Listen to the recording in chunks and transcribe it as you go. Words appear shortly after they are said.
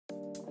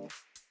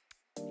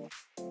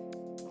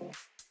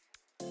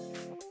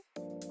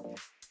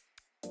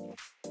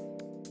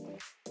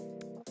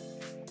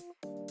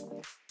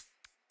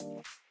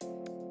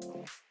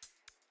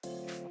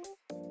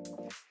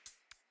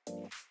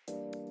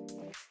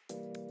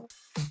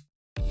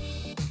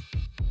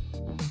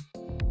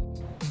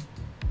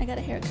got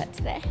a haircut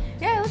today.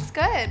 Yeah, it looks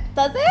good.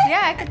 Does it?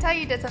 Yeah, I could tell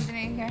you did something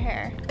in your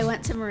hair. I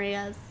went to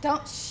Maria's.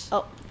 Don't shh.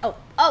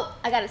 Oh,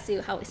 I gotta see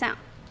how we sound.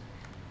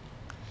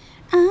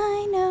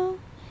 I know,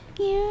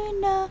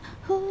 you know,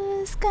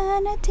 who's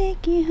gonna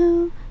take you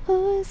home?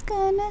 Who's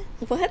gonna...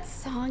 What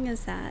song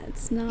is that?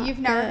 It's not You've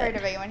never good. heard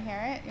of it. You want to hear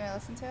it? You want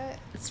to listen to it?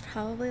 It's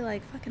probably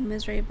like fucking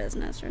Misery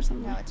Business or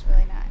something. No, it's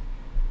really not.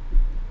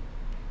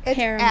 It's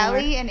Paramore.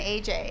 Allie and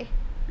AJ.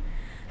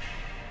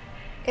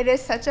 It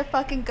is such a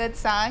fucking good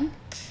song.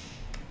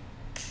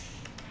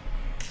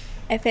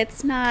 If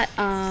it's not,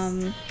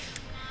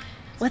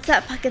 what's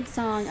that fucking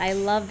song? I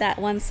love that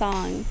one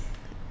song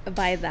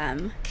by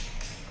them.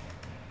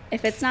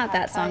 If it's not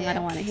that song, I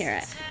don't want to hear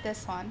it.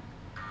 This one.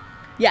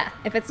 Yeah,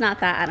 if it's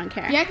not that, I don't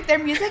care. Yeah, their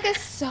music is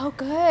so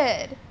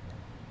good.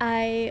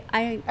 Are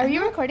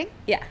you recording?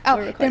 Yeah. Oh,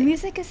 we're their recording.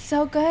 music is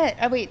so good.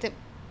 Oh, wait.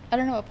 I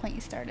don't know what point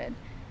you started.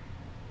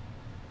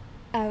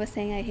 I was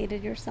saying I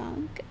hated your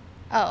song.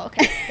 Oh,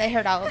 okay. They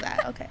heard all of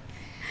that. Okay.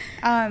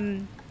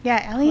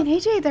 Yeah, Ellie and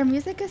AJ, their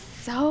music is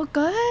so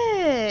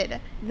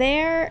good.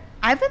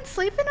 I've been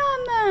sleeping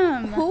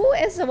on them. Who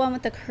is the one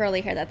with the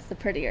curly hair? That's the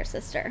prettier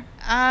sister.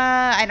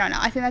 I don't know.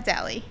 I think that's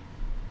Ellie.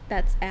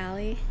 That's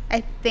Allie.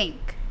 I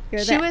think.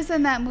 You're She the- was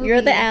in that movie.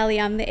 You're the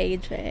Allie, I'm the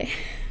AJ.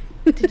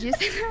 Did you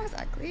say that I was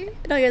ugly?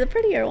 No, you're the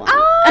prettier one.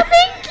 Oh,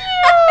 thank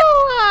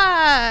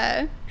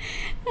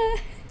you!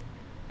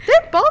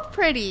 They're both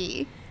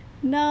pretty.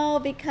 No,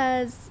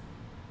 because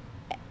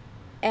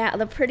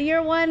the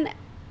prettier one,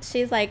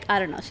 she's like, I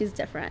don't know, she's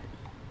different.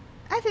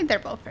 I think they're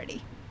both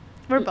pretty.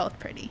 We're both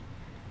pretty.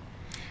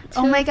 Two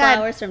Oh my God.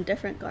 flowers from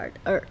different garden,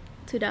 or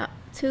two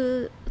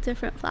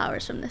different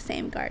flowers from the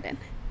same garden.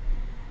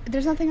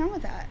 There's nothing wrong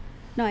with that.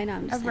 No, I know.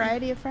 I'm A just saying.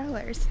 variety of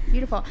flowers.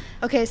 Beautiful.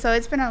 Okay, so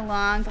it's been a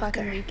long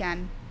fucking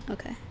weekend.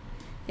 Okay.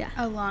 Yeah.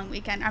 A long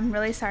weekend. I'm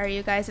really sorry,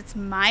 you guys. It's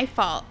my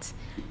fault.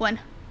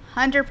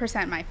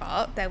 100% my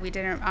fault that we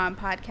didn't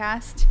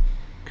podcast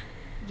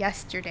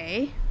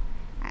yesterday.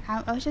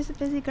 I was just a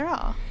busy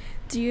girl.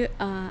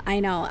 I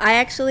know. I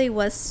actually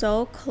was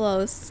so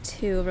close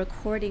to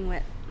recording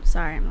with...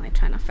 Sorry, I'm like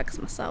trying to fix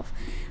myself.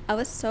 I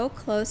was so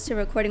close to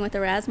recording with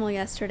Erasmo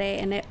yesterday,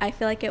 and I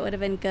feel like it would have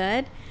been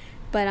good.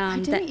 But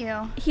Didn't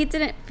you? he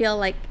didn't feel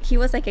like... He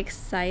was like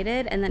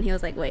excited, and then he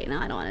was like, wait, no,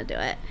 I don't want to do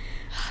it.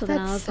 So then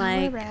I was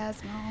like...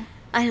 Erasmo.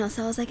 I know,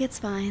 so I was like, it's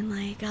fine.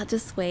 Like, I'll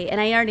just wait.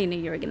 And I already knew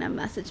you were going to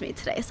message me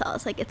today, so I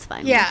was like, it's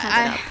fine.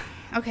 Yeah.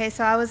 Okay,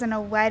 so I was in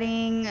a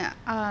wedding.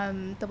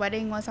 The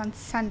wedding was on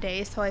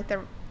Sunday, so like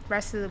the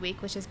rest of the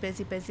week was just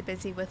busy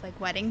with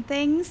like wedding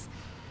things.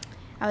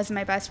 I was at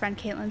my best friend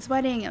Caitlin's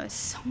wedding. It was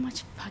so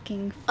much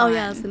fucking fun. Oh,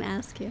 yeah, I was going to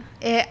ask you.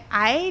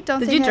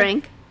 Did you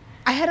drink?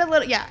 I had a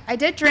little, yeah, I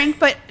did drink,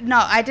 but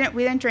no, I didn't.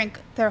 We didn't drink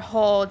the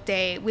whole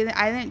day.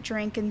 I didn't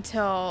drink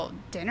until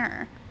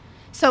dinner.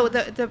 So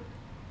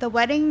the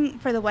wedding,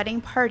 for the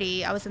wedding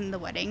party, I was in the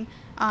wedding,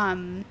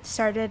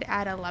 started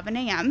at 11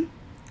 a.m.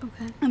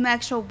 Okay. And the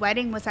actual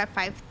wedding was at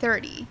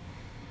 5:30.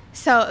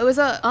 So it was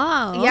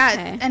Oh, yeah.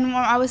 okay. And when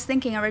I was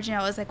thinking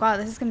originally, I was like, wow,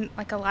 this is gonna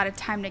like a lot of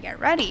time to get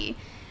ready.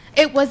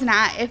 It was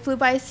not. It flew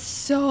by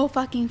so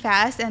fucking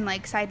fast. And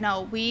like, side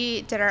note,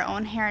 we did our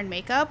own hair and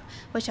makeup,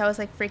 which I was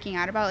like freaking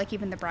out about. Like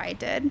even the bride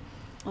did.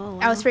 Oh, wow.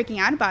 I was freaking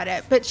out about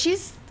it. But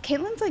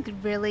Caitlin's like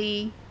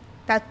really,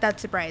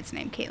 that's the bride's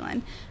name,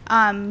 Caitlin.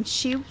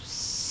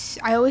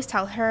 I always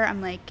tell her,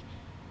 I'm like,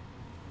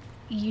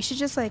 you should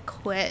just like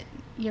quit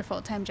your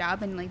full-time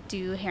job and like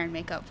do hair and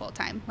makeup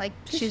full-time. Like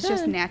she's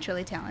just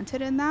naturally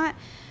talented in that.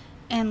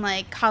 And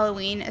like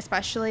Halloween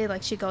especially,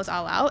 like she goes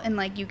all out and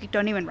like you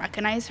don't even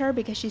recognize her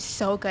because she's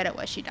so good at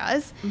what she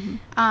does.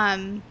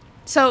 Mm-hmm.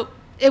 So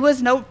it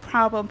was no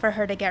problem for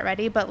her to get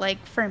ready, but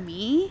like for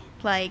me,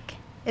 like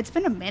it's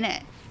been a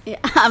minute. Yeah,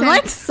 I'm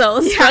like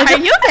so Yeah,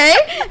 struggling. are you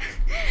okay?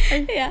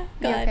 Yeah,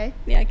 go You ahead. okay?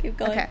 Yeah, keep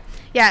going. Okay.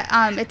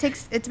 Yeah,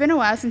 it's been a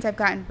while since I've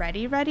gotten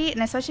ready,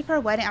 and especially for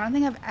a wedding. I don't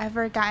think I've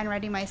ever gotten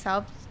ready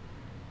myself.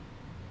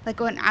 Like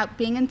going out,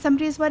 being in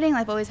somebody's wedding,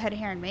 I've always had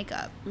hair and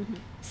makeup. Mm-hmm.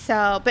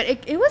 So, but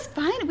it was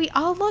fun. We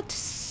all looked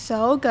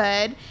so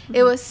good. Mm-hmm.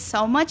 It was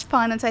so much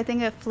fun, and so I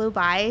think it flew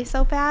by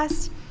so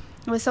fast.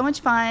 It was so much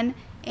fun,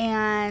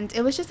 and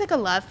it was just like a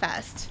love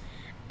fest.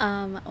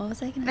 What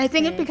was I going to say? And I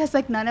think it's because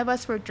like none of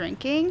us were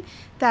drinking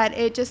that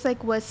it just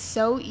like was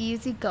so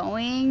easy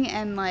going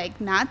and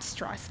like not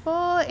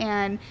stressful,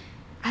 and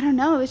I don't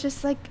know, it was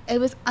just like it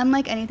was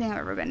unlike anything I've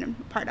ever been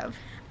a part of.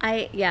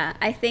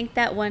 I think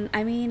that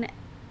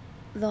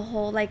the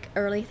whole like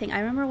early thing, I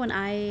remember when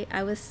I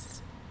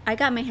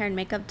got my hair and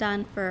makeup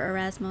done for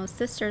Erasmo's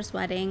sister's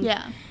wedding.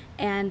 Yeah.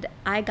 And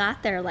I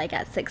got there like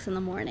at 6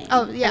 a.m.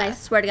 Oh, yeah. And I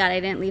swear to God, I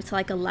didn't leave till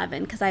like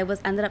 11 because I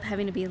ended up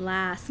having to be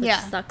last, which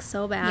sucks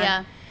so bad.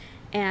 Yeah.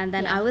 And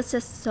then I was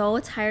just so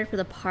tired for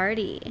the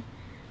party.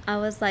 I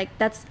was like,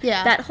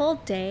 that whole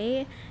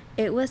day,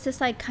 it was just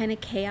like kind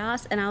of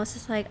chaos. And I was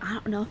just like, I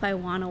don't know if I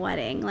want a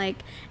wedding.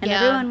 Like, and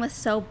everyone was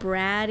so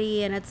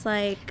bratty. And it's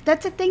like,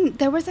 that's the thing.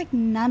 There was like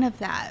none of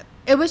that.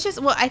 It was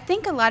just, well, I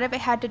think a lot of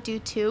it had to do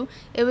too.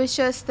 It was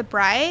just the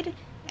bride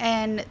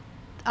and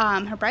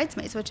her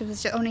bridesmaids, which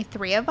was just only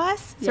 3 of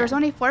us. So there was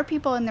only 4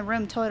 people in the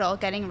room total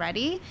getting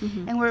ready.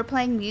 And we were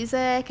playing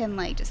music and,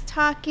 like, just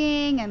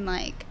talking. And,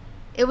 like,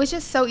 it was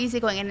just so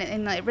easygoing.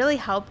 And it really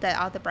helped that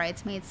all the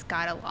bridesmaids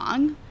got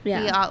along.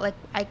 Yeah. We all, like,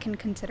 I can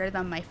consider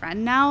them my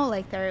friend now.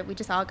 Like, we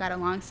just all got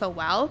along so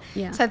well.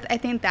 Yeah. So I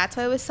think that's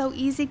why it was so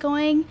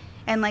easygoing.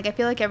 And, like, I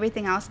feel like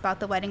everything else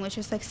about the wedding was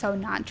just, like, so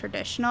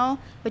non-traditional,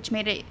 which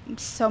made it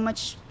so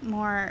much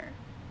more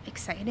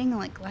exciting and,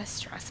 like, less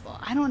stressful.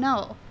 I don't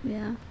know.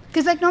 Yeah.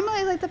 Because, like,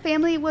 normally, like, the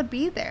family would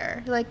be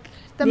there. Like,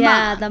 the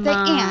mom, the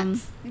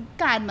aunts,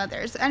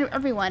 godmothers,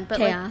 everyone. But,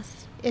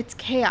 chaos. Like, it's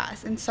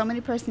chaos and so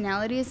many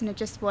personalities, and it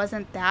just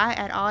wasn't that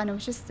at all. And it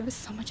was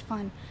so much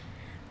fun.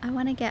 I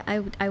want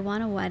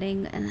a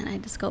wedding, and then I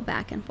just go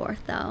back and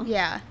forth, though.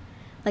 Yeah.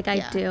 Like,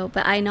 I do.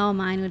 But I know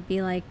mine would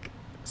be, like,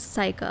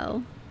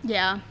 psycho.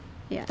 Yeah.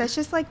 Yeah. That's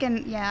just like I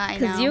know.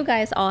 Because you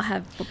guys all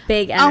have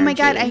big energy. Oh my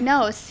God, I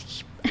know.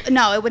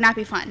 No, it would not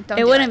be fun.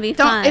 It wouldn't be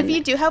fun. If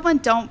you do have one,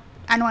 I don't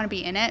want to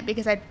be in it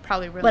because I'd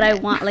probably ruin it. But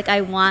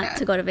I want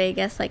to go to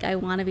Vegas. Like, I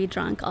want to be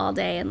drunk all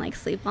day and, like,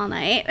 sleep all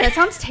night. That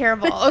sounds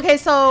terrible. Okay,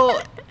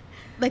 so,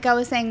 like I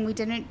was saying, we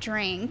didn't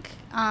drink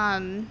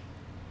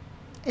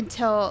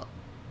until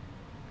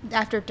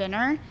after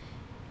dinner.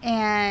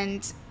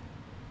 And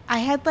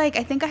I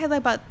think I had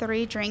about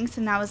 3 drinks,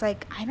 and I was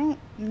like,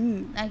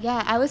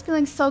 I was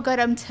feeling so good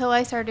until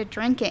I started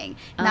drinking.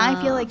 Now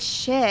I feel like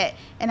shit,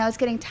 and I was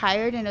getting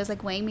tired, and it was,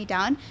 like, weighing me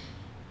down.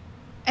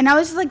 And I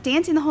was just, like,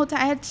 dancing the whole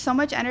time. I had so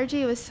much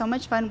energy. It was so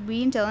much fun.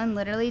 We and Dylan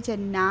literally did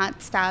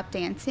not stop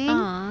dancing.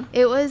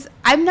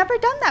 I've never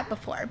done that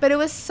before, but it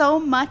was so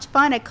much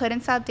fun. I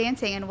couldn't stop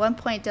dancing. And at one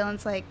point,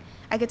 Dylan's like,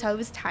 I could tell he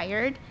was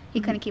tired. He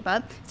couldn't keep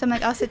up. So I'm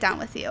like, I'll sit down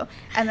with you.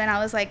 And then I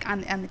was, like,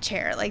 on the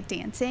chair, like,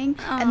 dancing.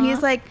 And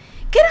he's like,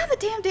 get on the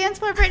damn dance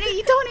floor, Brittany.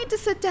 You don't need to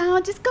sit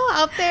down. Just go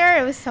out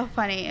there. It was so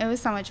funny. It was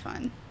so much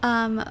fun.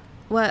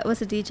 What was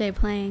the DJ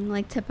playing?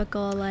 Like,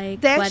 typical,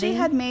 like, They actually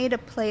had made a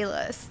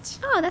playlist.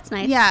 Oh, that's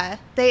nice. Yeah.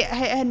 They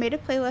had made a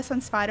playlist on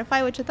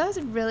Spotify, which I thought was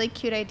a really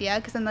cute idea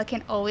because then they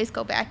can always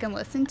go back and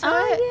listen to it.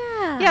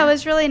 Oh, yeah. Yeah, it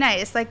was really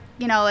nice. Like,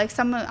 you know, like,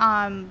 some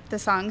the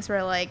songs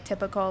were, like,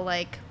 typical,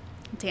 like,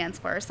 dance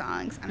floor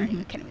songs. I can't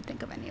even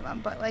think of any of them.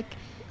 But, like,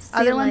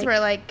 other ones were,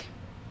 like...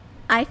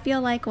 I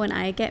feel like when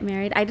I get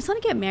married, I just want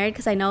to get married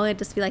because I know it'd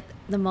just be, like,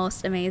 the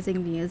most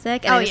amazing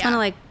music. And I just want to,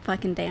 like,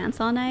 fucking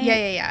dance all night.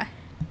 Yeah.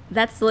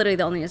 That's literally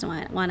the only reason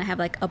why I want to have,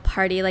 like, a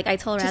party. Like, I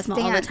tell Rasma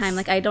all the time,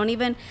 like, I don't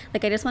even,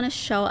 like, I just want to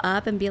show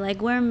up and be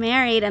like, we're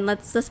married and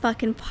let's just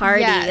fucking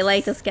party. Yes.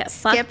 Like, just get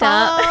fucked up. Skip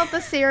all the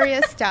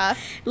serious stuff.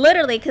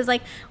 Literally, because,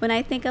 like, when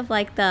I think of,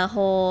 like, the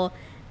whole,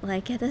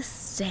 like, you have to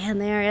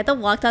stand there, you have to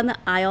walk down the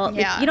aisle.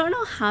 Yeah. Like, you don't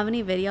know how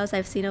many videos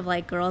I've seen of,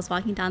 like, girls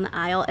walking down the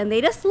aisle and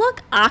they just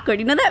look awkward.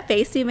 You know that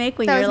face you make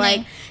when you're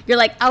like,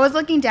 I was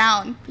looking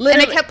down.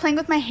 Literally. And I kept playing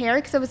with my hair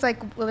because it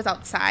was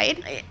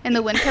outside and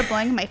the wind kept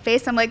blowing in my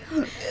face. I'm like,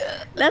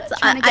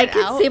 I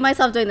could see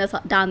myself doing this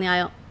down the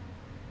aisle.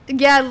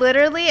 Yeah,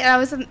 literally. And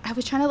I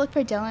was trying to look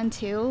for Dylan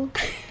too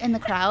in the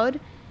crowd.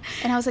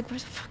 And I was like, where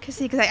the fuck is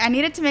he? Because I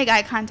needed to make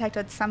eye contact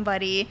with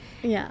somebody.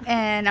 Yeah.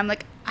 And I'm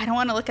like, I don't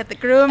want to look at the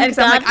groom because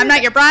I'm like, I'm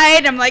not your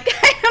bride. I'm like,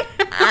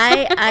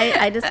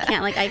 I just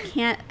can't. Like, I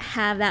can't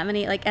have that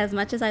many. Like, as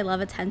much as I love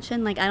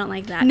attention, like, I don't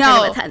like that kind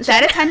of attention.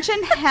 That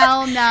attention,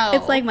 hell no.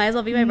 It's like, might as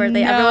well be my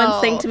birthday. No.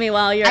 Everyone sing to me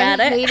while you're at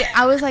it. I hate it.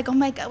 I was like, oh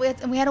my God.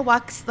 We had to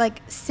walk,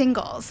 like,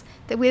 singles.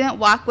 That we didn't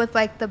walk with,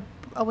 like,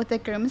 with the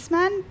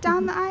groomsmen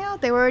down the aisle.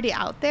 They were already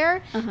out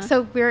there.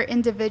 So we were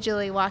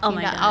individually walking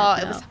down.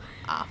 God, it was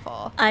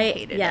awful. I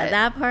hated it. Yeah,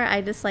 that part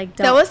I just, like,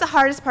 don't. That was the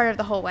hardest part of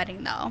the whole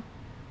wedding, though.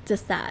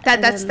 Just that.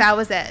 That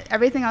was it.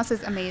 Everything else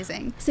is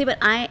amazing. See, but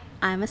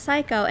I'm a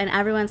psycho, and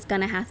everyone's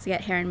gonna have to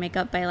get hair and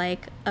makeup by,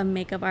 like, a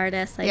makeup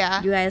artist.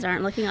 Like, you guys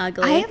aren't looking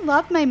ugly. I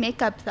love my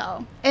makeup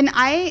though, and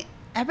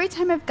every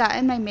time I've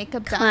gotten my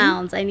makeup done,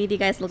 clowns. I need you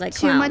guys to look like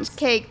clowns. Too much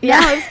cake. Yeah,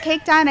 no, it was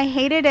caked on. I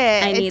hated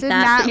it. I need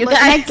that. You guys.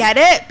 And I get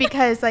it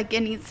because, like,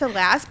 it needs to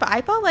last, but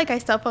I felt like I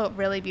still felt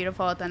really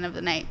beautiful at the end of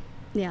the night.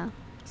 Yeah.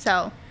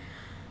 So,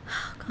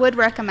 would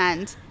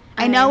recommend.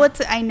 I know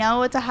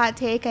it's a hot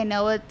take. I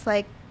know it's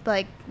like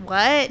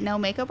what? No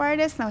makeup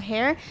artist, no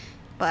hair,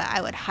 but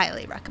I would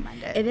highly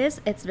recommend it.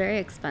 It's very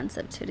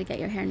expensive too to get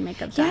your hair and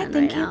makeup done. Yeah, I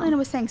think Caitlin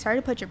was saying, sorry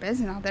to put your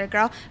business out there,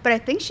 girl, but I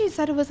think she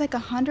said it was like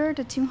 $100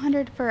 to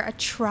 $200 for a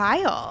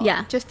trial.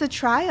 Yeah, just a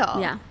trial.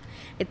 Yeah,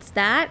 it's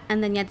that,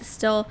 and then yet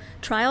still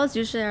trials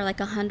usually are like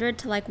 $100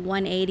 to like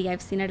 $180.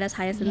 I've seen it as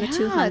high as in the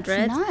 $200s.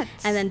 It's nuts.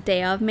 And then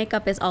day of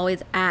makeup is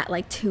always at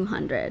like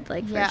 $200,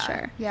 like for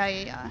sure.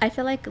 Yeah. I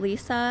feel like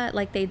Lisa,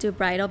 like, they do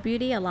bridal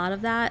beauty, a lot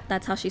of that.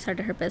 That's how she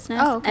started her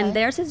business. Oh, okay. And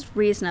theirs is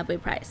reasonably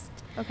priced.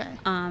 Okay.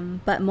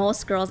 But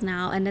most girls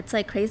now, and it's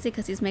like crazy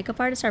because these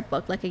makeup artists are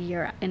booked like a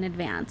year in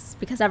advance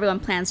because everyone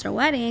plans their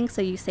wedding,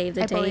 so you save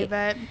the date. I believe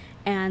it.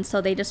 And so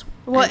they just...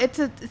 Well, it's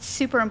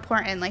super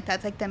important. Like,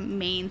 that's like the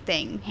main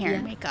thing, hair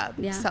and makeup.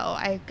 Yeah. So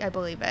I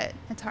believe it.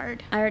 It's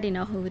hard. I already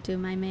know who would do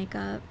my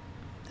makeup.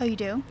 Oh, you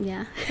do?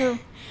 Yeah. Who?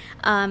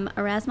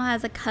 Erasmo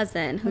has a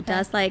cousin who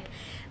does, like,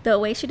 the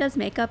way she does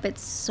makeup,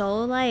 it's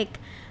so, like...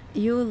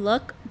 You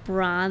look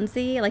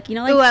bronzy, like, you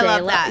know, like Ooh, I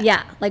love that.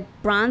 Yeah, like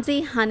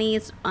bronzy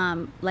honeys,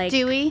 like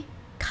dewy,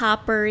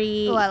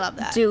 coppery. Oh, I love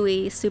that.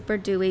 Dewy, super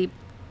dewy,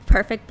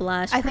 perfect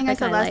blush. I think I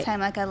said highlight. last time,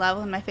 like, I love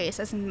when my face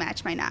doesn't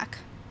match my neck.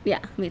 Yeah,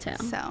 me too.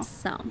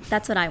 So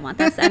that's what I want.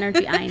 That's the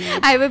energy I need.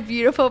 I have a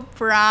beautiful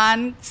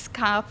bronze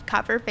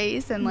copper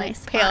face and like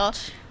nice pale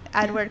patch.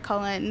 Edward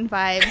Cullen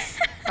vibes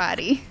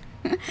body.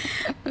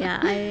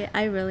 Yeah,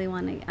 I really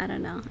want to. I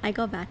don't know. I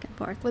go back and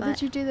forth. What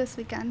did you do this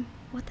weekend?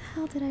 What the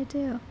hell did I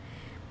do?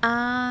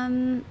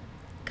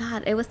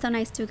 God, it was so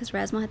nice too because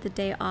Resmo had the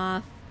day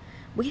off.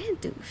 We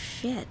didn't do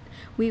shit.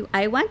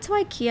 I went to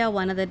IKEA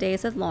one of the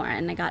days with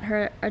Lauren. I got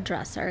her a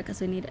dresser because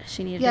she needed a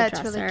dresser. Yeah,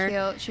 it's really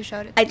cute. She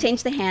showed it. I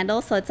changed the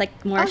handle so it's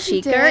like more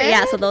chicer. Did?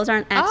 Yeah, so those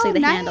aren't actually the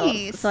nice.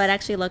 handles. So it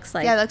actually looks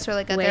like it looks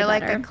really good. They're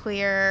better. like a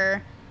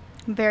clear,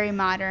 very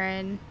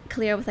modern.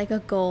 Clear with like a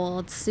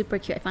gold, super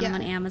cute. I found them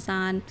on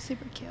Amazon.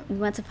 Super cute. We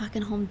went to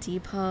fucking Home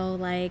Depot,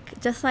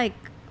 like just like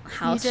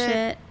house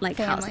shit, like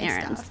house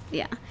errands.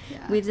 Yeah.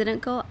 We didn't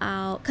go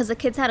out because the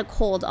kids had a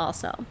cold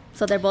also,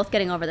 so they're both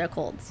getting over their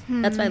colds.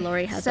 That's why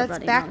Lori has a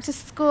runny back nose. to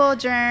school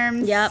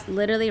germs. Yep,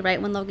 literally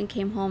right when Logan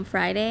came home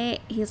Friday,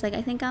 he's like,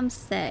 I think I'm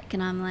sick,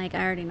 and I'm like,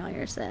 I already know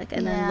you're sick.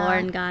 And then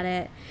Lauren got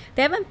it.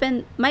 They haven't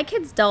been. My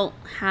kids don't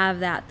have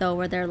that though,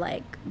 where they're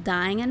like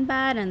dying in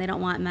bed and they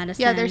don't want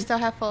medicine. Yeah, they still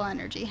have full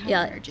energy.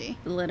 High energy.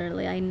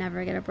 Literally, I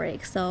never get a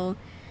break. So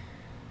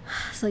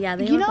yeah,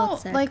 they were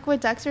both sick. Like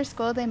with Dexter's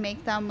school, they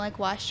make them like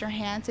wash their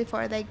hands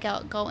before they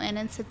go in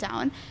and sit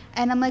down.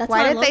 And I'm like,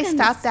 why did they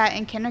stop that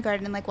in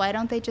kindergarten? Like, why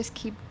don't they just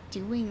keep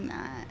doing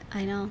that?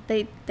 I know.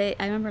 I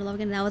remember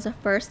Logan, that was the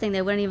first thing.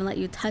 They wouldn't even let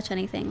you touch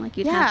anything. Like,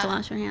 you'd have to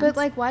wash your hands. But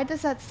like, why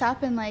does that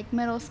stop in like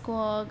middle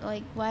school?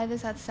 Like, why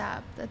does that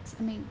stop?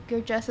 You're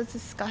just as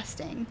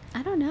disgusting.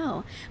 I don't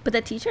know. But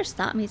the teacher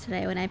stopped me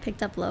today when I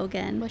picked up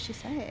Logan. What'd she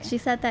say? She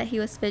said that he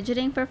was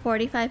fidgeting for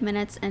 45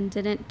 minutes and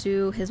didn't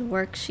do his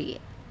worksheet.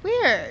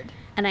 Weird.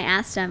 And I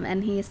asked him,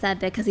 and he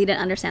said that because he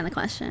didn't understand the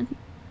question.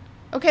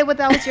 Okay, well,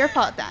 that was your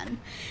fault then.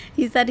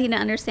 He said he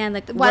didn't understand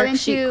the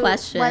worksheet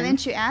question. Why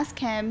didn't you ask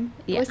him?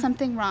 Was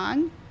something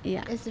wrong?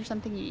 Yeah. Is there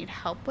something you need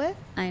help with?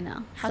 I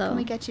know. How can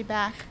we get you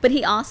back? But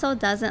he also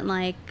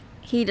doesn't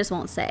he just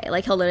won't say.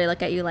 Like, he'll literally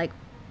look at you like,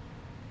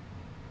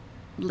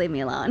 leave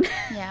me alone.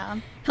 Yeah.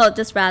 He'll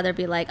just rather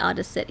be like, I'll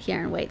just sit here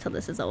and wait till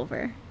this is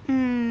over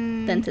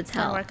than to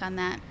tell. I'll work on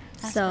that.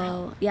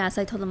 So I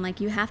told him,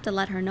 like, you have to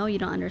let her know you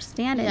don't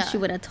understand it. Yeah. She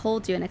would have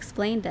told you and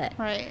explained it.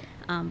 Right.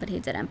 But he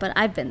didn't. But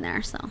I've been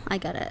there, so I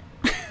get it.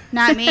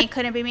 Not me.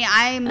 Couldn't be me.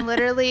 I'm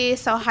literally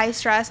so high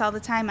stress all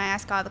the time. I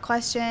ask all the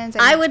questions.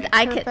 I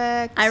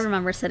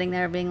remember sitting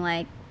there being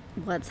like,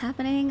 what's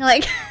happening?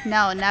 Like,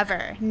 no,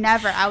 never.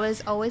 I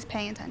was always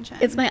paying attention.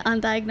 It's my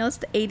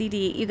undiagnosed ADD.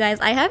 You guys,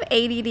 I have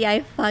ADD.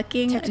 I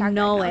fucking TikTok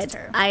know it.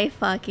 I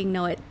fucking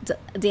know it.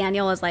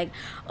 Daniel was like,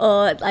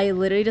 oh, I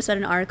literally just read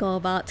an article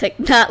about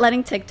not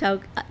letting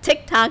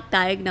TikTok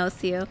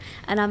diagnose you.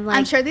 And I'm like,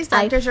 I'm sure these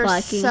doctors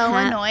are so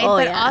annoyed.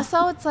 But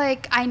also, it's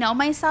like, I know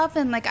myself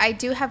and like, I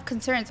do have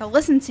concerns. So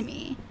listen to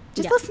me.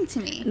 Just listen to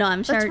me. No,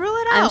 I'm sure. Let's rule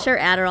it out. I'm sure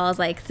Adderall is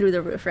like through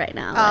the roof right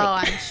now.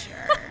 Oh, I'm sure.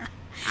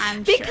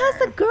 Because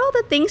the girl,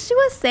 the things she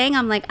was saying,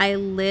 I'm like,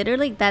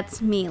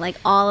 that's me. Like,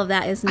 all of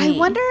that is me. I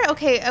wonder,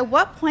 okay, at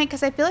what point,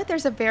 because I feel like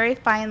there's a very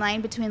fine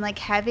line between, like,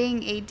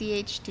 having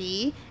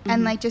ADHD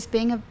and, like, just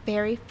being a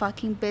very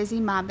fucking busy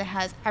mom that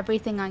has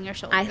everything on your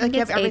shoulders. I think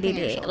it's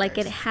ADD. Like,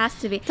 it has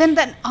to be. Then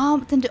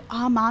do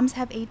all moms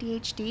have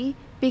ADHD?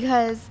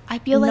 Because I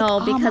feel like all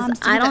moms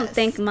do I don't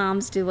think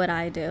moms do what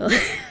I do.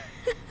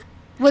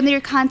 When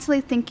you're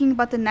constantly thinking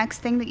about the next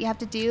thing that you have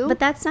to do. But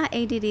that's not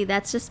ADD.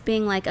 That's just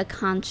being like a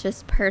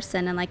conscious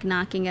person and like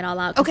knocking it all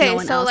out. Okay,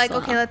 so like,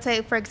 okay, let's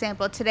say, for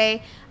example,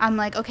 today I'm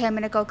like, okay, I'm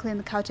going to go clean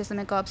the couches. I'm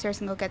going to go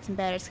upstairs and go get some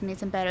batteries. I need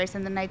some batteries.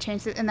 And then I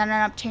change it. And then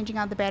I'm changing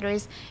out the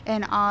batteries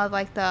in all of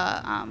like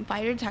the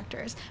fire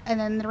detectors. And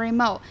then the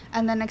remote.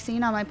 And then next thing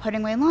you know, I'm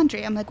putting away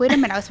laundry. I'm like, wait a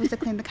minute, I was supposed to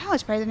clean the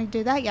couch, but I didn't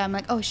do that yet. I'm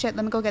like, oh shit,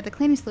 let me go get the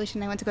cleaning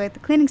solution. I went to go get the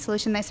cleaning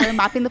solution. And I started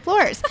mopping the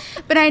floors.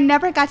 But I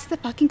never got to the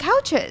fucking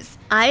couches.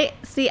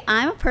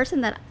 I'm a person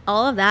that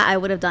all of that I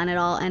would have done it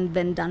all and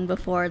been done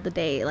before the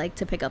day, like,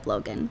 to pick up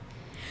Logan.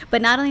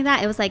 But not only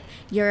that, it was like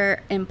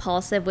you're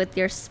impulsive with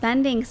your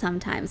spending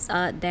sometimes.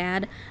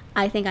 Dad,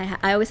 I think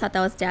I always thought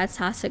that was Dad's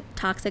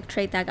toxic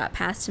trait that got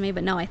passed to me,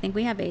 but no, I think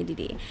we have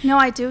ADD. No,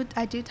 I do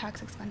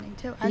toxic spending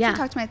too. I actually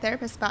talked to my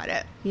therapist about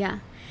it. Yeah.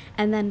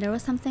 And then there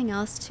was something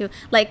else too,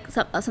 like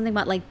something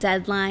about like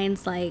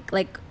deadlines, like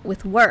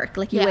with work,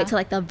 like you wait till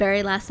like the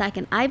very last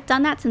second. I've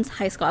done that since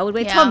high school. I would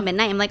wait till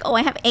midnight. I'm like, oh,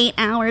 I have 8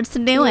 hours to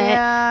do it.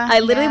 I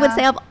literally would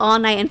stay up all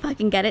night and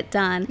fucking get it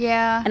done.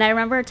 Yeah. And I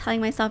remember telling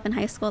myself in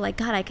high school, like,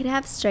 God, I could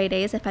have straight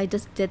A's if I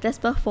just did this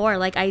before.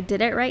 Like, I did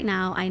it right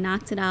now. I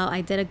knocked it out. I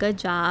did a good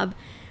job.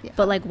 Yeah.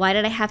 But like, why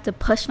did I have to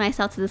push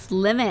myself to this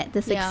limit,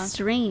 this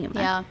extreme?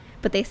 Yeah.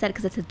 But they said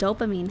because it's a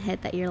dopamine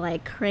hit that you're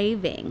like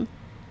craving.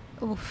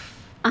 Oof.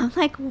 I'm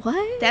like,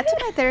 what? That's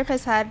what my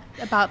therapist had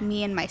about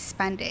me and my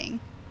spending.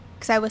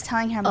 Because I was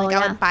telling her,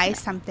 I would buy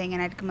something,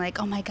 and I'm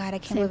like, oh my God, I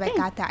can't believe I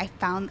got that. I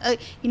found,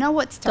 you know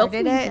what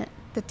started it?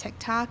 the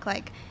TikTok,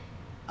 like,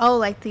 oh,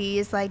 like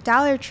these like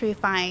Dollar Tree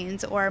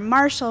finds or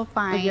Marshall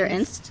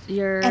finds.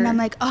 And I'm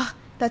like, oh,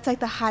 that's like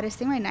the hottest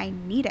thing right now. I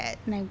need it.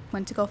 And I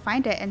went to go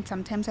find it, and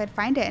sometimes I'd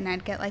find it and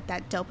I'd get like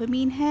that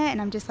dopamine hit,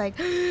 and I'm just like,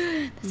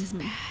 this is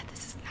bad.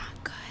 This is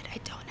not good. I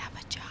don't have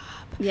a job.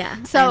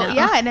 Yeah. So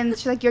yeah, and then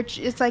it's like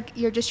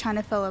you're just trying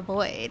to fill a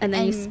void, and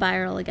then you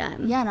spiral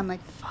again. Yeah, and I'm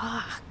like,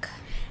 fuck.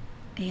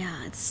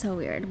 Yeah, it's so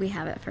weird. We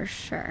have it for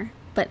sure,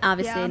 but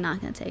obviously I'm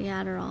not gonna take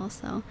Adderall.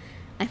 So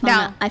I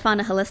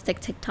found a holistic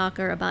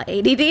TikToker about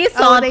ADD,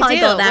 so I'll probably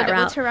go that route.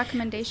 What's her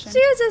recommendation? She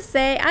would just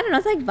say, I don't know,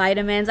 it's like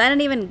vitamins. I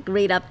didn't even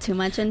read up too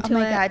much into it. Oh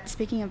my God,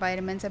 speaking of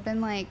vitamins, I've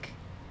been like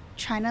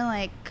trying to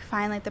like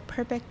find like the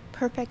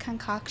perfect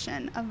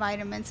concoction of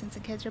vitamins since the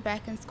kids are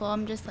back in school.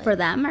 I'm just like, for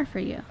them or for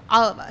you?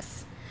 All of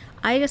us.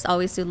 I just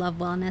always do Love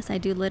Wellness. I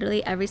do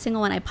literally every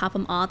single one. I pop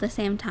them all at the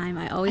same time.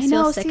 I always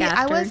feel sick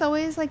after. I was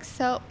always like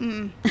so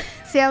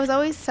I was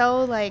always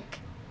so like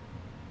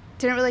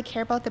didn't really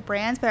care about the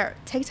brands, but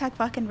TikTok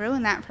fucking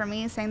ruined that for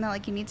me, saying that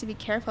like you need to be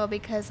careful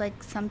because like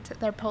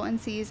their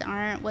potencies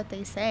aren't what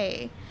they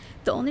say.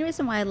 The only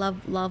reason why I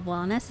love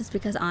Wellness is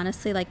because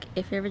honestly, like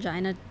if your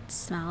vagina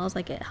smells,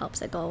 like it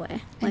helps it go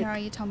away. Like, I know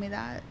you told me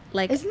that.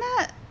 Like, isn't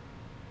that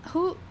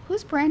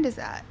whose brand is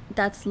that?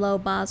 That's Lo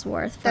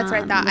Bosworth. That's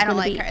right. I don't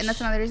like her, and that's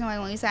another reason why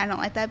when you say I don't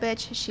like that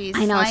bitch. She's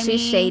I know slimy.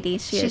 She's shady.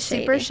 She's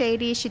super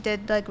shady. She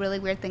did like really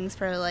weird things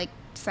for like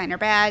designer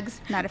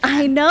bags. Not a fan.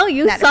 I know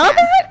you saw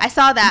that. I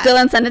saw that.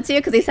 Dylan sent it to you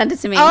because he sent it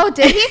to me. Oh,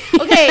 did he?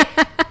 Okay.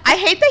 I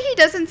hate that he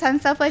doesn't send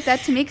stuff like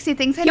that to me because he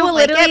thinks I don't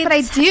like it, but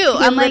I do.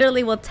 He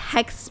literally will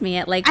text me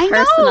it like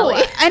personally.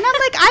 And I'm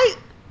like,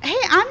 hey,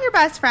 I'm your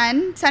best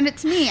friend. Send it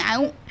to me.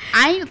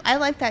 I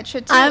like that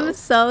shit too. I'm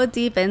so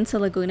deep into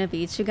Laguna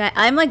Beach, you guys.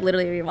 I'm like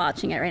literally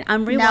rewatching it right now.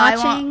 I'm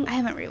rewatching. I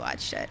haven't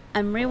rewatched it.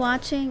 I'm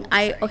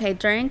rewatching.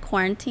 During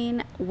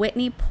quarantine,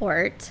 Whitney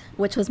Port,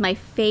 which was my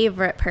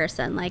favorite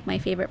person, like my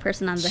favorite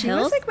person on the Hills.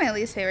 She was like my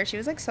least favorite. She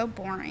was like so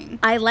boring.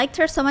 I liked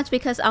her so much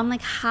because I'm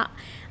like,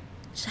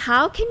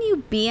 how can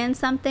you be in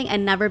something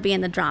and never be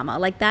in the drama?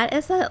 Like that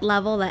is a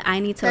level that I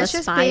need to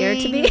aspire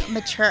to be.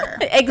 Mature.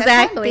 Exactly.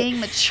 That's like being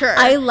mature.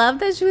 I love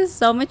that she was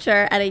so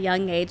mature at a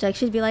young age. Like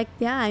she'd be like,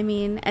 yeah, I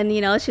mean, and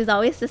you know, she's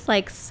always just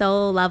like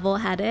so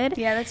level-headed.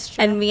 Yeah, that's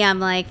true. And me, I'm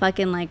like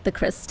fucking like the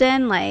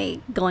Kristen,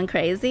 like going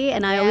crazy.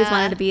 And I always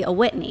wanted to be a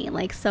Whitney,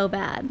 like so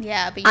bad.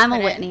 Yeah, but I'm a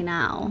Whitney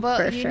now, but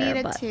for you sure.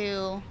 Needed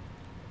to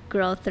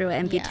grow through it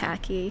and be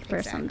tacky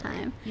for some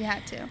time. You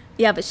had to.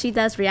 Yeah, but she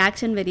does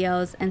reaction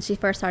videos, and she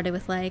first started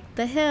with like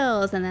the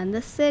Hills and then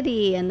the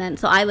city, and then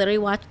so I literally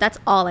watch. That's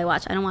all I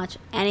watch. I don't watch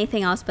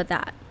anything else but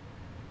that.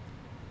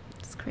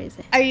 It's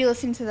crazy. Are you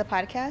listening to the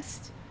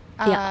podcast?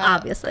 Yeah,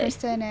 obviously.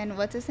 Kristen and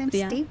what's his name?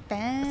 Yeah.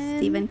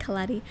 Stephen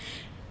Colletti.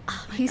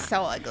 Oh my God.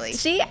 So ugly.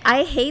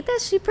 I hate that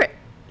she.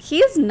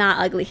 He's not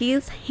ugly.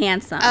 He's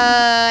handsome.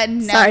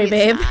 No, sorry,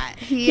 babe. Not.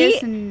 He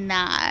is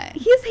not.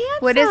 He's handsome.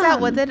 What is that?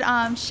 What did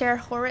Cher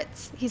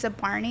Horowitz? He's a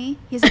Barney.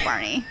 He's a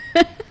Barney.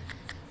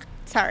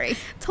 Sorry.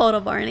 Total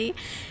Barney.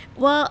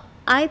 Well,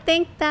 I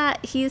think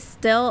that he's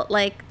still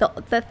like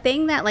the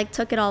thing that like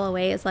took it all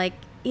away is like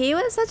he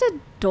was such a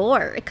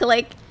dork.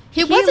 Like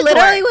he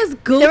literally was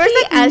goofy. There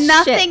was like as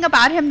nothing shit.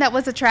 about him that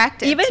was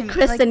attractive. Even to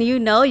Kristen, me.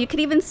 like, you could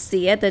even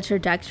see it, the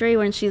trajectory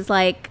when she's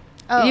like.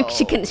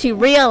 She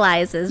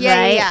realizes,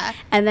 right? Yeah.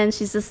 And then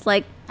she's just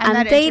like,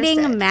 I'm dating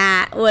interested.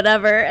 Matt,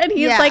 whatever. And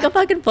he's like a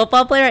fucking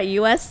football player at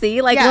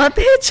USC. Like, what,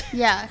 bitch?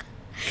 Yeah.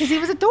 Because he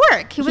was a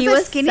dork. He was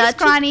a skinny,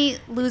 scrawny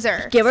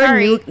loser. Give her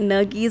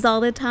nuggies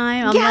all the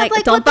time. I'm like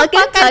don't fucking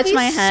touch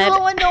my head. I'd be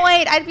so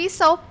annoyed. I'd be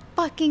so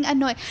fucking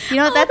annoyed. You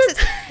know,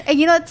 and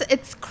you know,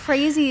 it's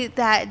crazy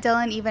that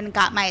Dylan even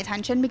got my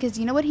attention because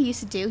you know what he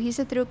used to do? He used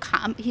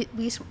to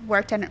we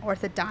worked at an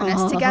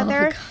orthodontist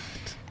together.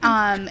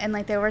 And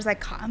like there was like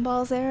cotton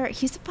balls there.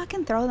 He used to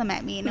fucking throw them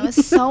at me, and it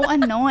was so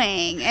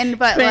annoying. And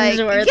but like,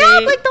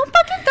 like don't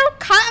fucking throw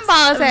cotton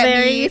balls at me.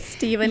 Very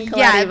Stephen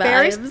Colletti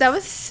vibes. That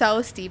was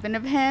so Stephen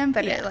of him,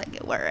 but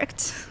it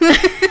worked.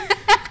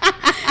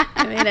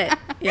 I mean it.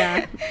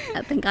 Yeah.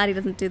 Thank God he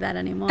doesn't do that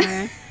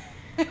anymore.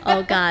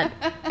 Oh God.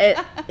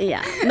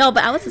 No,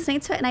 but I was listening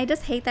to it and I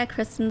just hate that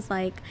Kristen's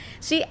like,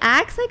 she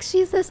acts like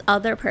she's this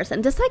other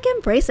person. Just like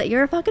embrace it.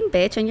 You're a fucking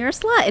bitch and you're a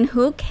slut and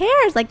who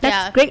cares? Like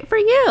that's great for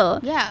you.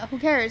 Yeah, who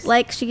cares?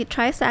 Like she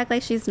tries to act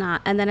like she's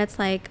not, and then it's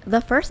like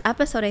the first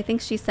episode I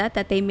think she said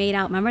that they made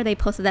out. Remember they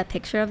posted that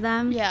picture of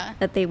them? Yeah.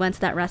 That they went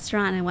to that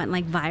restaurant and it went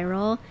like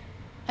viral.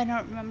 I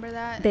don't remember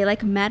that. They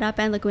like met up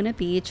at Laguna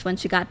Beach when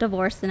she got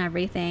divorced and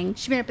everything.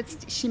 She met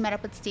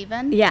up with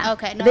Steven? Yeah.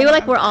 Okay. No, they were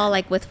like, we're all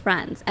like with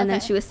friends. And then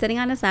she was sitting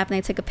on his lap and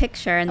they took a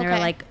picture and they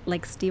were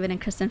like Steven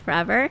and Kristen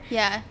forever.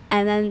 Yeah.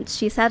 And then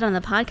she said on the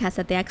podcast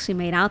that they actually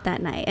made out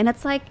that night. And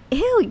it's like,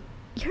 ew,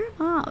 you're a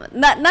mom.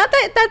 Not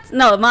that's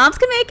no, moms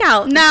can make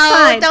out.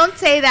 No, don't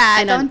say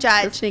that. Don't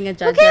judge. Being a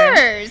judge. Who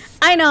cares?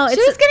 I know. She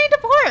was getting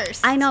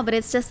divorced. I know, but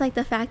it's just like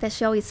the fact that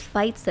she always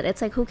fights it.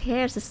 It's like, who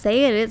cares? Just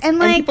say it. And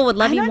like, people would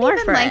love you more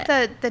for it. I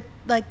don't even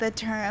like the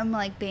term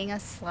like being a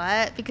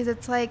slut because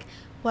it's like,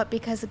 what,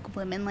 because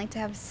women like to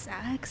have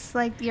sex?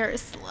 Like, you're a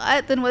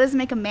slut? Then what does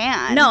make a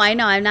man? No, I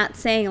know. I'm not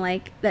saying,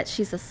 like, that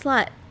she's a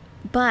slut.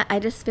 But I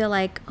just feel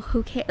like,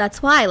 who cares?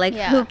 That's why, like,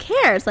 who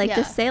cares? Like,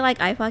 just say,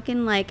 like, I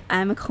fucking, like,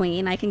 I'm a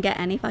queen. I can get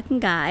any fucking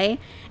guy.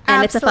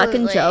 And it's a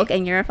fucking joke.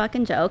 And you're a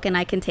fucking joke. And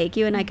I can take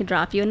you and I can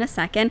drop you in a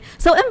second.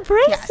 So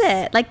embrace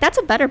it. Like, that's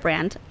a better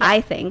brand,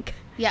 I think.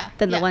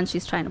 Than the one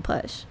she's trying to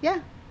push. Yeah.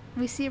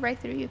 We see right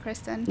through you,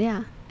 Kristen.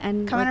 Yeah.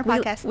 And come on our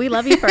podcast. We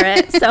love you for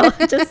it. So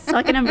just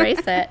fucking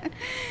embrace it.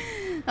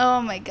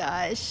 Oh, my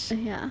gosh.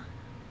 Yeah.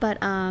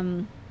 But,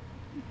 God,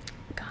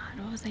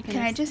 what was I going to say?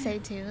 Can I just say,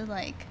 too,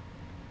 like,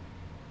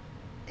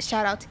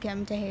 shout out to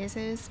Kim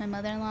DeJesus, my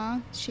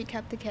mother-in-law. She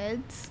kept the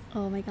kids.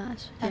 Oh my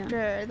gosh.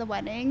 After the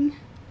wedding.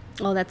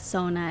 Oh, that's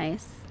so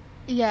nice.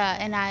 Yeah,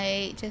 and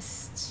I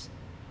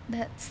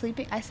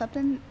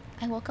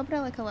woke up at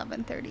like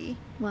 11:30.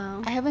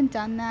 Wow. I haven't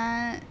done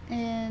that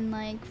in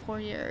like 4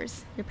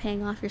 years. You're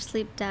paying off your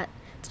sleep debt.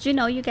 Did you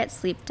know you get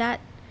sleep debt?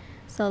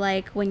 So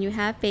like when you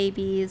have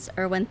babies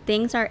or when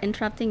things are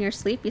interrupting your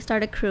sleep, you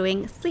start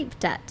accruing sleep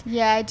debt.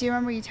 Yeah, I do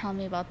remember you telling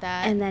me about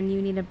that. And then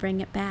you need to bring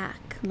it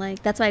back.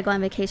 Like, that's why I go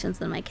on vacations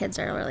when my kids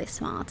are really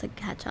small, to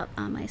catch up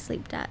on my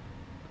sleep debt.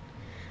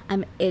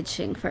 I'm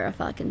itching for a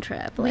fucking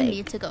trip. We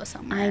need to go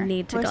somewhere. I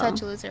need to go. We're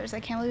such losers. I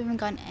can't believe we haven't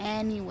gone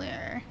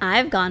anywhere.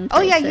 I've gone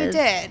places. Oh, yeah, you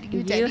did.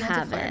 You went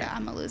to Florida.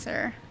 I'm a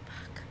loser.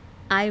 Fuck.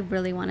 I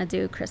really want to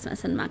do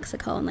Christmas in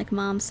Mexico, and, like,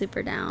 Mom's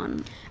super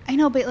down. I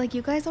know, but, like,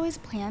 you guys always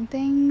plan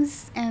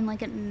things, and,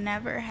 like, it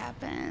never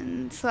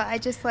happens. So I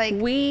just, like,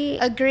 we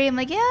agree. I'm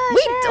like, yeah,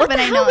 sure.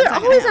 But I know we're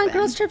always on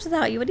girls' trips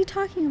without you. What are you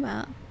talking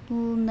about?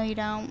 Ooh, no, you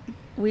don't.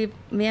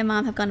 Me and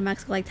Mom have gone to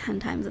Mexico like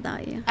 10 times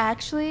without you.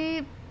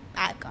 Actually,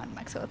 I've gone to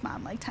Mexico with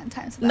Mom like 10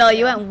 times without you. No,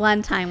 you went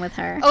one time with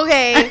her.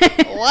 Okay,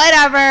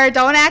 whatever.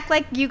 Don't act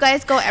like you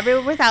guys go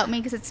everywhere without me,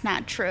 because it's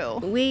not true.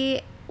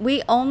 We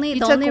took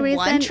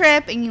one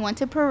trip and you went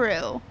to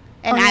Peru.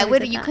 And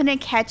you couldn't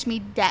catch me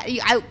dead.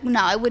 I would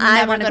never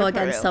I want to go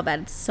Peru. again so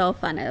bad. It's so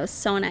fun. It was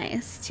so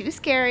nice. It's too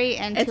scary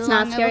and too long. It's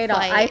not scary at all.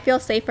 I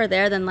feel safer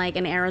there than like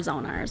in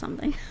Arizona or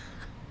something.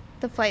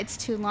 The flight's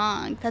too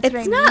long. That's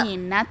what I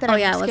mean. Not that I'm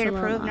scared of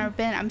Peru. I've never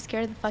been. I'm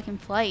scared of the fucking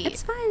flight.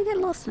 It's fine. You get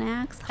little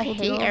snacks. I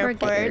hate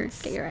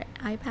airports. Get your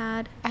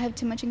iPad. I have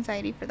too much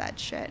anxiety for that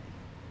shit.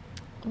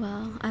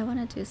 Well, I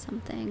want to do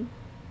something.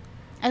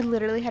 I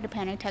literally had a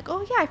panic attack.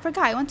 Oh, yeah, I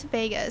forgot. I went to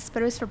Vegas,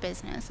 but it was for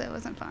business. So it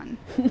wasn't fun.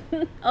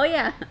 Oh,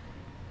 yeah.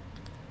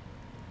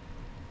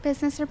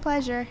 Business or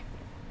pleasure?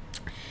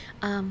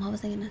 What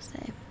was I going to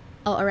say?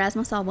 Oh,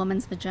 Erasmus saw a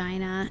woman's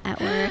vagina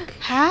at work.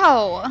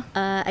 How?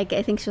 I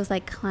think she was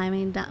like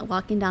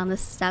walking down the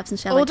steps, and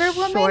she had older like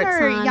shorts woman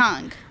or on.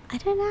 Young? I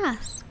didn't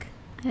ask.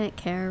 I didn't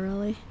care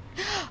really.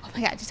 Oh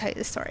my God, to tell you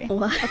this story.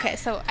 What? Okay,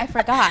 so I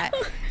forgot.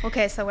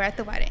 Okay, so we're at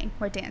the wedding.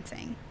 We're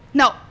dancing.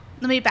 No,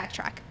 let me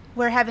backtrack.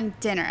 We're having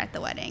dinner at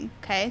the wedding.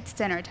 Okay, it's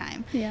dinner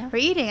time. Yeah. We're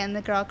eating, and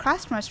the girl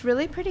across from us,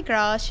 really pretty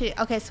girl. She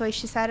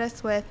sat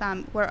us with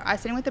we're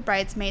sitting with the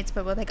bridesmaids,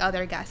 but with like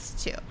other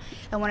guests too.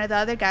 And one of the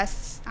other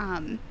guests,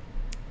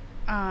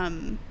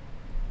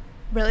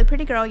 really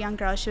pretty girl, young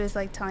girl. She was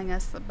like telling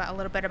us a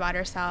little bit about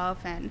herself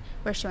and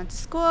where she went to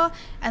school.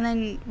 And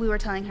then we were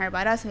telling her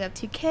about us. We have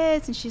 2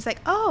 kids, and she's like,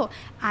 "Oh,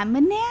 I'm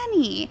a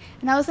nanny."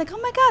 And I was like, "Oh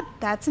my God,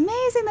 that's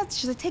amazing."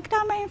 She's like, "Take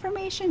down my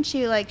information."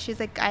 She's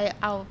like,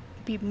 I'll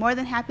be more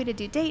than happy to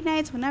do date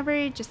nights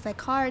whenever. Just like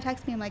call or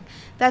text me. I'm like,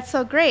 that's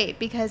so great,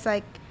 because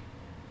like,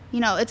 you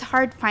know, it's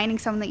hard finding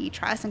someone that you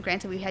trust. And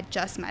granted, we had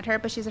just met her,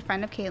 but she's a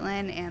friend of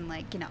Caitlin, and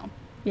like, you know.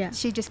 Yeah.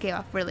 She just gave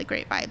off really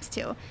great vibes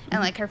too. Mm-hmm.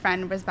 And like her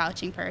friend was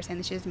vouching for her, saying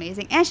that she was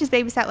amazing. And she's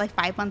babysat like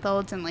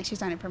 5-month-olds, and like she's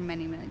done it for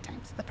many, many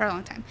times, for a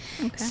long time.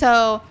 Okay.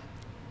 So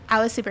I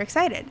was super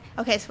excited.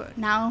 Okay, so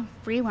now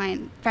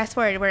fast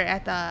forward, we're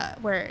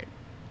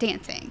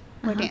dancing.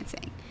 We're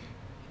dancing.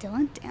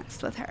 Dylan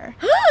danced with her.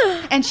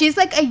 And she's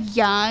like a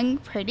young,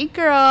 pretty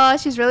girl.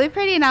 She's really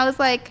pretty, and I was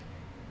like,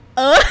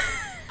 oh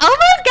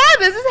my God,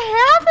 this is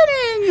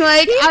happening!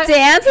 Like he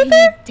danced with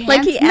her,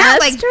 like he not asked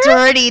like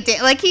her? Dirty,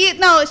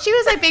 no. She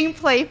was like being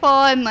playful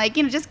and like,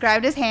 you know, just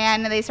grabbed his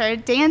hand and they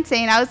started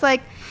dancing. I was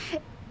like,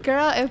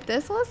 girl, if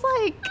this was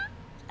like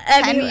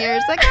 10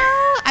 years ago,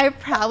 I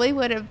probably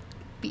would have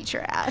beat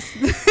your ass.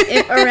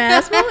 If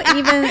Erasmo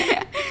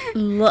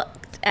even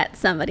looked at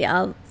somebody,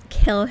 I'll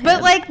kill him.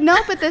 But like, no,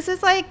 but this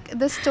is like,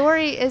 the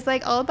story is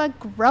like all about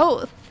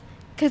growth.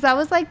 Because I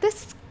was like,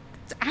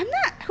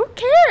 who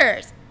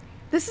cares?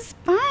 This is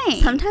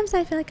fine. Sometimes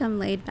I feel like I'm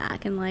laid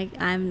back, and like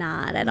I'm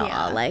not at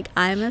all. Like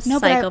I'm a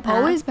psychopath. But I've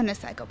always been a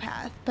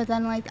psychopath. But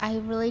then like I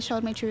really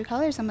showed my true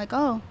colors. I'm like,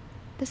 oh,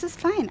 this is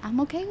fine. I'm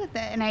okay with it.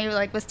 And I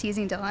like was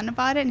teasing Dylan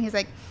about it, and he's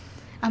like,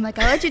 I'm like,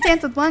 I'll let you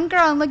dance with one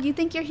girl, and look, you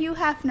think you're Hugh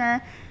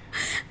Hefner.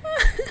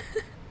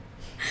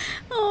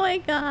 Oh my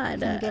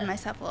God. I'm giving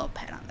myself a little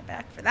pat on the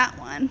back for that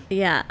one.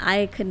 Yeah,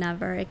 I could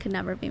never. It could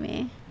never be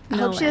me. I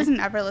hope she doesn't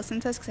ever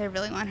listen to us, because I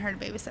really want her to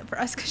babysit for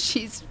us, because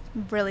she's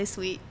really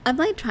sweet. I'm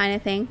like trying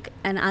to think,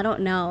 and I don't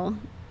know.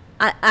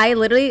 I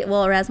literally,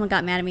 Erasmo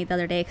got mad at me the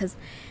other day because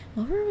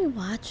what were we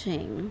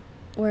watching?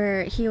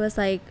 where he was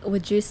like,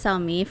 would you sell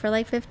me for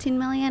like 15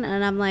 million?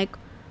 And I'm like,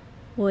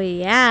 well,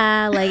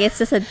 yeah, like it's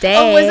just a day.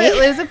 Oh,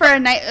 was it for a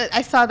night?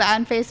 I saw that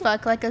on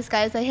Facebook. Like this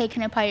guy's like, hey,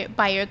 can I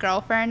buy your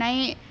girl for a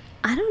night?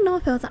 I don't know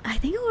if it was. I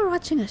think we were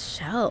watching a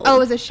show. Oh, it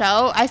was a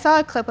show? I saw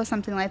a clip of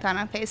something like that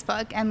on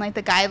Facebook, and like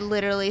the guy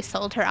literally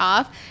sold her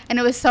off, and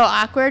it was so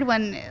awkward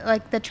when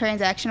like the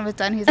transaction was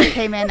done. He's like,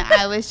 "Hey man,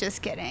 I was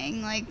just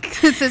kidding. Like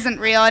this isn't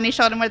real," and he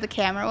showed him where the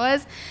camera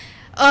was.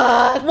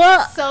 Oh,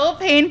 well, so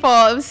painful.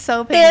 It was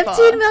so painful.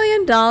 $15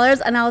 million,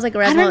 and I was like,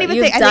 Resmo,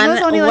 you've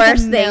done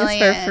worse things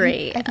for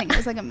free. I think it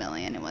was like $1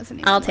 million. It wasn't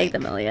even. I'll take the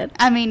 $1 million.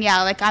 I mean,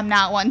 yeah, like I'm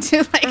not one to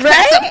like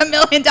right? $1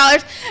 million,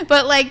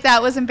 but like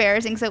that was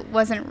embarrassing because it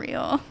wasn't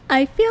real.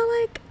 I feel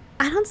like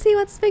I don't see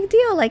what's the big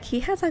deal. Like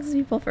he has sex with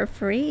people for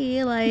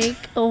free. Like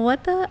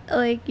what the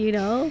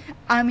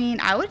I mean,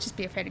 I would just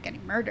be afraid of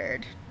getting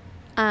murdered.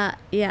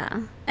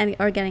 Yeah,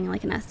 or getting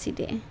like an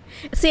STD.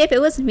 See, if it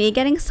was me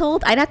getting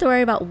sold, I'd have to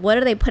worry about what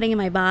are they putting in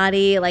my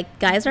body. Like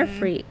guys are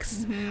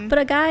freaks, but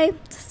a guy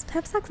just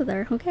have sex with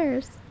her. Who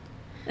cares?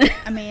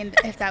 I mean,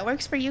 if that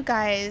works for you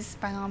guys,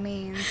 by all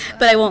means.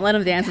 But I won't let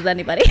him dance with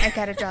anybody. I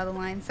gotta draw the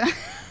line. So you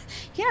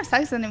can have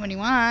sex with anyone you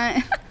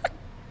want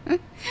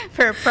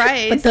for a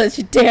price. But don't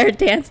you dare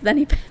dance with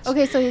any bitch.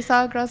 Okay, so you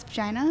saw a girl's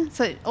vagina.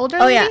 So older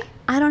lady? Yeah.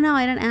 I don't know.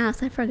 I didn't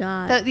ask. I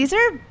forgot. So these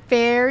are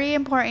very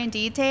important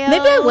details.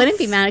 Maybe I wouldn't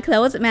be mad because I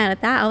wasn't mad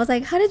at that. I was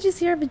like, how did you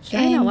see her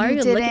vagina? And why are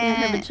you looking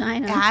at her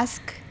vagina?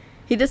 Ask.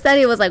 He just said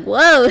he was like,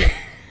 whoa.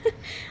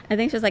 I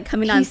think she was like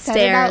coming on stairs.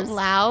 He said it out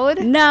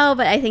loud? No,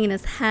 but I think in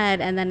his head.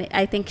 And then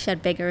I think she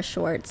had bigger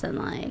shorts and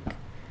like.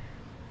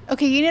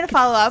 Okay, you need to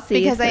follow up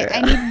because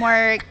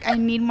I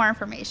need more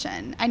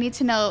information. I need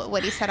to know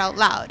what he said out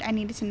loud. I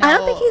need to know. I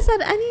don't think he said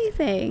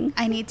anything.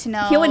 I need to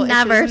know. He would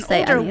never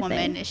say older anything.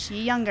 Woman? Is she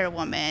a younger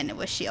woman?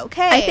 Was she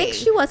okay? I think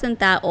she wasn't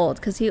that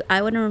old because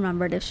I wouldn't have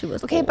remembered if she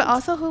was okay, old. but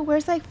also who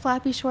wears like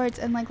floppy shorts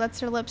and like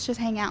lets her lips just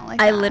hang out like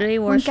that? I literally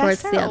wore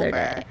shorts the other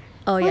day.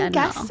 Oh yeah, no.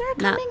 Guests are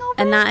coming over,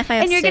 and not if I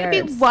have and you're stairs.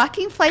 gonna be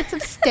walking flights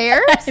of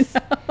stairs. I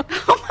know.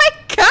 Oh my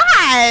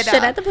god!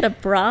 Shit, I have to put a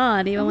bra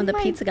on even when the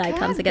pizza guy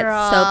comes to get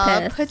so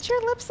pissed. Put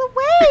your lips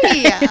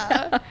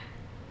away.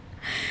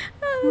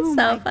 Oh,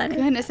 so funny.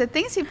 Goodness, the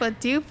things people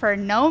do for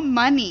no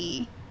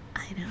money.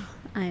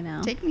 I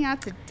know. Take me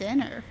out to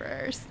dinner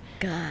first.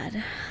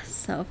 God,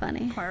 so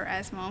funny. Poor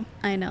Resmo.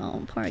 I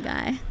know, poor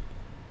guy.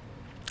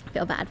 I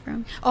feel bad for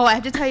him. Oh, I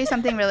have to tell you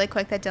something really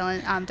quick that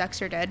Dylan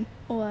Dexter did.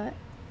 What?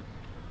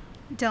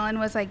 Dylan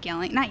was like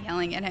not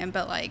yelling at him,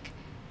 but like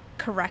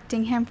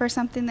correcting him for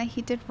something that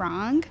he did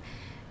wrong.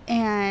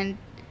 And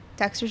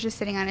Dexter's just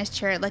sitting on his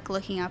chair, like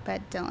looking up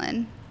at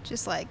Dylan,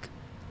 just like,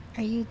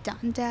 are you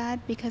done,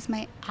 Dad? Because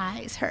my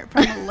eyes hurt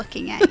from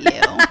looking at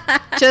you.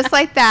 Just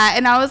like that.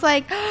 And I was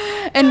like,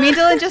 and me and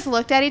Dylan just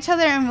looked at each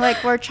other and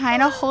like, we're trying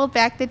to hold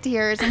back the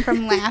tears and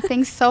from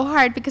laughing so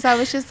hard because I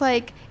was just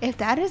like, if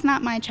that is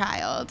not my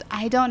child,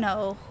 I don't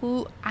know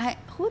who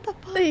the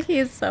fuck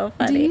He's so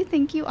funny. do you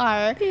think you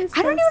are? So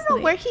I don't even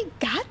know where he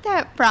got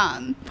that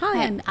from.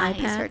 Probably an my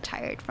iPad. eyes are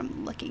tired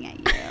from looking at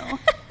you.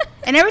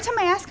 And every time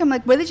I ask him,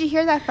 like, where did you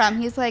hear that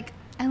from? He's like,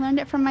 I learned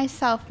it from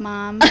myself,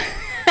 Mom.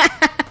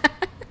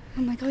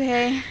 I'm like,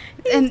 okay.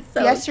 And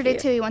so yesterday,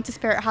 too, we went to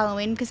Spirit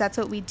Halloween because that's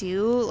what we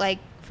do, like,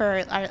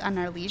 on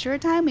our leisure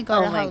time. We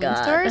go to Halloween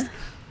stores.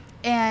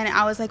 And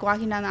I was, like,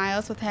 walking down the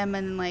aisles with him,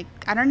 and, like,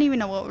 I don't even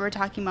know what we were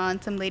talking about.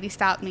 And some lady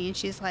stopped me, and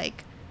she's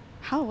like,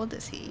 how old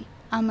is he?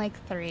 I'm like,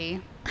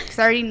 3. Because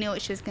I already knew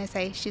what she was going to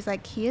say. She's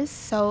like, he is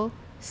so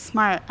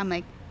smart. I'm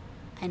like,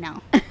 I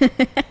know.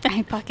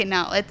 I fucking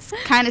know. It's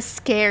kind of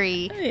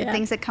scary, the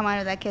things that come out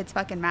of that kid's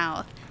fucking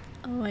mouth.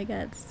 Oh my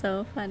god,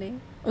 so funny.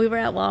 We were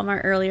at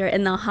Walmart earlier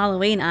in the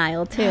Halloween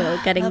aisle too,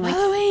 getting like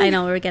Halloween. I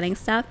know we were getting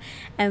stuff,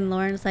 and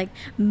Lauren's like,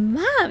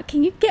 "Mom,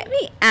 can you get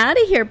me out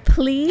of here,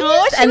 please?"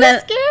 Oh, she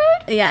was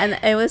scared. Yeah,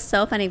 and it was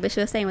so funny, but she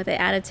was saying with the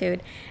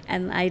attitude,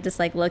 and I just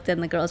like looked,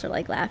 and the girls were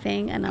like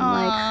laughing, and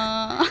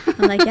I'm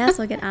like, "Yes,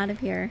 we'll get out of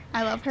here."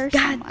 I love her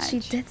God, so much. she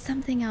did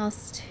something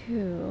else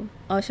too.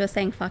 Oh, she was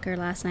saying "fucker"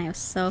 last night. It was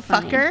so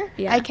funny. Fucker?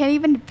 Yeah, I can't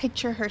even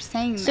picture her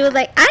saying that. She was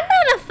like, "I'm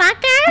not a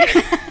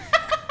fucker."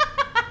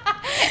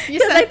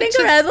 Because I think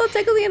her ass will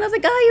tickle me, and I was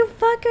like, "Oh, you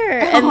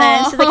fucker!" And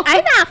then she's like,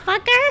 "I'm not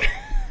fucker."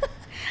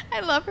 I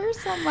love her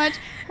so much.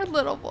 Her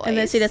little voice. And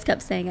then she just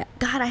kept saying it.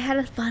 God, I had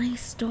a funny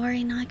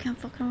story. Now I can't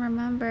fucking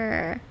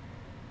remember.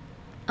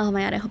 Oh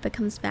my god, I hope it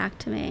comes back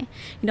to me.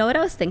 You know what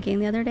I was thinking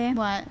the other day?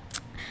 What?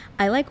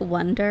 I like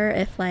wonder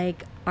if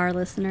like our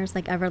listeners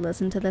like ever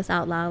listen to this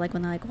out loud, like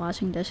when they're like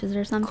washing dishes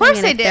or something. Of course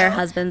and they if do. Their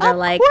husbands are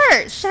like,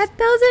 course. "Shut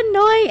those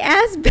annoying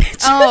ass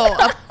bitches."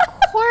 Oh,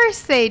 of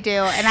course they do.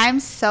 And I'm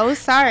so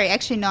sorry.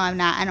 Actually, no, I'm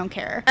not. I don't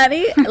care.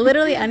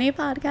 Literally any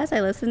podcast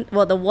I listen,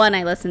 well, the one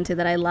I listen to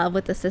that I love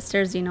with the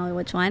sisters, you know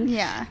which one?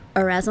 Yeah.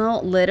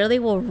 Erasmo literally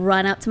will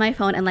run up to my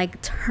phone and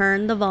like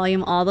turn the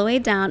volume all the way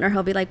down, or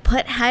he'll be like,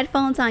 put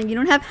headphones on. You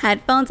don't have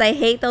headphones? I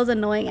hate those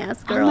annoying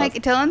ass girls. I'm like,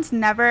 Dylan's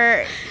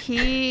never,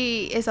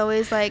 he is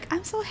always like,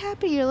 I'm so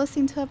happy you're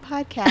listening to a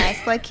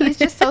podcast. Like, he's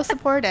just so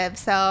supportive.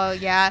 So,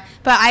 yeah.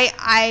 But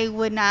I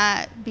would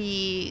not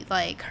be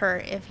like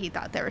hurt if he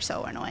thought they were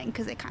so annoying,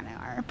 because they kind of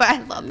are. But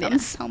I love them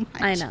so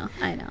much. I know.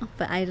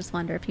 But I just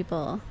wonder if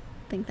people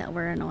think that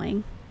we're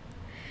annoying.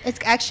 It's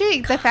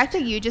actually, the fact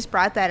that you just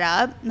brought that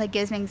up, like,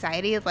 gives me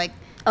anxiety. It's like,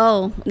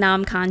 oh, now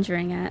I'm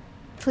conjuring it.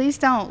 Please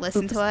don't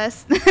listen to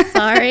us.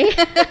 Sorry.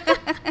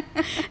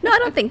 No, I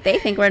don't think they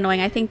think we're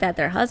annoying. I think that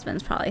their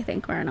husbands probably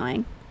think we're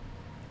annoying.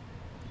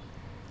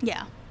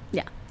 Yeah.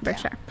 Yeah, for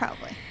sure.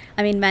 Probably.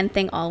 I mean, men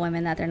think all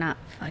women that they're not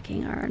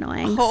fucking are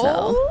annoying.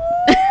 Oh.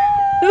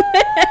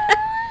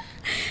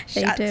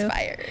 So. Shots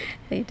fired.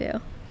 They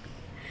do.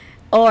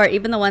 Or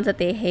even the ones that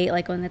they hate,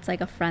 like when it's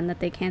like a friend that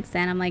they can't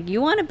stand. I'm like, you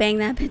want to bang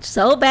that bitch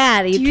so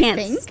bad. You can't.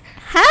 Think?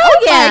 Hell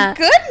yeah.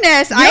 Oh my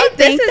goodness.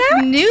 This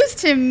is news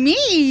to me.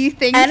 You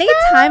think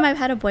Anytime I've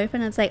had a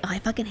boyfriend that's like, oh, I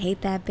fucking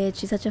hate that bitch.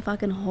 She's such a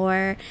fucking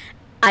whore.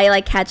 I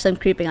like catch them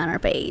creeping on our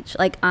page,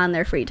 like on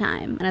their free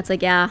time. And it's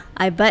like, yeah,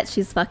 I bet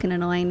she's fucking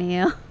annoying to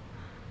you.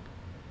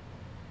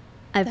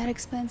 That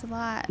explains a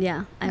lot.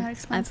 Yeah, that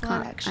explains a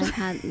lot, actually. I've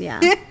had, yeah.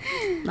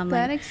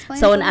 That explains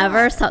so a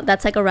whenever, lot.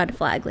 That's like a red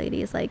flag,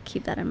 ladies. Like,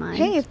 keep that in mind.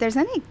 Hey, if there's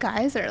any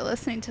guys that are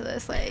listening to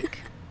this, like,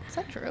 is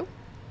that true?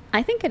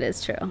 I think it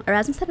is true.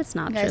 Erasmus said it's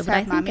not true, but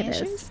I think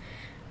it is.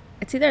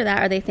 It's either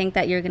that or they think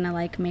that you're going to,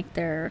 like, make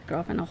their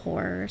girlfriend a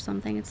whore or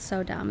something. It's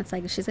so dumb. It's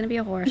like, if she's going to be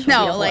a whore, she'll be a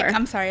whore. No, like,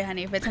 I'm sorry,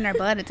 honey. If it's in her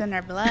blood, it's in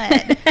her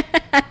blood.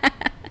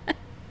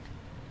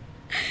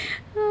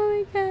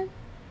 Oh, my God.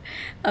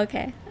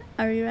 Okay.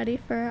 Are you ready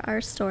for our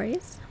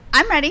stories?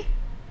 I'm ready.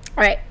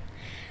 All right.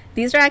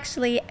 These are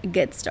actually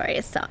good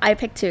stories. So I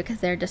picked two because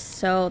they're just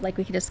so, like,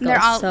 we could just go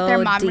they're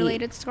deep.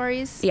 mom-related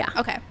stories? Yeah.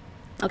 Okay.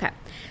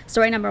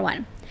 Story number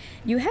 1.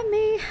 You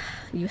may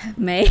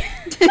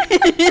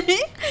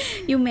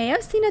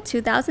have seen a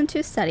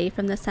 2002 study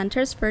from the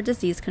Centers for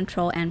Disease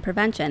Control and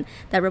Prevention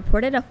that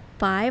reported a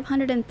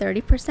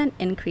 530%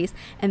 increase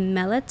in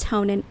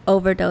melatonin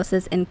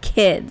overdoses in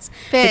kids.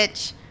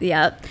 Bitch.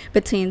 Yep,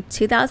 between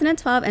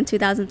 2012 and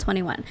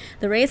 2021.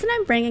 The reason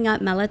I'm bringing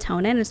up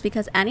melatonin is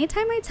because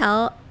anytime I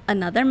tell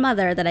another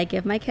mother that I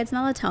give my kids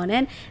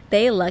melatonin,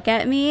 they look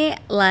at me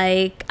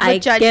like I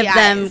give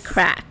them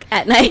crack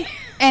at night.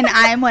 And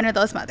I'm one of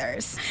those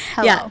mothers.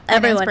 Hello. Yeah,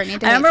 everyone. I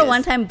remember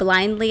one time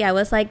blindly, I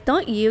was like,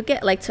 don't you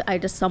get, like,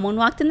 someone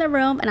walked in the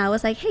room and I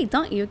was like, hey,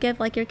 don't you give,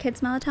 like, your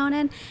kids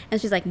melatonin? And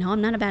she's like, no,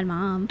 I'm not a bad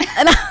mom.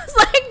 And I was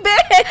like,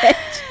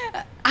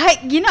 bitch.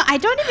 I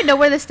don't even know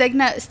where the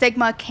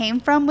stigma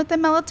came from with the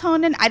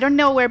melatonin. I don't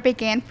know where it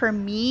began for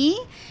me,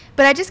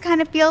 but I just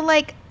kind of feel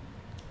like,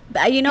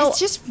 it's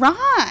just wrong.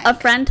 A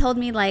friend told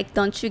me, like,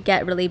 don't you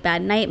get really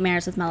bad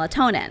nightmares with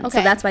melatonin? Okay.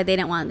 So that's why they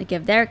didn't want to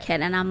give their kid.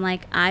 And I'm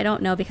like, I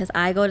don't know, because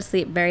I go to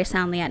sleep very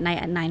soundly at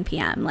night at 9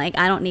 p.m. Like,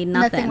 I don't need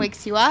nothing. Nothing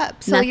wakes you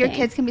up. So your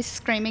kids can be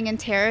screaming in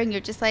terror and you're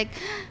just like,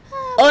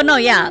 oh, no,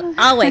 yeah,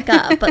 I'll wake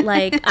up. But,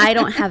 like, I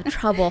don't have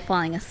trouble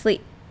falling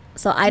asleep.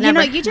 So I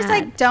never you just,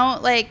 like,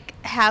 don't, like,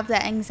 have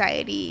that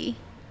anxiety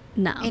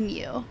in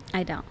you.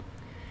 I don't.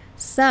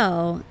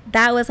 So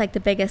that was like the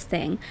biggest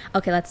thing.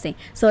 Okay, let's see.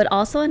 So it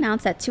also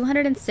announced that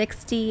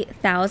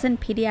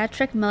 260,000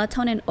 pediatric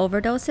melatonin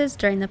overdoses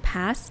during the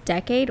past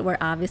decade were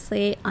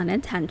obviously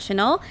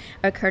unintentional,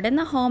 occurred in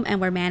the home, and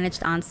were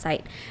managed on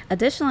site.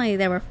 Additionally,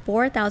 there were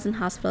 4,000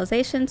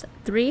 hospitalizations,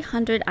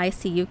 300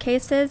 ICU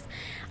cases,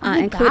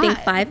 including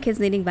 5 kids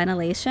needing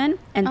ventilation,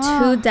 and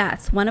 2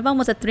 deaths. One of them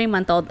was a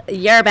 3-month-old.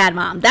 You're a bad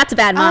mom. That's a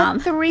bad mom.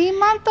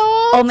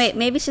 3-month-old? Oh,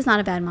 maybe she's not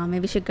a bad mom.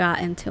 Maybe she got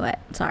into it.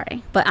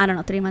 Sorry. But I don't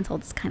know.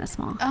 3-month-old is kind of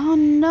small. Oh,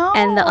 no.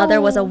 And the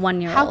other was a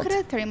 1-year-old. How could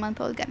a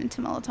 3-month-old get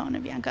into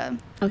melatonin, Bianca?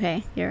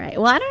 Okay, you're right.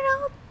 Well, I don't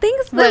know.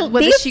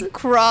 Did she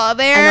crawl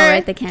there? I know,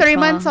 right? They can't 3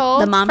 months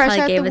old. The mom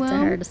probably gave it to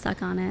her to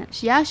suck on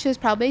it. Yeah, she was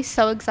probably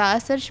so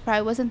exhausted. She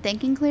probably wasn't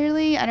thinking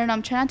clearly. I don't know.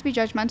 I'm trying not to be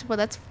judgmental, but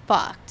that's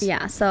fucked.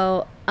 Yeah.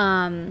 So,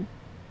 what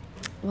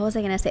was I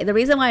going to say? The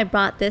reason why I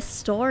brought this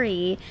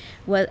story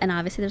was, and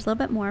obviously there's a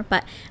little bit more,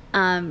 but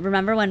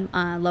remember when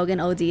Logan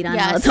OD'd on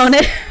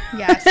melatonin?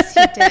 Yes,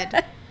 he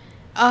did.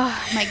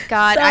 Oh, my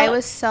God. I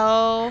was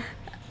so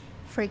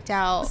freaked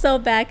out. So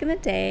back in the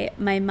day,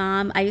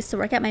 I used to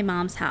work at my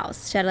mom's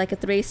house. She had like a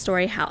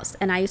 3-story house,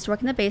 and I used to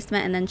work in the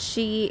basement, and then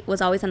she was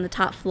always on the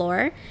top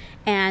floor,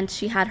 and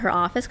she had her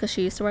office because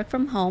she used to work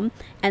from home,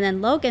 and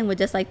then Logan would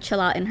just like chill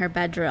out in her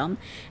bedroom.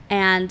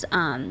 And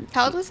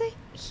how old was he?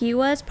 He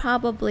was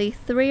probably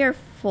 3 or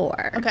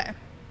 4. Okay.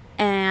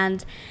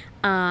 And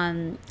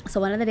so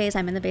one of the days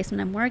I'm in the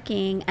basement, I'm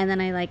working, and then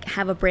I like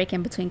have a break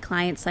in between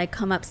clients, so I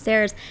come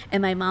upstairs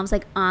and my mom's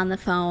like on the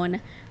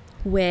phone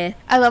with,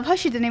 I love how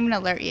she didn't even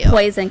alert you.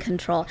 Poison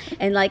control.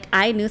 And like,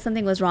 I knew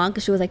something was wrong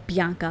because she was like,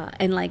 Bianca,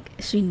 and like,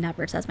 she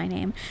never says my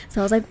name.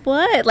 So I was like,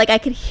 what? Like, I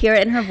could hear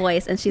it in her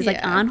voice, and she's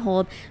like on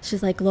hold.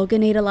 She's like,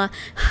 Logan ate a lot.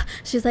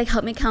 She's like,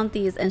 help me count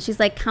these. And she's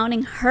like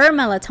counting her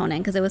melatonin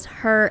because it was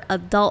her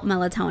adult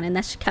melatonin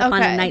that she kept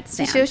on her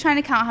nightstand. So she was trying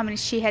to count how many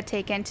she had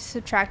taken to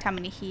subtract how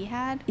many he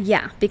had.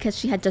 Yeah, because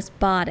she had just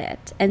bought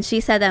it. And she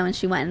said that when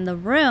she went in the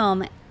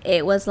room,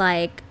 it was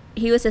like,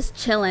 he was just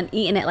chilling,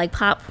 eating it like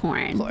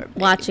popcorn,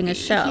 watching a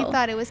show. He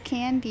thought it was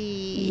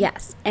candy.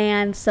 Yes.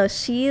 And so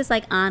she's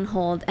like on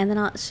hold, and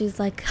then she's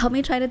like, help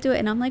me try to do it.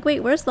 And I'm like, wait,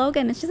 where's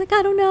Logan? And she's like,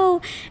 I don't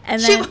know.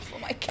 And then, oh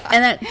my God.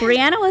 And then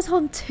Brianna was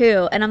home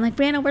too. And I'm like,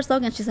 Brianna, where's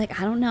Logan? She's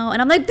like, I don't know.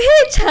 And I'm like,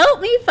 bitch,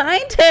 help me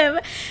find him.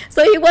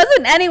 So he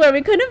wasn't anywhere.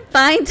 We couldn't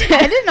find him.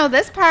 I didn't know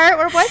this part.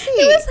 Where was he?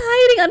 He was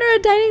hiding under a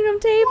dining room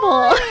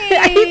table.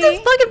 He's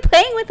just fucking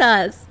playing with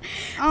us.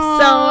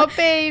 Oh, so,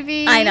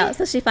 baby. I know.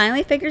 So she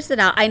finally figures it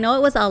out. I know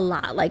it was a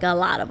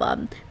lot of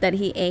them that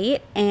he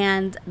ate,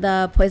 and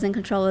the poison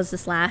control was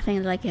just laughing.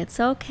 They're like, it's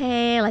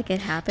okay, like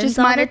it happens. Just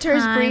all monitor the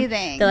his time.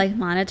 breathing. They're like,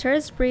 monitor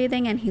his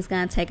breathing, and he's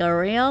gonna take a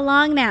real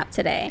long nap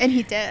today. And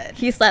he did.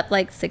 He slept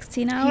like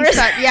 16 hours.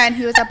 And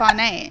he was up all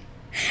night.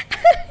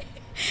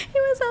 He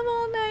was up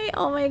all night.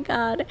 Oh my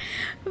God.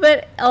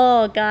 But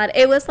oh God,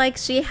 it was like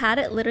she had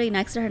it literally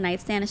next to her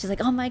nightstand, and she's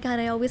like, oh my God,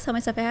 I always tell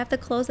myself I have to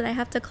close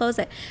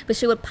it. But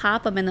she would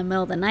pop them in the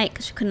middle of the night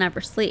because she could never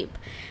sleep.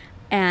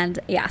 And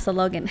yeah, so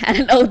Logan had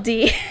an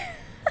OD.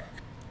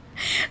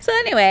 So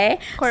anyway,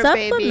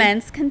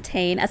 supplements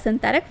contain a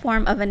synthetic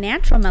form of a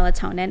natural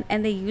melatonin,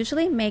 and they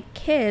usually make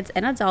kids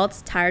and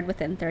adults tired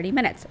within 30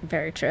 minutes.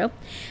 Very true.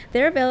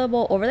 They're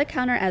available over the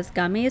counter as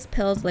gummies,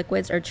 pills,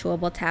 liquids, or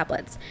chewable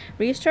tablets.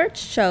 Research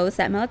shows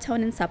that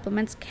melatonin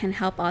supplements can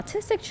help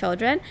autistic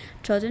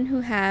children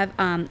who have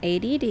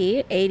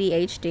ADD,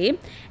 ADHD,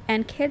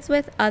 and kids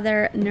with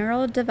other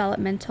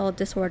neurodevelopmental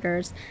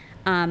disorders.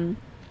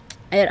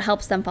 It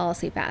helps them fall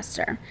asleep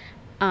faster.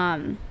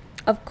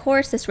 Of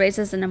course, this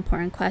raises an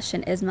important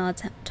question: is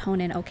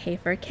melatonin okay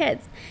for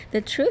kids? The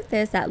truth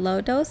is that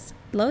low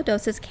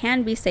doses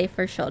can be safe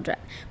for children,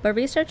 but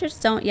researchers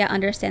don't yet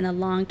understand the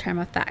long-term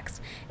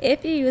effects.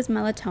 If you use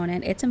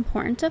melatonin, it's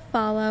important to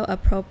follow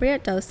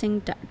appropriate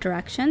dosing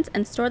directions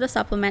and store the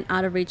supplement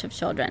out of reach of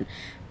children,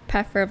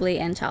 preferably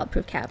in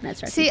childproof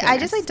cabinets or containers. I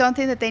just don't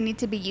think that they need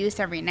to be used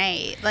every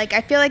night. Like,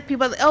 I feel like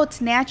people,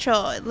 it's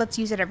natural, let's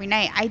use it every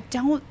night.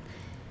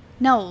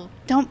 No,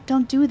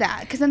 don't do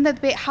that. Because then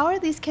how are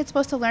these kids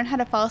supposed to learn how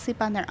to fall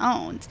asleep on their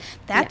own?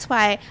 That's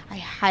why I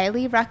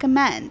highly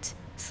recommend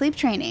sleep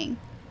training,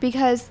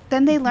 because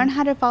then they learn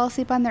how to fall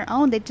asleep on their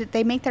own.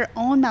 They make their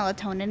own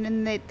melatonin,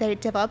 and they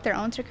develop their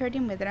own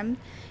circadian rhythm,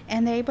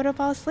 and they're able to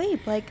fall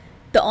asleep. Like,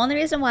 the only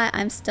reason why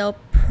I'm still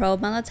pro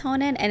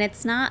melatonin, and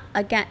it's not,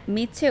 again,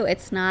 me too,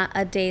 it's not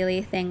a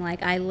daily thing.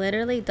 Like, I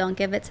literally don't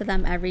give it to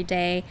them every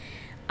day.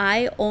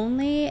 I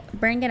only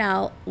bring it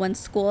out when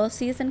school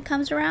season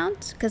comes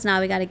around, because now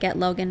we got to get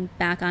Logan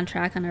back on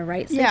track on a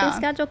right sleeping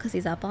schedule because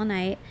he's up all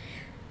night.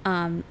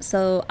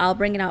 So I'll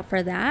bring it out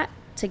for that,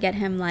 to get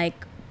him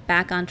like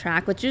back on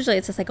track, which usually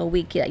it's just like a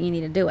week that you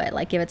need to do it.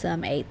 Like, give it to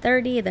them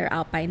 8:30, they're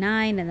out by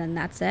 9, and then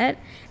that's it.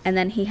 And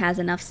then he has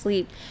enough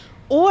sleep.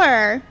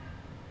 Or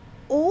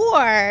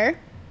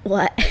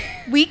what?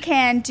 We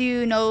can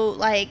do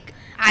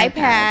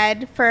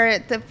iPad for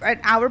an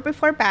hour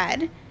before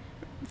bed.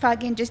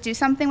 Fucking just do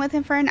something with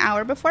him for an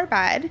hour before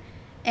bed,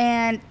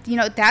 and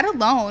that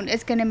alone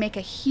is going to make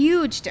a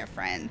huge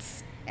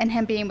difference in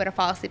him being able to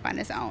fall asleep on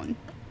his own.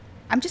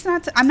 I'm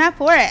not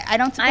for it. I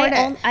don't support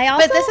it.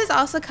 But this is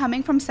also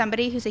coming from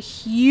somebody who's a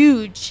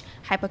huge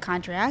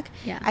hypochondriac.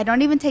 Yeah. I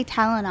don't even take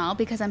Tylenol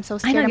because I'm so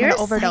scared I'm going to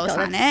overdose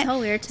on it. That's so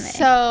weird to me.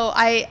 So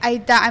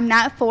I'm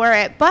not for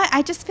it. But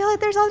I just feel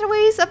like there's other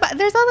ways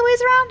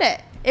around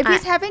it. If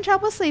he's having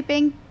trouble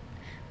sleeping,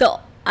 so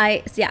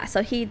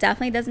he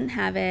definitely doesn't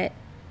have it.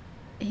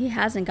 He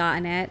hasn't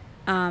gotten it.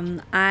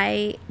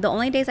 The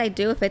only days I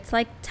do, if it's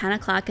like 10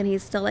 o'clock and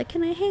he's still like,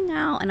 can I hang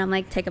out? And I'm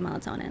like, take a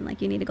melatonin.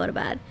 Like, you need to go to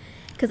bed.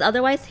 Because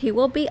otherwise he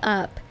will be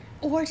up.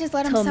 Or just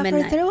let him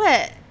suffer through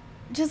it.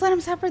 Just let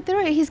him suffer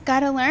through it. He's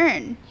got to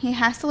learn. He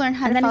has to learn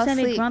how to fall asleep. And then he's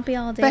going to be grumpy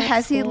all day. But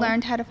has he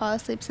learned how to fall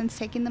asleep since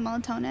taking the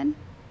melatonin?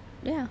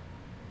 Yeah.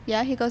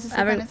 Yeah, he goes to sleep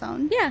on his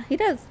own? Yeah, he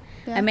does.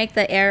 Yeah.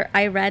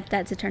 I read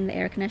that to turn the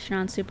air conditioner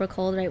on super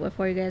cold right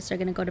before you guys are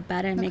going to go to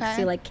bed, and it makes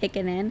you like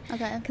kicking in.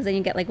 Okay. Because then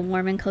you get like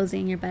warm and cozy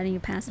in your bed and you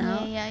pass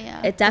out.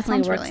 Yeah. It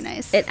definitely works. Really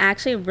nice. It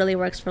actually really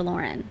works for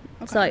Lauren.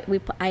 Okay. So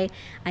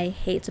I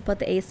hate to put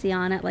the AC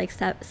on at like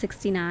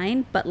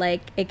 69, but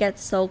like it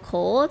gets so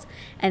cold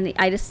and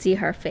I just see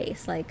her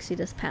face. Like, she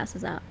just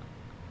passes out.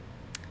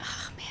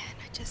 Oh man,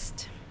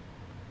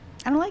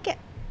 I don't like it.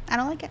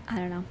 I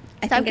don't know.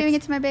 Stop giving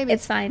it to my baby.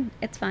 It's fine.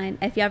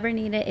 If you ever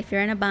need it, if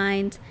you're in a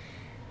bind,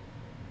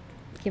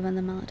 give them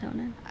the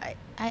melatonin.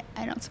 I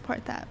don't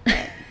support that.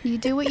 But you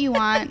do what you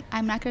want.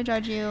 I'm not going to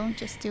judge you.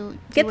 Just do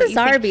get the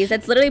Zarbee's.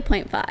 It's literally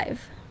 0.5.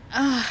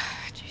 Oh,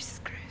 Jesus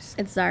Christ.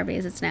 It's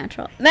Zarbee's. It's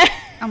natural.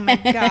 Oh, my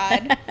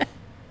God.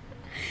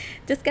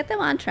 Just get them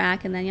on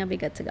track, and then you'll be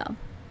good to go.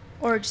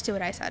 Or just do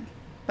what I said.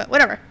 But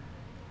whatever.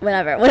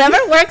 Whatever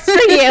works for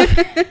you.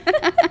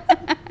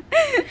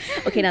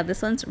 Okay, now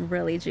this one's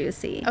really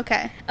juicy.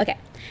 Okay.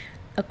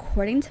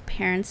 According to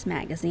Parents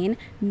Magazine,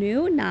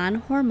 new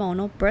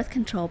non-hormonal birth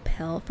control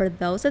pill for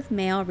those with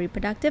male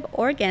reproductive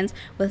organs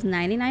was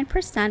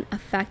 99%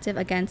 effective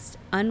against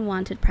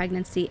unwanted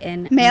pregnancy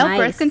in male mice.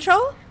 Birth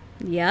control?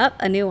 Yep,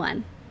 a new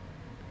one.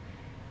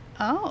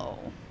 Oh.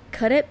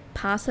 Could it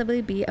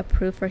possibly be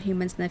approved for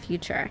humans in the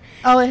future?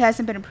 Oh, it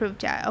hasn't been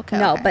approved yet. Okay.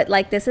 No, okay. but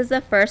like this is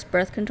the first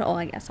birth control.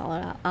 I guess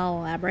I'll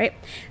elaborate.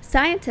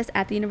 Scientists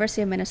at the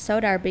University of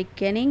Minnesota are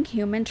beginning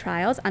human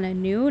trials on a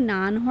new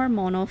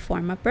non-hormonal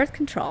form of birth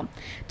control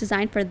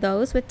designed for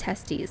those with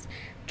testes.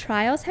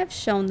 Trials have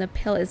shown the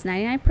pill is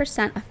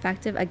 99%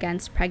 effective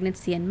against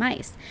pregnancy in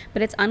mice,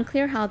 but it's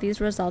unclear how these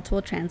results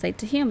will translate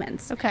to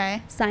humans.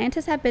 Okay.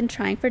 Scientists have been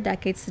trying for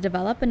decades to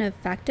develop an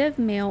effective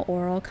male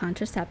oral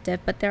contraceptive,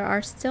 but there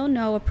are still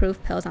no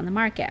approved pills on the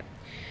market.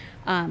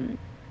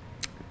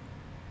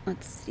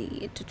 Let's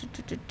see.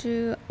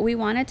 We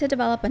wanted to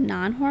develop a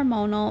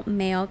non-hormonal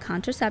male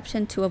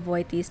contraception to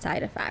avoid these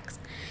side effects.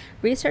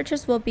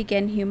 Researchers will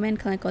begin human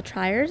clinical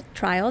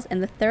trials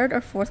in the third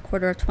or fourth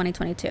quarter of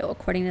 2022,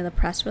 according to the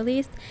press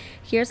release.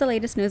 Here's the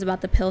latest news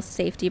about the pill's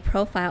safety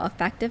profile,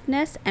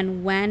 effectiveness,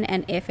 and when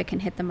and if it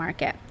can hit the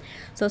market.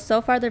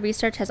 So far the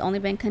research has only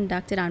been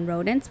conducted on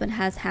rodents, but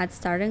has had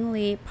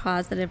startlingly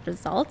positive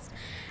results.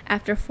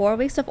 After 4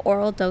 weeks of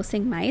oral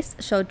dosing, mice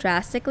showed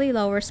drastically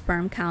lower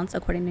sperm counts,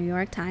 according to New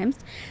York Times.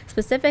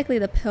 Specifically,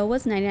 the pill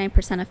was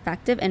 99%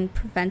 effective in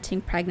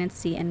preventing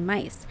pregnancy in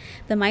mice.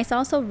 The mice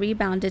also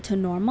rebounded to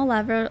normal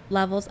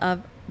levels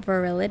of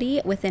virility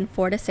within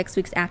 4 to 6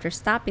 weeks after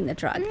stopping the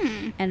drug.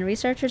 And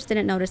researchers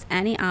didn't notice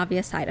any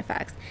obvious side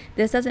effects.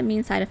 This doesn't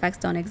mean side effects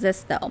don't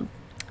exist, though,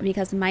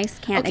 because mice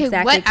can't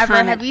exactly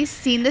comment. Have you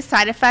seen the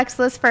side effects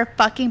list for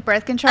fucking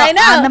birth control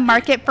on the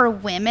market for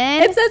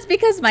women? It says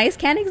because mice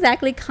can't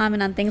exactly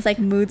comment on things like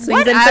mood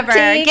swings and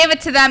fatigue. Give it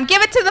to them.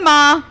 Give it to them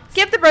all.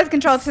 Give the birth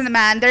control to the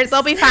men.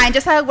 They'll be fine.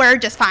 Just how we're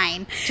just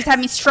fine. Just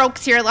having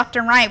strokes here left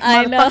and right.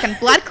 Motherfucking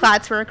blood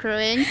clots were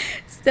accruing.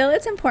 Still,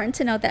 it's important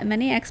to note that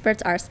many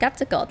experts are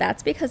skeptical.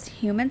 That's because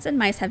humans and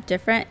mice have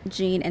different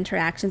gene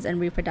interactions and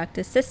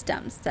reproductive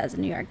systems, says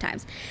the New York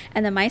Times.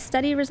 And the mice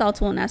study results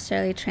won't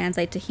necessarily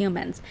translate to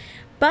humans.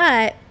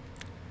 But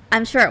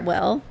I'm sure it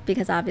will,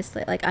 because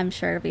obviously, I'm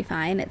sure it'll be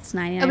fine. It's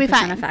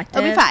 99%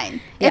 effective. It'll be fine.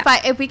 Yeah.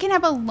 If we can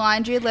have a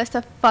laundry list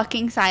of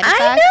fucking side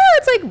effects. I know,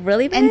 it's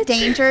really bad. And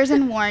dangers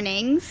and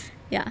warnings.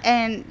 Yeah.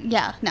 And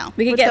no.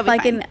 We could get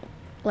fucking,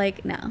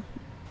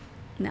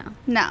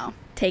 No.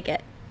 Take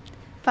it.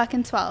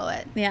 Fucking swallow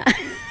it. Yeah.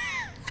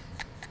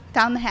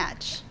 Down the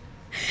hatch.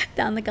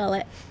 Down the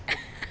gullet.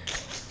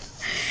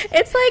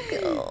 It's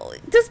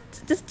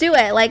just do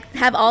it.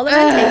 Have all the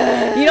men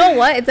take. You know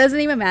what? It doesn't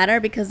even matter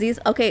because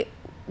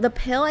the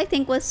pill I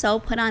think was so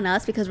put on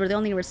us because we're the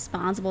only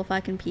responsible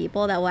fucking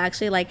people that will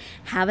actually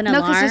have an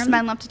alarm. No, because just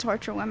men love to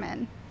torture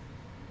women.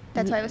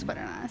 That's why it was put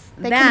on us.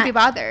 They couldn't be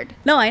bothered.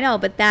 No, I know,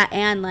 but that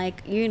and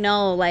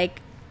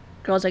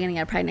girls are gonna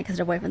get pregnant because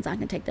their boyfriend's not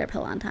gonna take their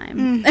pill on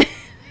time.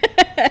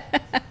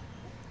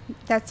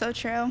 That's so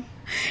true.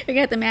 You're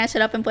gonna have to mash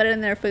it up and put it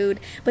in their food.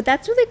 But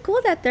that's really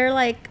cool that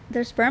they're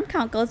their sperm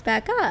count goes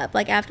back up.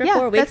 After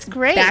 4 weeks, that's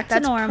great. Back to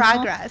that's normal.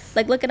 Progress.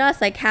 Look at us.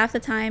 Half the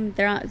time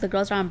the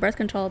girls are on birth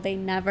control, they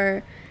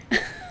never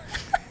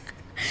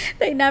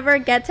they never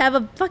get to have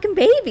a fucking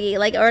baby.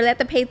 Or they have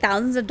to pay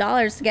thousands of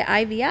dollars to get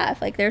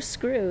IVF. They're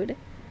screwed.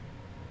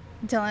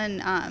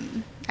 Dylan,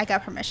 I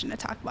got permission to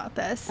talk about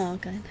this. Oh,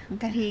 good.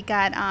 Okay. He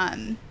got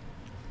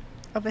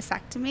a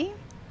vasectomy.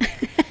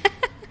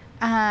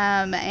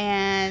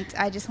 And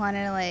I just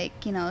wanted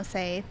to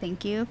say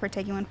thank you for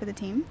taking one for the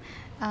team.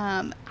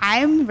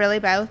 I'm really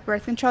bad with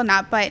birth control,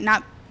 not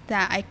that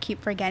I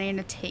keep forgetting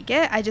to take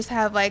it. I just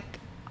have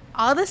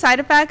all the side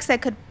effects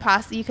that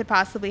you could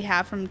possibly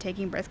have from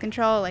taking birth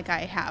control. I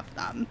have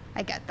them.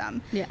 I get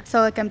them. Yeah.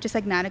 So I'm just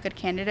not a good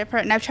candidate for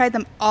it. And I've tried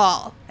them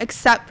all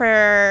except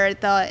for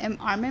the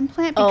arm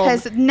implant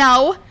because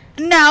No,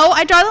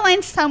 I draw the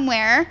line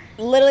somewhere.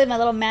 Literally my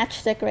little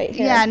matchstick right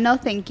here. Yeah, no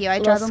thank you. I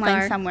draw the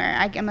line somewhere.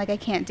 I'm I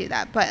can't do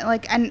that.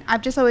 But and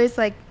I've just always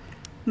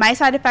my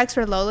side effects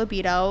were low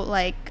libido.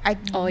 You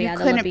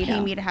couldn't pay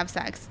me to have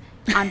sex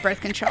on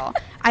birth control.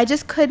 I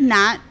just could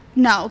not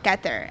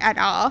get there at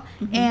all.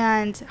 Mm-hmm.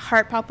 And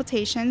heart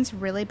palpitations,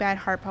 really bad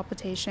heart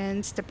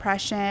palpitations,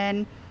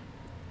 depression,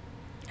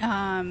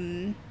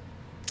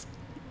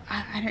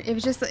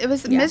 it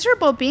was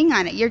miserable being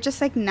on it. You're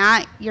just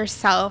not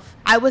yourself.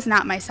 I was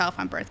not myself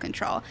on birth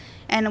control.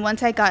 And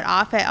once I got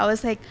off it, I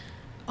was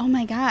oh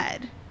my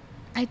God,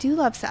 I do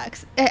love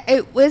sex.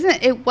 It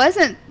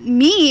wasn't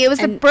me. It was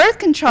the birth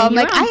control. I'm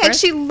I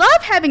actually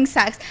love having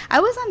sex. I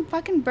was on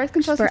fucking birth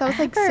control since I was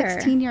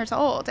 16 years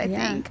old, I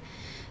think.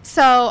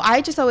 So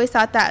I just always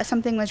thought that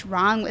something was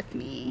wrong with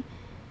me.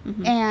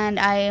 Mm-hmm. And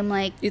I am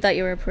you thought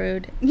you were a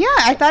prude? Yeah,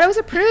 I thought I was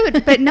a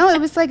prude. But no, it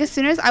was as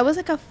soon as I was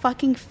a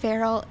fucking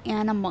feral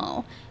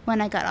animal when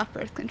I got off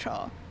birth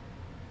control.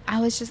 I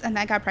was just, and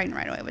I got pregnant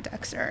right away with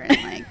Dexter,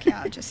 and like,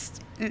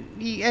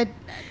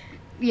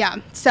 yeah.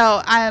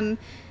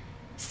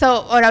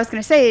 So what I was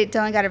going to say,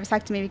 Dylan got a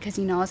vasectomy because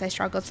he knows I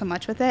struggled so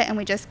much with it. And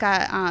we just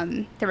got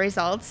the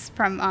results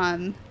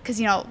from,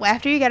 because,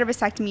 after you get a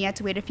vasectomy, you have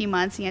to wait a few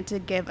months. And you have to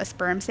give a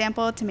sperm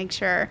sample to make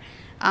sure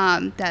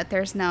that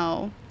there's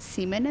no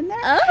semen in there.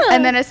 Oh.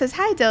 And then it says,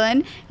 hi,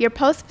 Dylan. Your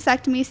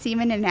post-vasectomy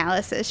semen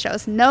analysis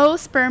shows no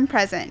sperm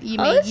present. You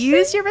may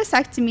use your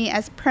vasectomy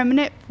as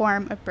permanent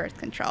form of birth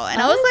control.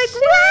 And I was like,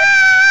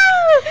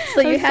 wow!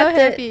 So you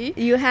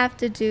have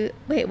to do,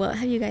 wait, what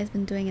have you guys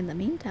been doing in the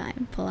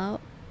meantime? Pull out?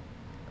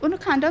 No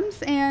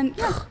condoms, and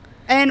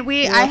and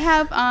I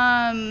have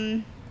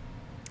I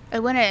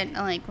wouldn't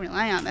like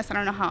rely on this. I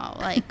don't know how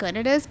like good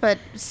it is, but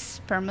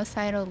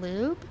spermicidal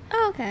lube.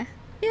 Oh, okay.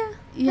 Yeah.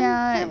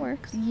 That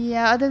works.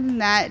 Yeah. Other than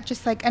that,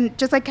 just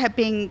like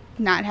being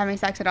not having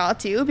sex at all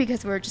too,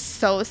 because we're just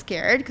so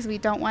scared because we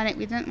didn't want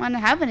to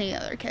have any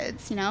other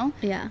kids.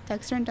 Yeah.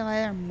 Dexter and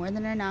Delilah are more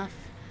than enough.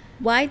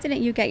 Why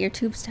didn't you get your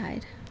tubes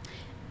tied?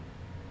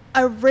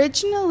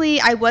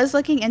 Originally, I was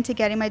looking into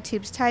getting my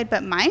tubes tied,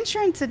 but my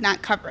insurance did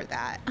not cover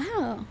that.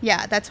 Oh.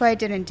 Yeah, that's why I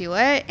didn't do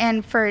it.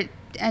 And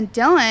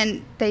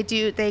Dylan,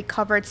 they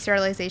covered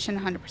sterilization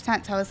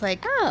 100%. So I was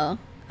like, oh,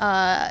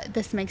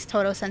 this makes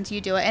total sense. You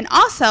do it. And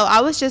also,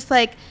 I was just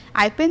like,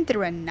 I've been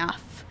through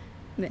enough.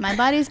 My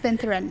body's been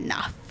through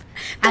enough.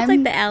 That's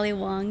like the Ali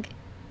Wong.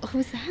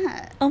 Who's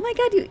that? Oh my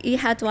God, you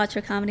have to watch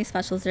her comedy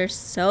specials. They're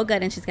so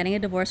good. And she's getting a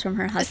divorce from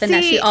her husband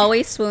that she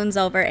always swoons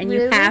over, and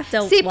really? You have to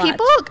watch.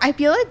 People, I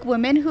feel like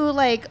women who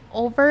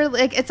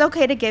it's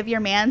okay to give your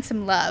man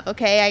some love,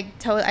 okay?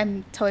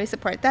 I'm totally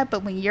support that.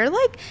 But when you're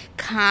like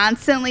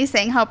constantly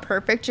saying how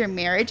perfect your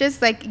marriage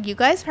is, like you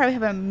guys probably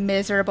have a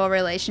miserable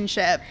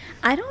relationship.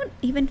 I don't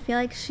even feel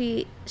like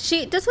she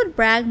just would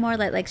brag more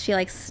like she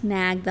like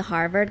snagged the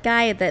Harvard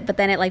guy, but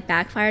then it like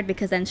backfired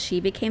because then she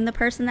became the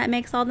person that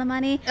makes all the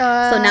money.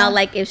 So now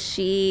like if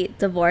she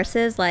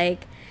divorces,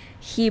 like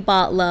he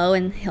bought low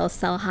and he'll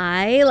sell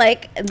high.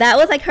 Like that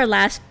was like her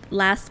last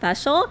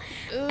special.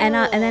 And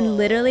then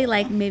literally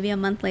like maybe a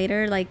month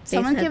later, like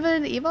someone give it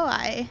an evil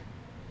eye.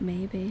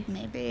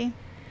 Maybe.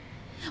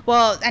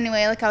 Well,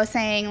 anyway, like I was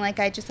saying, like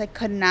I just like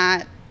could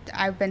not.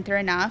 I've been through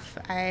enough.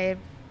 I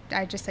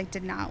just like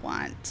did not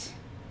want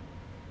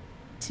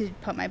to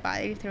put my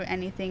body through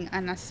anything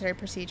unnecessary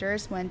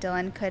procedures when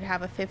Dylan could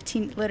have a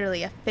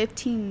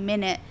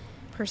 15-minute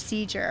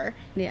procedure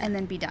and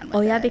then be done with it.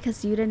 Oh yeah,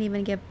 because you didn't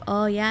even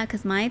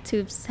because my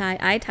tubes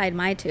I tied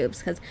my tubes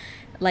because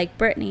like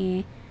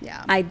Brittany,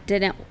 I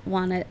didn't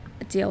want to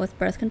deal with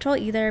birth control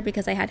either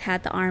because I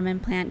had the arm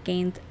implant,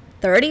 gained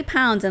 30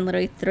 pounds in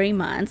literally 3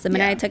 months. The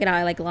minute I took it out,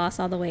 I like lost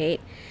all the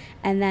weight.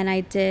 And then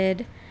I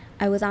did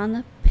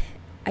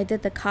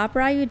the copper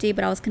IUD,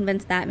 but I was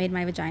convinced that made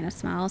my vagina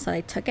smell, so I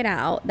took it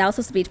out. That was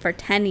supposed to be for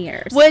 10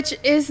 years. Which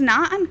is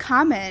not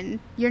uncommon.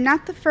 You're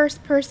not the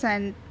first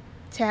person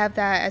to have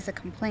that as a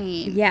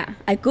complaint. Yeah.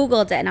 I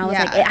Googled it, and I was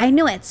like, I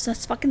knew it. It's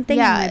just fucking thing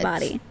in my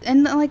body.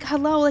 And, like,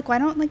 hello, like, why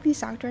don't, like, these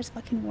doctors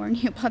fucking warn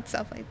you about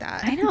stuff like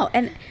that? I know.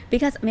 And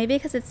because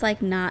it's,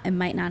 like, it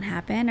might not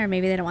happen, or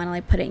maybe they don't want to,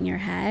 like, put it in your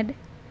head.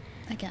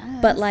 I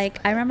guess. But like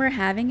I remember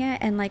having it,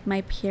 and like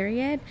my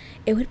period,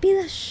 it would be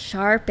the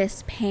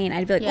sharpest pain.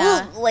 I'd be like,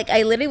 oh, like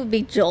I literally would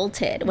be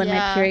jolted when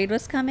my period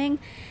was coming.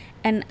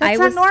 And that's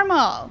not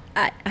normal.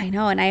 I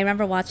know. And I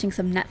remember watching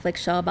some Netflix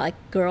show about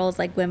like girls,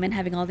 like women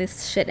having all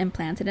this shit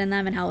implanted in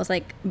them and how it was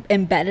like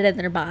embedded in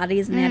their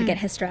bodies and they had to get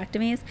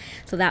hysterectomies.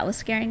 So that was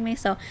scaring me.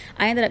 So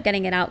I ended up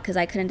getting it out because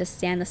I couldn't just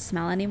stand the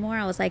smell anymore.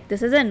 I was like,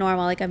 this isn't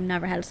normal. Like I've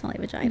never had a smelly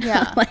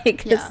vagina.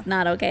 It's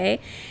not okay.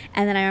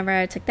 And then I remember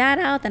I took that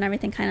out. Then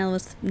everything kind of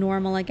was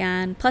normal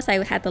again. Plus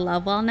I had the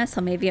Love Wellness.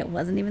 So maybe it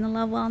wasn't even the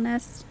Love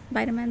Wellness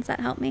vitamins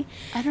that helped me.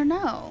 I don't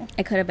know.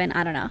 It could have been.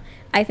 I don't know.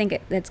 I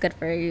think it's good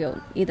for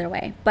you either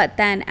way. But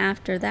then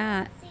after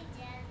that,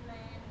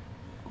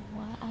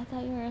 what? I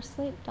thought you were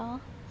asleep, doll.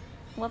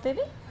 What,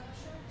 baby?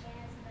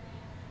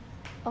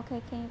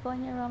 Okay, can you go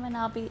in your room and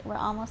we're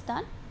almost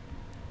done.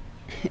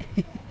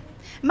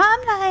 Mom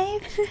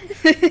life.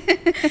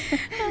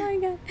 Oh my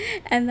God.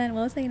 And then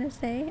what was I gonna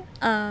say?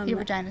 Your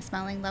vagina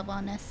smelling, Love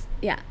Wellness.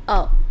 Yeah.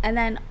 And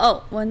then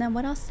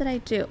what else did I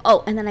do?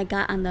 And then I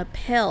got on the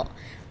pill.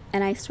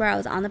 And I swear I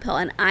was on the pill,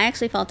 and I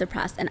actually felt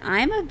depressed. And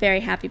I'm a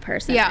very happy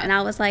person. Yeah. And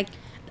I was like,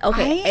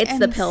 okay, it's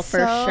the pill for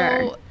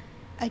sure.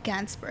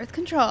 Against birth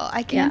control.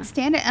 I can't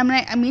stand it. I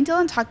mean,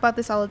 Dylan talk about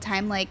this all the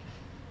time. Like,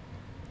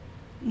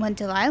 when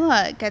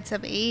Delilah gets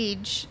of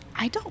age,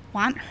 I don't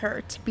want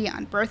her to be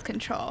on birth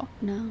control.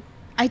 No.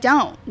 I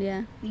don't.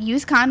 Yeah.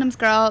 Use condoms,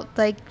 girl.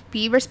 Like,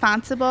 be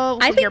responsible.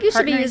 I think you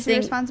should be using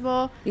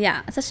responsible.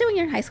 Yeah, especially when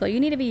you're in high school, you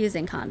need to be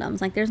using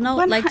condoms. Like, there's no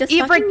like just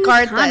fucking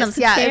regardless.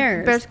 Use condoms. Who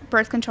cares?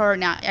 Birth control or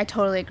not, I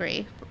totally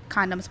agree.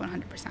 Condoms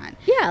 100%.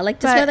 Yeah,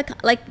 like just wear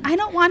I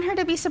don't want her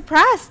to be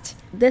suppressed.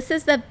 This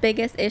is the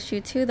biggest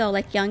issue too, though.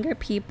 Like younger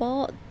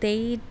people,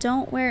 they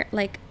don't wear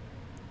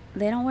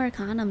they don't wear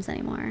condoms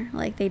anymore.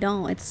 Like, they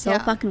don't. It's so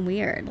fucking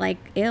weird. Like,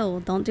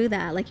 ew, don't do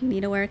that. Like, you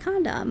need to wear a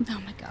condom. Oh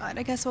my God.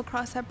 I guess we'll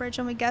cross that bridge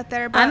when we get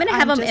there. But I'm gonna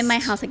have them in my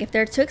house. Like, if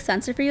they're too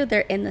expensive for you,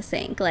 they're in the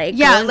sink. Like,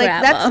 yeah, like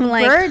that's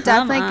like, we're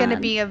definitely gonna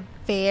be a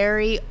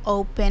very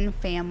open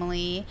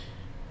family.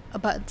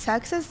 But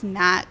sex is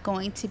not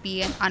going to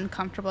be an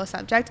uncomfortable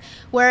subject.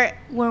 Where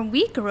when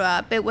we grew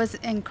up, it was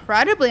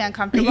incredibly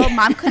uncomfortable. Yeah.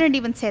 Mom couldn't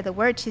even say the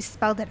word. She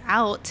spelled it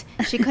out.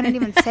 She couldn't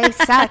even say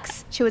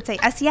sex. She would say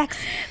sex.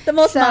 The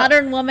most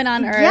modern woman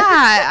on earth.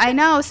 Yeah, I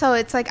know. So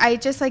it's like I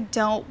just like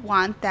don't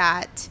want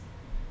that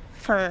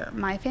for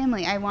my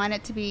family. I want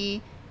it to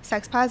be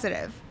sex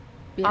positive.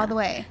 Yeah. All the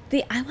way.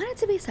 I want it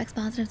to be sex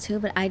positive too,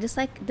 but I just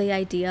like the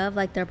idea of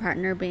like their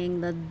partner being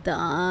the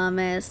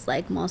dumbest,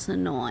 like most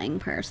annoying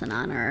person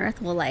on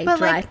earth will like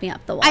drive me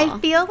up the wall. I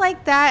feel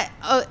like that.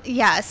 Oh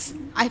yes,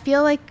 I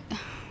feel like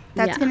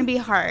that's gonna be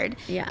hard.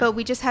 Yeah. But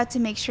we just have to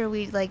make sure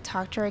we like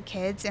talk to our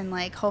kids and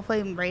like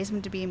hopefully raise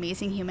them to be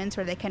amazing humans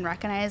where they can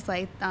recognize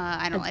like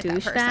I don't like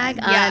that person.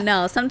 Yeah.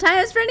 No,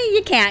 sometimes Brittany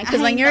you can't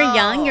because when you're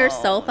young you're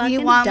so fucking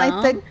you want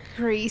dumb. Like the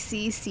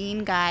greasy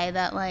scene guy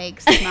that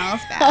like smells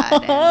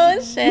bad.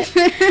 Oh shit!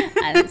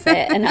 I didn't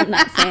say it, and I'm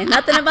not saying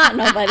nothing about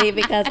nobody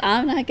because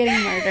I'm not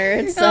getting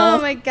murdered. So.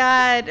 Oh my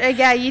God!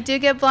 Yeah, you do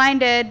get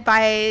blinded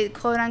by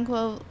quote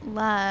unquote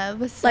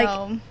love. So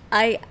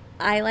like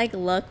I like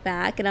look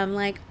back and I'm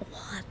like,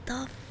 what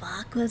the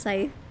fuck was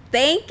I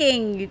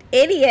thinking, you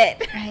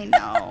idiot? I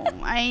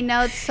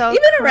know. It's so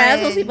even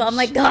around those people, I'm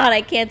like, God,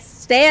 I can't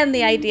stand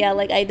the idea.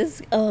 Like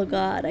oh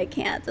God, I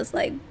can't just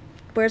like.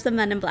 Where's the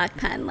Men in Black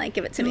pen? Like,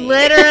 give it to me.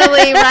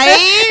 Literally,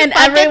 right? And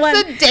everyone,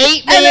 sedate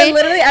me. And then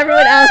literally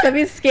everyone else, let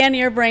me scan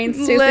your brains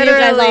too, so you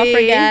guys all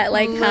forget.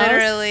 Like,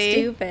 how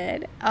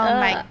stupid. Oh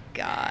my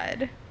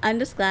God. I'm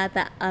just glad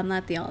that I'm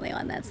not the only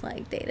one that's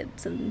like dated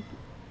some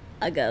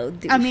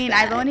douchebags. I mean,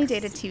 I've only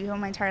dated 2 people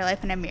my entire life,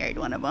 and I married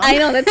one of them. I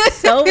know, that's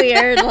so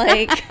weird.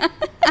 Like,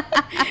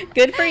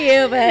 good for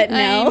you, but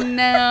no. I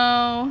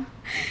know.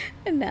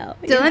 No.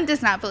 Dylan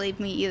does not believe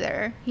me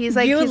either. He's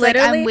like,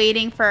 I'm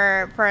waiting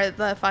for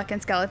the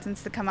fucking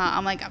skeletons to come out.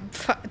 I'm like,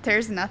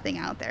 there's nothing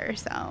out there,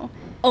 so.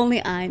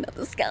 Only I know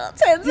the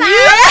skeletons.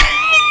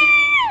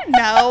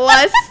 No,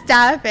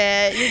 stop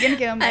it. You're going to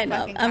give him a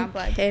fucking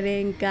complex. I'm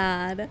kidding,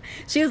 God.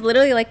 She's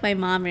literally like my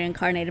mom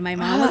reincarnated. My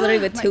mom was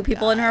literally with 2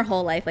 people in her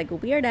whole life, like a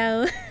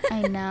weirdo.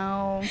 I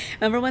know.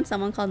 Remember when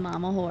someone called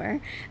mom a whore?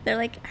 They're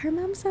like, her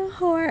mom's a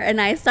whore. And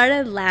I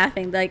started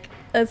laughing. Like,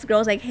 this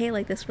girl's like, hey,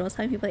 like, this girl's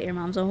telling people that your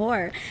mom's a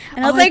whore.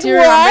 And I was like, what?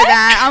 Remember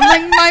that. I'm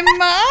like, my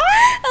mom?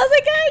 I was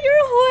like, yeah, you're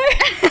a whore.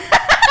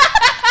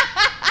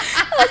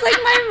 I was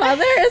like, my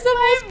mother is the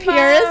most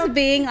purest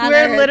being on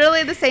earth. We're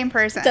literally the same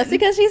person. Just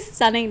because she's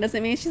stunning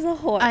doesn't mean she's a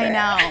whore. I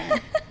know.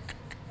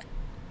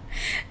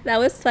 That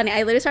was funny. I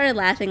literally started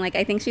laughing. Like,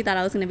 I think she thought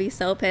I was going to be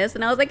so pissed.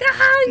 And I was like,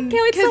 I can't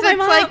wait to tell my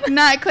mom. Because it's like,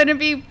 no, it couldn't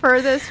be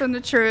furthest from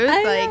the truth.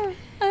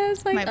 I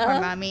was like, my poor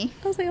mommy.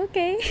 I was like,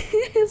 okay.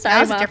 Sorry, that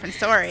was Mom. A different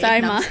story.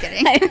 Sorry, no, Mom. I'm just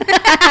kidding.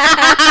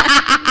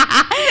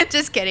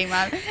 Just kidding,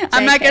 Mom.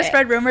 I'm not going to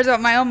spread rumors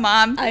about my own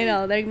mom. I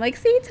know. They're like,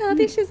 see,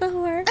 Tati, she's a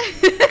whore.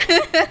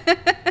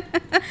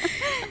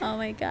 Oh,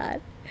 my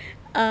God.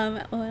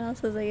 What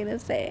else was I going to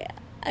say?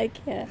 I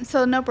can't.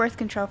 So no birth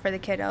control for the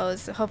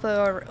kiddos.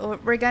 Hopefully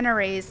we're going to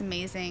raise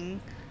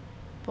amazing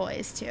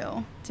boys,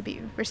 too, to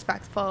be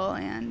respectful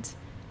and...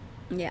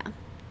 Yeah.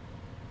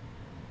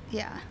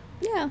 Yeah.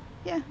 Yeah.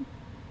 Yeah.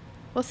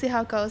 We'll see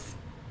how it goes.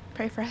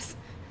 Pray for us.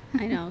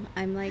 I know.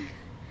 I'm like,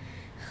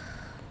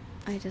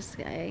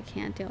 I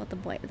can't deal with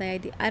the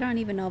idea. I don't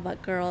even know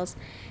about girls.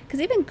 Because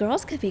even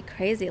girls could be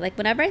crazy. Like,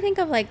 whenever I think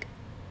of, like,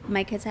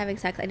 my kids having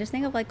sex, I just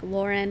think of, like,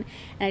 Lauren.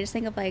 And I just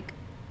think of, like,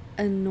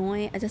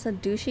 annoying, just a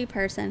douchey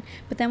person.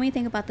 But then when you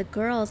think about the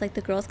girls, like,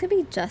 the girls could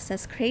be just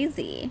as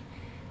crazy.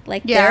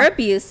 Like, they're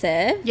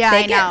abusive. Yeah,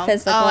 they get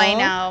physical. Oh, I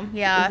know.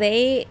 Yeah.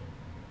 I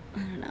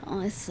don't know.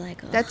 It's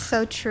like... Ugh. That's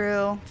so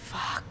true.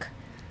 Fuck.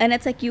 And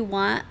it's like you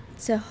want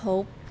to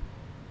hope.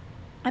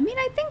 I mean,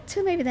 I think,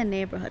 too, maybe the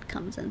neighborhood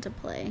comes into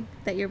play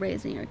that you're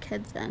raising your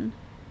kids in.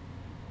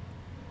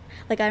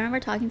 Like, I remember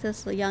talking to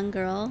this young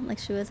girl. Like,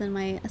 she was in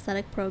my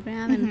aesthetic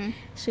program. And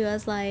she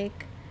was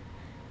like,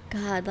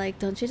 God, like,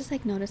 don't you just,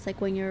 like, notice, like,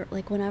 when you're,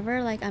 like,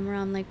 whenever, like, I'm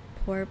around,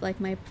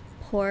 like, my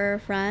poor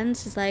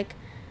friends, she's like,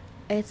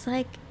 it's,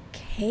 like,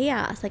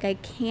 chaos. Like, I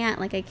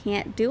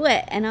can't do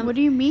it. And what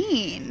do you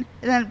mean?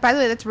 And then, by the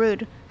way, that's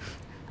rude.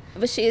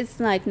 But she's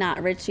like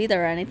not rich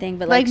either or anything.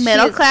 But like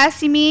middle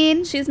class, you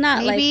mean? She's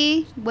not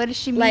maybe. Like, what does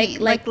she mean?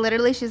 Like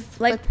literally, she's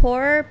like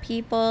poor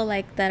people,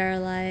 like that are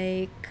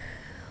like,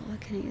 what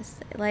can you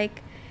say?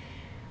 Like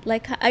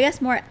I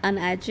guess more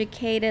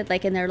uneducated,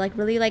 like, and they're like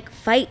really like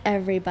fight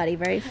everybody,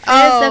 very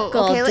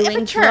physical,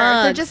 doing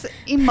drugs, they're just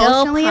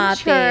emotionally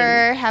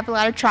immature, have a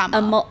lot of trauma.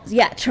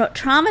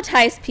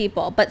 Traumatized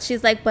people. But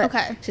she's like,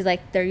 she's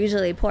like, they're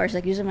usually poor. She's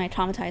like, usually my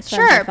traumatized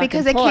friends are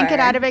because they can't get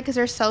out of it because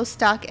they're so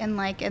stuck in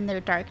like in their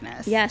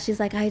darkness. Yeah,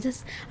 she's like, I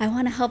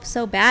want to help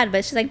so bad,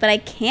 but she's like, but I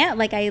can't.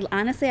 Like, I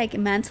honestly,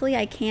 mentally,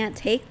 I can't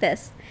take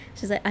this.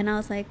 She's like, and I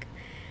was like,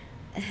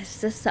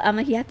 it's just, I'm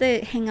like, you have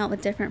to hang out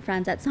with different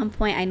friends at some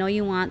point. I know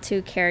you want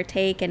to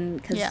caretake,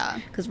 and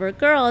because we're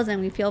girls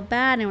and we feel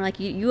bad, and we're like,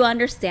 you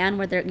understand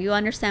you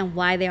understand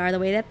why they are the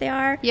way that they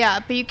are. Yeah,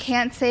 but you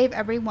can't save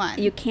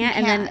everyone. You can't.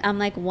 And then I'm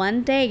like,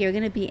 one day you're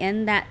gonna be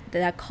in that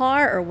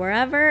car or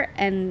wherever,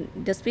 and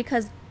just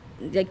because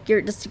like you're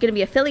just gonna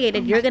be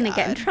affiliated, you're gonna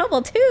get in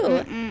trouble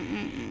too.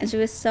 And she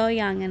was so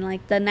young and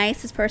like the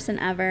nicest person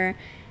ever,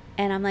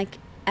 and I'm like,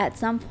 at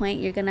some point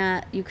you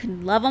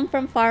can love them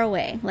from far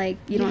away. Like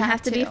you don't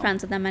have to be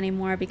friends with them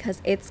anymore,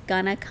 because it's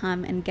gonna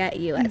come and get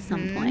you at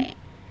some point.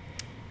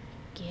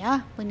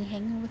 Yeah, when you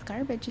hang out with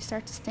garbage, you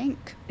start to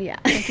stink. Yeah.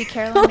 Thank you,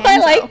 Caroline Manzo. I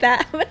like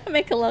that. I'm gonna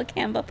make a little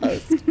Canva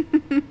post.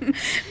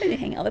 When you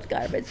hang out with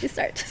garbage, you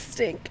start to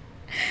stink.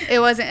 It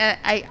wasn't.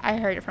 I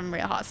heard it from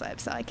Real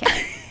Housewives, so I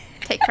can't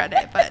take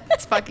credit, but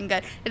it's fucking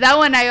good. That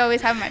one I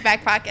always have in my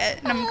back pocket,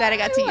 and I'm glad I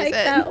got to use it.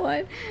 That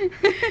one.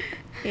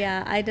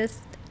 Yeah, I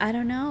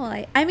don't know.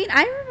 I mean,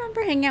 I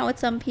remember hanging out with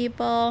some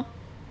people.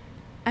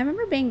 I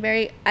remember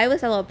I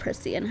was a little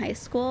prissy in high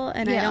school,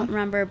 and I don't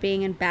remember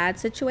being in bad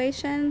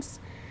situations.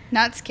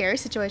 Not scary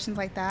situations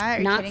like that?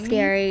 Are you kidding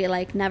scary. Me?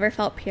 Like, never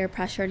felt peer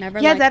pressure. Never.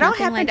 Yeah, that all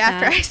happened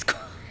after high school.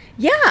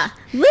 Yeah,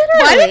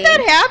 literally. Why did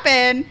that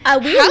happen? How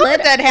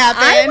did that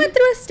happen? I went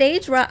through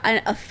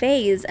a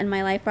phase in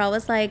my life where I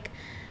was like,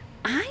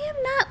 I am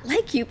not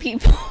like you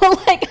people.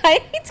 Like,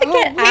 I need to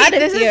get out of here.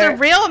 This is the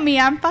real me.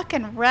 I'm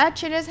fucking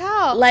wretched as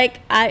hell. Like,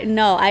 I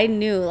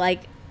knew.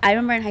 Like, I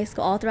remember in high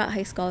school, all throughout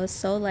high school, I was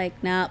so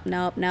like, nope,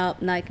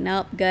 like,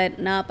 nope, good,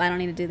 nope, I don't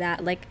need to do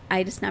that. Like,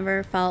 I just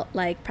never felt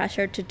like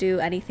pressured to do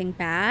anything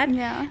bad.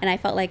 Yeah. And I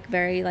felt like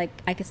very, like,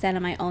 I could stand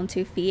on my own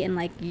 2 feet, and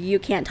like, you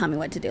can't tell me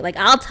what to do. Like,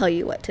 I'll tell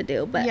you what to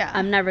do, but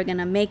I'm never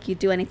gonna make you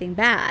do anything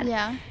bad.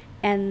 Yeah.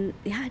 And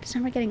I just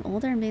remember getting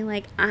older and being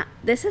like,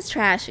 this is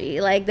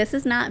trashy. Like, this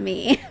is not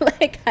me.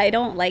 Like, I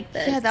don't like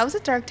this. Yeah, that was a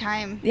dark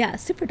time. Yeah,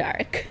 super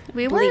dark.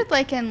 We were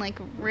like in like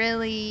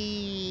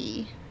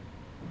really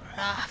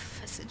rough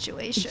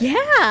situation.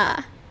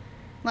 Yeah.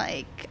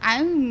 Like,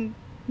 I'm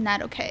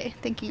not okay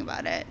thinking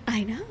about it.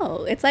 I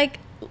know. It's like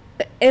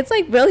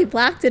really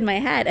blocked in my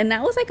head, and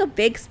that was like a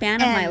big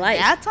span of my life.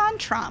 That's on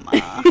trauma.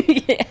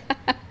 Yeah.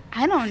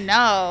 I don't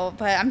know,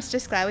 but I'm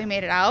just glad we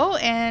made it out,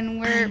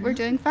 and we're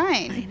doing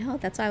fine. I know.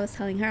 That's why I was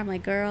telling her. I'm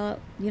like, girl,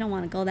 you don't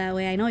want to go that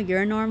way. I know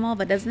you're normal,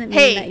 but doesn't it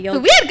mean that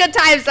you'll... we had good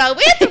times though.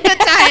 We had some good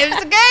times.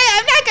 Okay,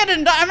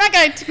 I'm not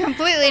gonna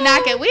completely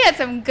knock it. We had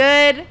some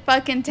good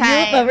fucking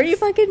times. You remember you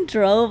fucking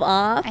drove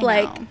off? I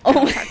like, know.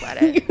 Oh, talk about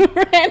it. You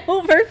ran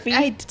over feet.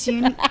 I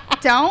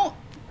don't.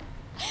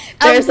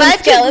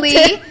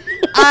 Allegedly.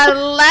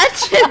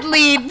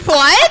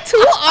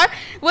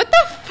 What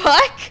the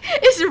fuck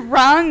is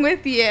wrong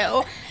with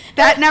you?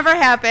 That never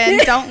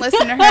happened. Don't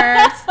listen to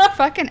her.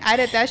 Fucking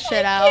edit that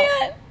shit out.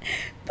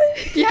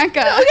 Bianca.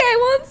 Okay, I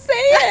won't say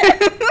it.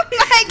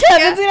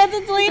 Kevin's gonna have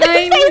to delete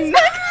it.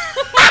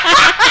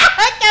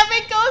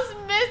 Kevin goes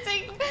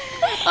missing.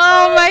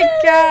 Oh my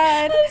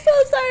god. I'm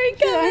so sorry,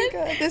 Kevin.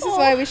 Bianca, this is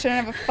why we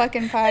shouldn't have a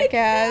fucking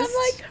podcast. I'm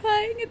like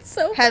crying. It's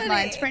so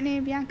Headlines: funny. Brittany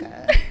and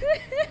Bianca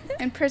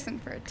in prison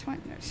for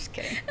 20. No, just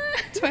kidding.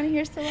 20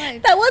 years to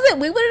life. That wasn't.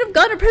 We wouldn't have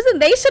gone to prison.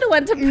 They should have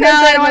went to prison. No,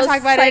 I don't want to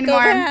talk about it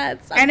anymore.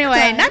 Anyway,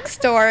 crying. next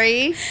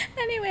story.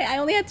 Anyway, I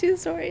only had 2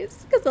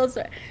 stories because those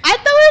were. I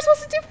thought we were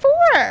supposed to do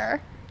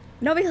 4.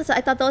 No, because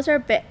I thought those were a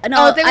bit.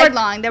 No, they were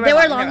long. They were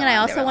long, and I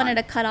also wanted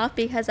to cut off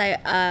because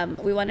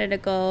we wanted to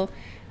go.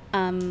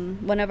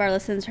 One of our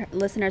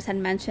listeners had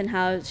mentioned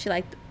how she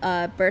liked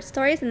birth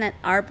stories, and then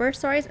our birth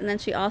stories, and then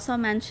she also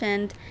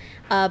mentioned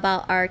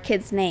about our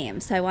kids'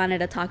 names. So I wanted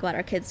to talk about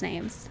our kids'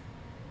 names,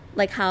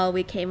 like how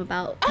we came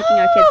about picking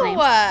our kids'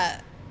 names.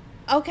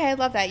 Okay, I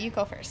love that. You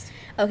go first.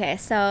 Okay,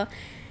 so.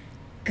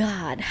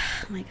 God,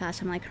 oh my gosh,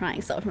 I'm like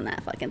crying so from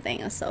that fucking thing.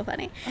 It was so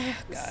funny. Oh,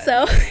 God.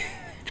 So.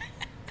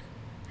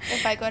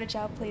 If I go to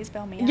jail, please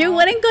bail me out. You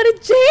wouldn't go to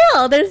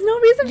jail. There's no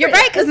reason. You're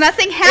right, because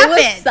nothing happened.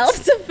 It was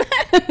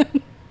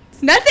self-defense.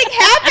 Nothing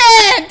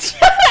happened.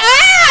 Shut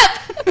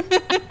up.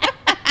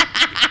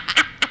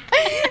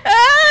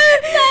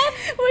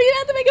 We're gonna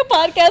have to make a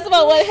podcast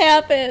about what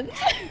happened.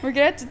 We're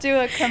gonna have to do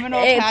a criminal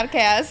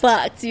podcast.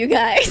 Fucked, you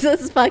guys.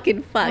 This is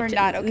fucking fucked. We're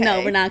not okay.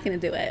 No, we're not gonna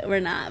do it. We're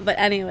not. But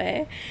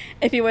anyway,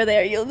 if you were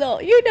there, you'll know.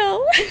 You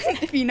know.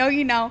 If you know,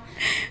 you know.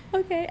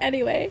 Okay.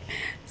 Anyway,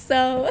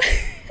 so.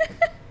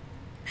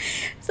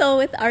 So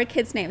with our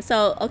kid's name,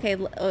 so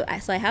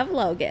I have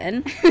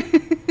Logan.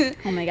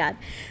 Oh my god.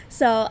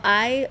 So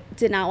I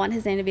did not want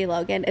his name to be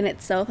Logan, and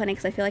it's so funny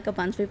because I feel like a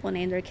bunch of people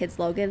named their kids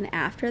Logan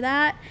after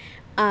that.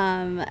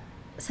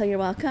 So you're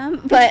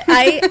welcome. But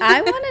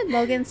I wanted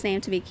Logan's name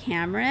to be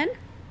Cameron,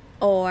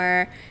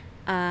 or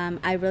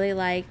I really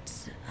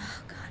liked.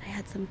 Oh god, I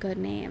had some good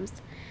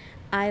names.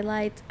 I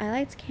liked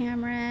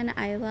Cameron.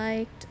 I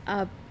liked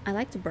I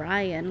liked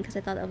Brian because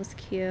I thought that was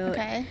cute.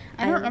 Okay.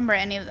 I don't remember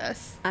any of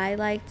this. I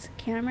liked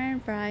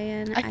Cameron,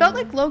 Brian. I felt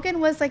like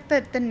Logan was like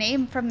the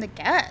name from the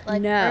get,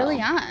 like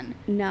early on.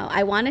 No,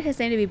 I wanted his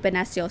name to be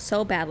Benicio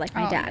so bad, like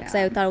my dad, because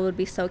I thought it would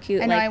be so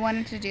cute. I know, I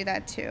wanted to do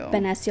that too.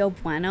 Benicio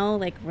Bueno,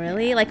 like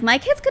really? Yeah. Like my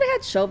kids could have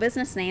had show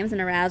business names,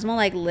 and Erasmo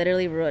like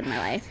literally ruined my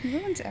life. He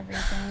ruins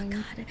everything.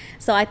 God.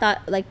 So I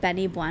thought like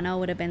Benny Bueno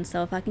would have been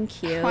so fucking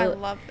cute. Oh, I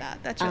love that.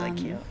 That's really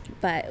cute.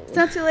 But it's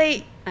not too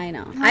late. I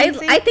know. I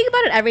think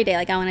about it every day.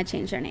 Like I want to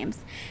change their names.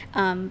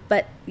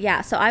 But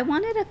yeah, so I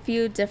wanted a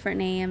few different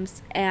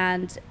names,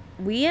 and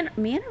me and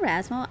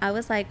Erasmo, I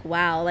was like,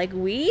 wow, like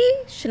we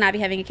should not be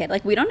having a kid.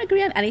 Like we don't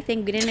agree on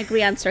anything. We didn't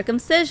agree on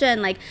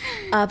circumcision, like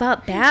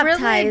about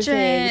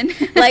baptizing,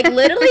 like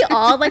literally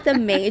all like the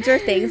major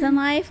things in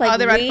life. Like all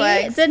the red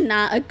flags. Did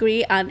not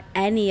agree on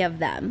any of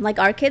them. Like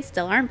our kids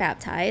still aren't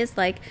baptized.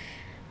 Like.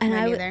 And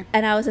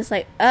I was just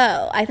like,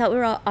 oh, I thought we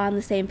were all on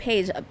the same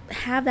page.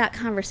 Have that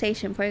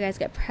conversation before you guys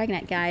get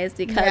pregnant, guys,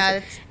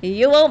 because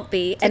you won't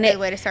be. It's a good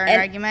way to start an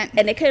argument.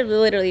 And it could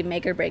literally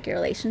make or break your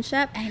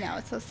relationship. I know,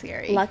 it's so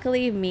scary.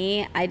 Luckily,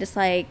 me, I just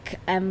like,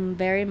 I'm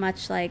very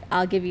much like,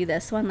 I'll give you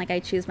this one. Like,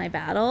 I choose my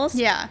battles.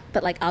 Yeah.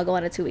 But like, I'll go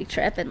on a 2-week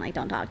trip and like,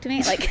 don't talk to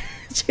me. Like,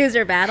 choose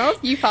your battles.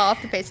 You fall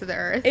off the face of the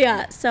earth.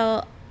 Yeah.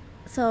 So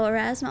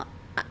Erasmo,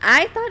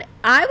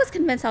 I was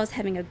convinced I was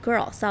having a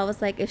girl. So I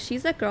was like, if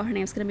she's a girl, her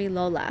name's going to be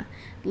Lola,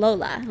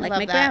 like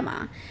my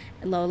grandma,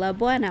 Lola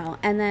Bueno.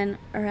 And then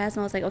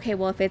Erasmo was like, okay,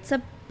 well, if it's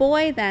a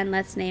boy, then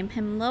let's name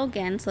him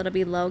Logan. So it'll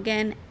be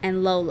Logan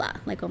and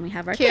Lola, like when we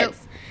have our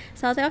kids.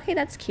 So I was like, okay,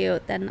 that's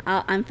cute. Then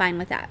I'm fine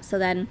with that. So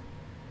then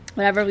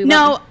whatever we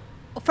want.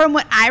 From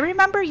what I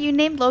remember, you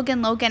named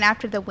Logan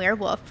after the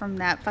werewolf from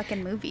that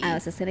fucking movie. I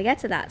was just gonna get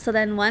to that. So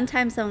then one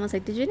time someone was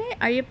like,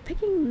 are you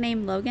picking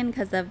name Logan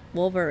because of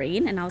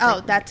Wolverine? And I was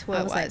like, that's what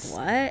it was. Like,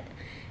 what?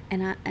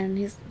 And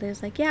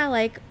there's like, yeah,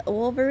 like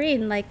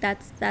Wolverine, like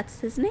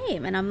that's his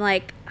name. And I'm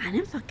like, I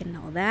didn't fucking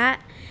know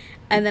that.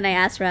 And then I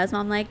asked Rasma,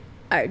 I'm like,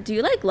 do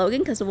you like Logan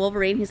because of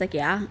Wolverine? He's like,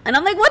 yeah. And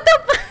I'm like, what the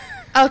fuck?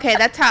 Okay,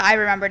 that's how I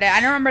remembered it. I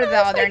don't remember the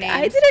other names.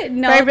 I didn't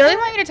know. But I really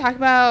want you to talk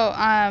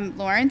about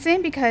Lauren's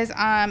name because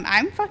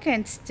I'm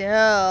fucking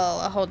still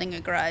holding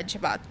a grudge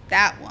about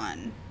that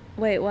one.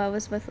 Wait, what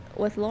was with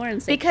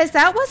Lauren's name? Because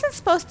that wasn't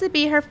supposed to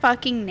be her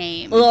fucking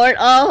name. Lord,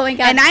 oh my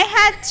God. And I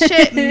had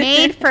shit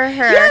made for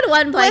her. You had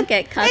one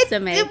blanket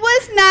custom made. It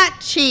was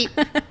not cheap.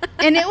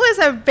 And it was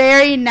a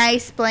very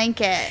nice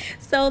blanket.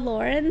 So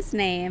Lauren's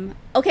name.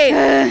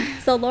 Okay,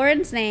 so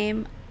Lauren's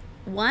name.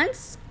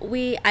 Once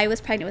I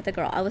was pregnant with a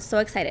girl. I was so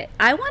excited.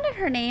 I wanted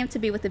her name to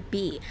be with a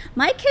B.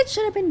 My kids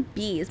should have been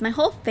B's. My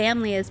whole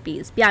family is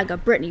B's. Bianca,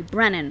 Brittany,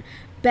 Brennan,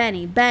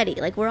 Benny, Betty.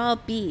 Like, we're all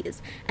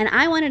B's. And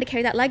I wanted to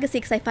carry that legacy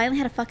because I finally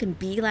had a fucking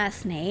B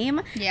last name.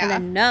 Yeah. And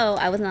then, no,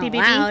 I wasn't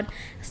allowed.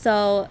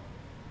 So,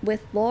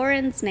 with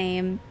Lauren's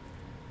name,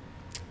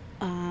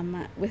 we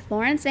were,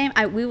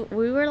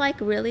 like,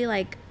 really,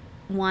 like,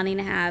 wanting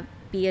to have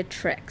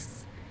Beatrix.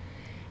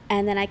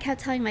 And then I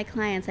kept telling my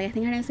clients, like, I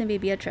think her name's going to be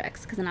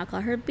Beatrix because then I'll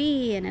call her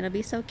B and it'll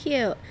be so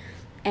cute.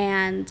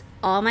 And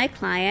all my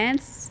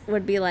clients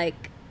would be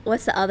like,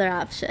 what's the other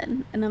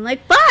option? And I'm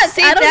like, fuck,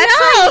 I don't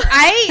know.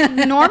 I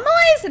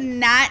normalize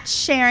not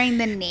sharing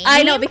the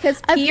name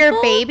because of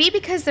your baby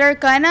because they're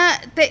gonna,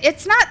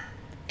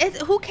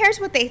 who cares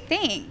what they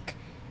think?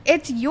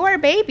 It's your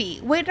baby.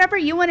 Whatever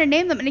you want to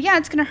name them. And yeah,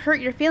 it's going to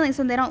hurt your feelings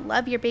when they don't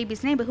love your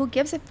baby's name, but who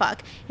gives a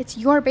fuck? It's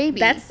your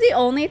baby. That's the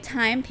only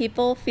time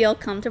people feel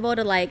comfortable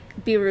to,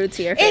 like, be rude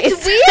to your face.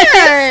 It's weird.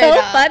 It's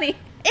so funny.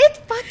 It's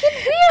fucking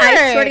weird.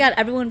 I swear to God,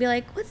 everyone would be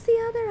like, what's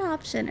the other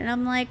option? And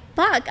I'm like,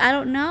 fuck, I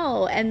don't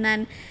know. And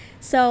then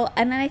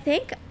I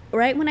think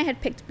right when I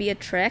had picked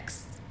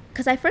Beatrix,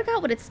 because I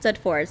forgot what it stood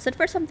for. It stood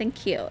for something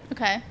cute.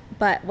 Okay.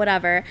 But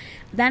whatever.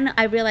 Then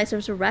I realized there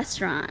was a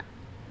restaurant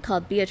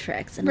called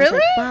Beatrix. And really? I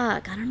was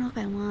like, fuck, I don't know if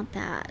I want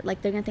that.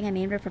 Like, they're going to think I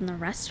named her from the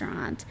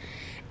restaurant.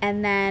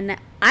 And then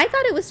I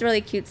thought it was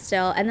really cute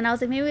still. And then I was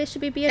like, maybe it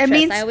should be Beatrix. It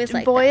means I always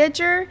like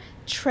Voyager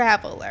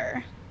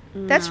Traveler.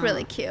 No, that's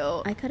really cute.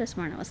 I could have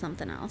sworn it was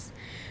something else.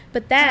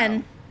 But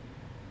then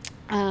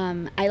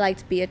I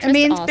liked Beatrix. It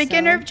means also.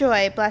 beginner of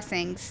joy,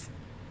 blessings.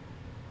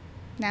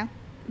 No?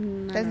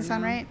 Doesn't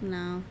sound right?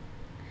 No.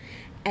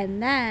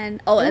 And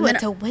then, and then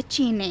it's a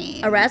witchy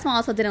name. Erasmo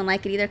also didn't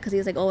like it either because he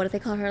was like, oh, what if they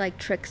call her like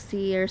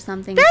Trixie or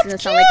something?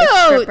 That's cute. Like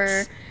a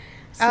stripper.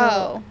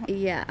 So,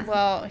 yeah.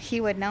 Well, he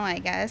would know, I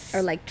guess.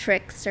 Or like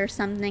Trix or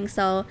something.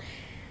 So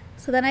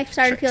then I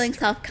started feeling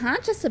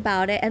self-conscious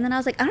about it. And then I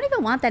was like, I don't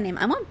even want that name.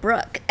 I want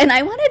Brooke. And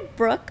I wanted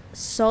Brooke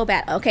so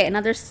bad. Okay,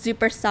 another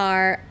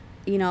superstar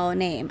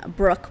name.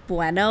 Brooke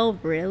Bueno,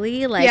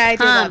 really? Like, yeah,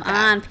 come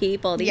on,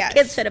 people. These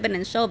kids should have been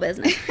in show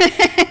business.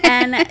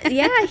 And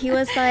yeah, he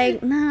was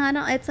like,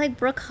 no, it's like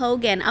Brooke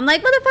Hogan. I'm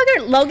like,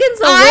 motherfucker, Logan's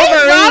a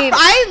Wolverine.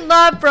 I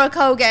love Brooke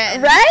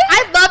Hogan. Right?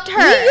 I loved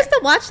her. We used to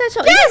watch that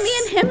show. Yes. Even me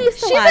and him used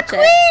to watch it. She's a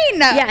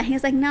queen. Yeah,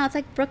 he's like, no, it's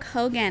like Brooke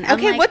Hogan. I'm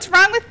okay, like, what's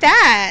wrong with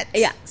that?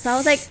 Yeah, so I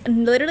was like,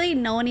 literally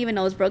no one even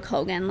knows Brooke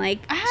Hogan. Like,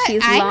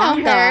 she's I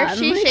long know her. gone.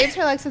 She shaves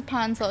her legs with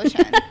Pond's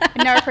lotion.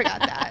 I never forgot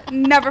that.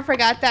 Never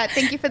forgot that.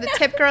 Thank you for the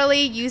tip,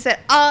 girly. Use it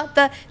all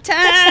the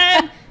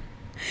time.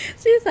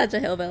 She's such a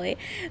hillbilly.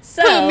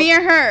 So who, me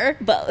or her?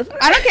 Both.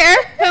 I don't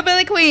care.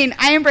 Hillbilly queen.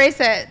 I embrace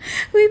it.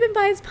 Who even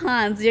buys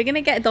Ponds? You're gonna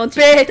get. Don't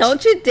you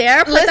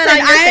dare put that on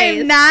your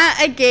face. I'm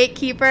not a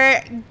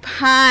gatekeeper.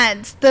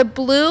 Ponds, the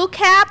blue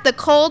cap, the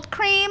cold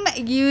cream.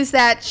 Use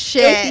that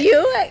shit. Use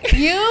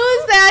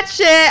that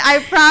shit.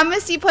 I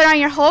promise you. Put it on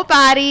your whole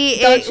body.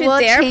 Don't you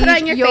dare put it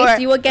on your face.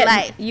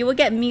 You will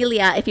get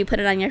melia if you put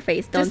it on your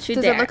face. Don't you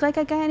dare. Does it look like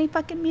I got any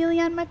fucking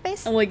melia on my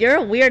face? Well, you're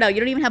a weirdo. You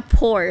don't even have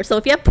pores. So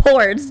if you have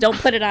pores, don't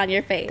put it on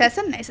your face. That's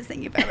the nicest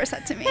thing you've ever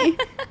said to me.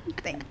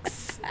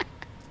 Thanks.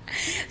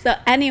 So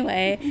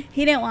anyway,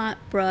 he didn't want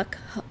Brooke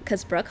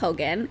because Brooke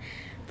Hogan.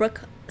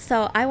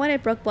 So I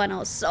wanted Brooke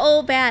Bueno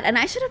so bad, and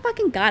I should have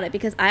fucking got it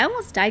because I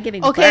almost died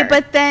giving birth. Okay,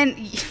 but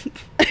then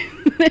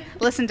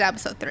listen to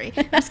episode 3.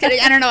 I'm just kidding.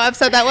 I don't know what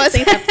episode that was.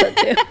 I think episode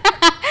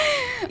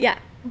 2. Yeah.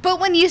 But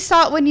when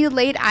you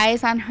laid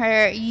eyes on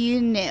her, you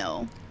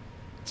knew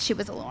she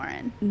was a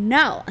Lauren.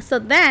 No. So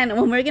then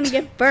when we're going to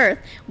give birth,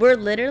 we're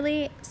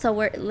literally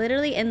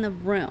in the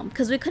room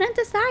because we couldn't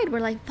decide. We're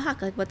like,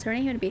 fuck, like what's her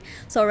name going to be?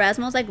 So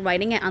Erasmo's like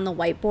writing it on the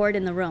whiteboard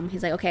in the room.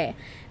 He's like, okay.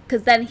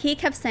 Because then he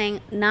kept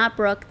saying, not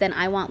Brooke, then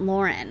I want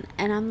Lauren.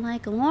 And I'm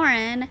like,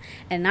 Lauren?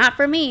 And not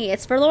for me.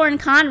 It's for Lauren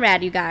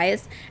Conrad, you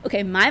guys.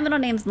 Okay, my middle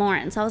name's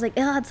Lauren. So I was like,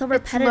 oh, it's so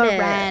repetitive.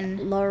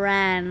 It's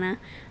Lauren.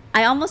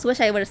 I almost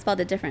wish I would have spelled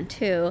it different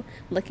too,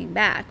 looking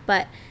back.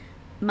 But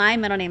my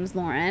middle name's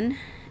Lauren.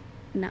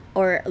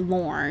 Or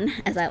Lorne,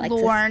 as I like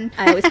Lorne.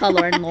 I always call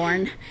Lauren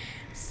Lorne.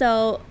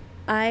 So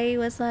I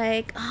was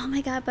like, oh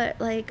my God, but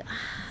like,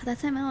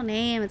 that's my middle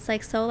name. It's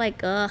like so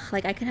like, ugh,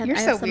 like I could have, You're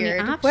I have so many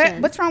weird. options.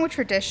 What's wrong with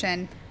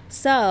tradition?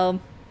 So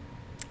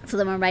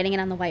then we're writing it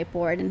on the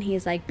whiteboard, and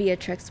he's like,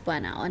 Beatrix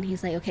Bueno. And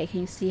he's like, okay,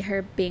 can you see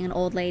her being an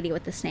old lady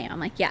with this name? I'm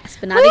like, yes,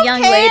 but not a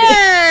young lady.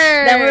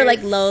 Then we were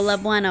like, Lola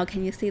Bueno,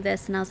 can you see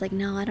this? And I was like,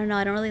 no, I don't know.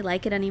 I don't really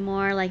like it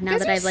anymore. Like now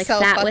that I've like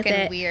sat with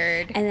it.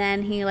 Weird. And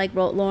then he like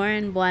wrote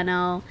Lauren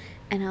Bueno.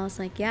 And I was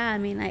like, yeah, I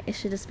mean, it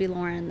should just be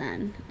Lauren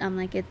then. I'm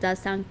like, it does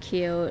sound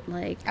cute.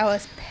 Like, I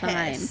was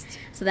fine. pissed.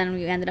 So then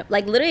we ended up,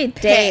 like, literally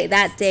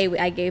that day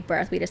I gave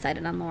birth, we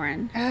decided on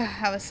Lauren.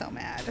 I was so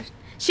mad.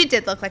 She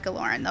did look like a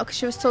Lauren, though, because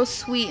she was so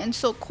sweet and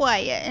so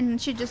quiet.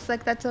 And she just,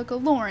 like, that's like a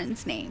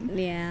Lauren's name.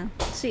 Yeah,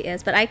 she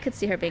is. But I could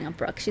see her being a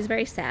Brooke. She's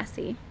very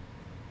sassy.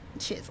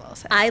 She is a little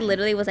sassy. I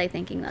literally was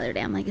thinking the other day,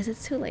 I'm like, is it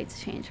too late to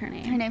change her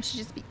name? Her name should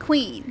just be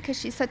Queen, because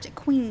she's such a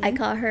queen. I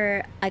call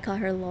her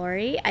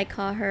Lori. I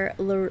call her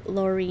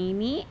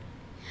Lorini.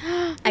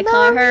 I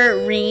call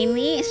her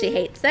Reenie. She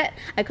hates it.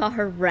 I call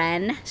her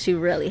Ren. She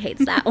really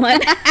hates that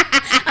one.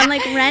 I'm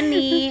like,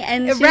 Rennie.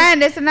 And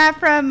Ren, isn't that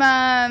from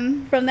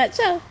that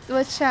show?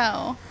 What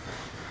show?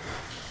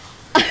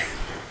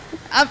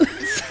 I'm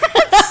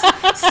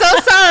so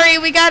sorry.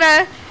 We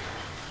gotta.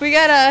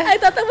 I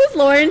thought that was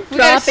Lauren dropping. We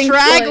got a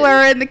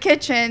straggler in the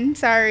kitchen.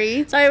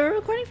 Sorry, we're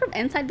recording from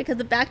inside because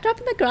the backdrop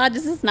in the garage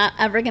is just not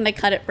ever gonna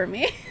cut it for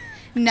me.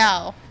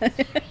 No.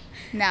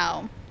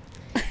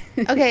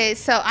 Okay,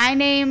 so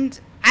I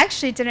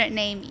actually didn't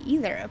name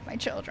either of my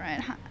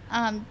children.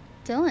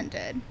 Dylan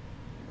did.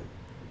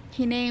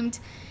 He named.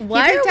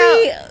 Why are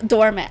we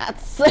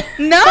doormats?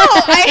 No,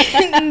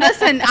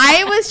 listen.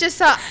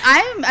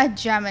 I'm a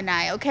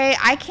Gemini. Okay,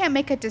 I can't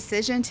make a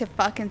decision to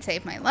fucking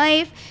save my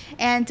life.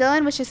 And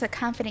Dylan was just a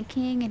confident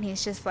king, and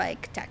he's just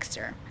like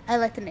Dexter. I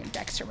like the name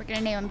Dexter. We're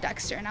gonna name him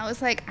Dexter. And I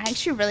was like, I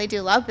actually really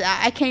do love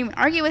that. I can't even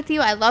argue with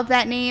you. I love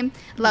that name.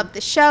 Love the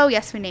show.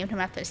 Yes, we named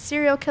him after a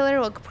serial killer.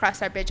 We'll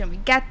cross our bridge when we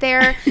get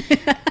there.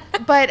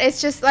 But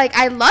it's just like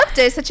I loved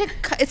it.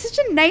 It's such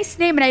a nice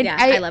name, and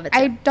I love it too.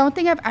 I don't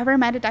think I've ever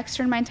met a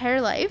Dexter in my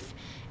entire life.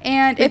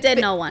 And we did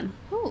know one.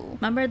 Who?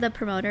 Remember the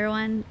promoter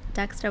one,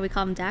 Dexter? We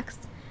call him Dex.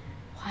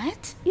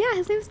 What? Yeah,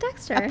 his name's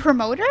Dexter. A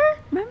promoter?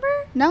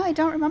 Remember? No, I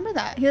don't remember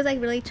that. He was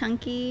like really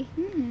chunky.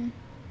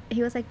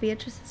 He was like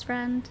Beatrice's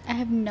friend. I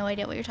have no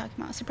idea what you're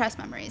talking about. Suppressed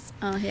memories.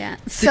 Oh yeah,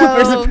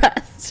 super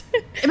suppressed.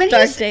 I mean,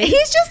 he's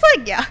just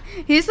like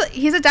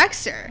he's a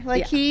Dexter.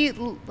 Like he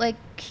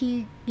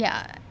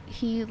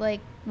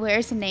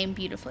wears the name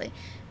beautifully,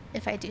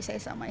 if I do say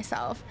so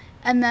myself.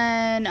 And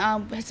then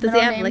does he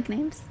have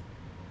nicknames?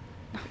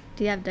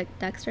 Do you have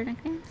Dexter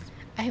nicknames?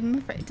 I'm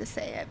afraid to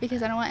say it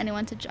because I don't want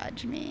anyone to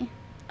judge me.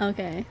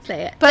 Okay,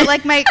 say it. But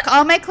like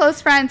all my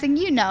close friends, and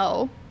you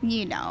know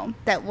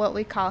that what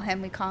we call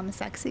him a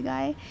sexy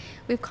guy.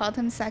 We've called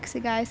him sexy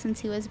guy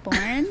since he was born.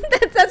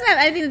 That doesn't have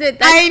anything to do with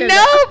that. I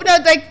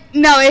know,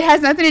 no, it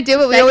has nothing to do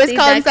with. We always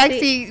call him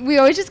sexy. We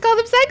always just call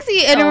him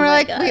sexy, and we're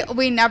like,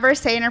 we never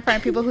say it in front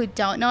of people who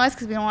don't know us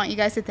because we don't want you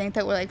guys to think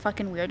that we're like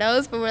fucking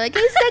weirdos. But we're like,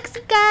 hey, sexy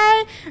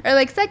guy, or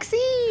like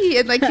sexy,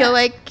 and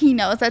like he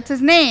knows that's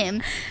his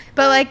name.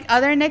 But like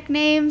other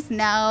nicknames,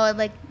 no,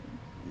 like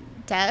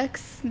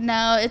Dex,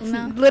 no,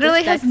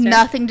 literally has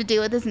nothing to do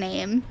with his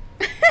name.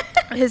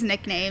 His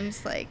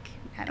nicknames, like,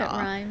 at all.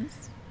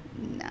 Rhymes.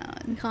 No.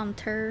 You call him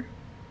Tur.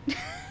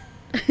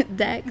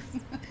 Dex.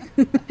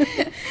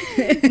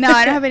 No,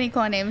 I don't have any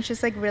cool names.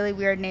 Just, like, really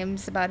weird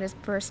names about his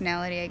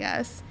personality, I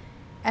guess.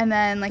 And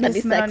then, like,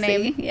 his middle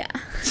name. Yeah.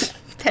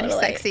 Teddy's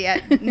sexy.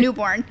 At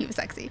newborn, he was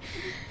sexy.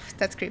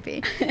 That's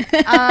creepy.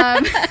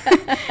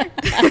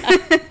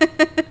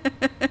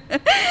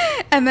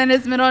 And then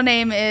his middle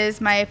name is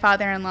my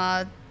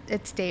father-in-law.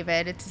 It's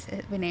David.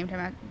 We named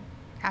him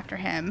after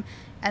him.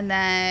 And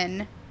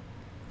then,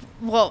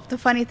 well, the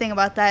funny thing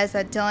about that is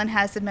that Dylan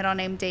has the middle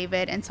name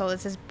David, and so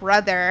does his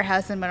brother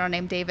has the middle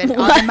name David. What?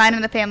 All of mine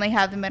in the family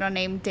have the middle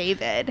name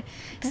David.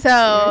 That's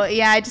so, weird.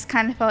 Yeah, I just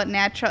kind of felt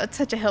natural. It's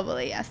such a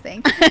hillbilly-ass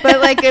thing. But,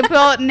 like, it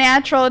felt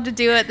natural to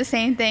do it the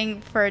same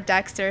thing for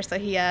Dexter, so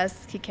he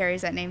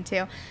carries that name,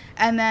 too.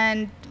 And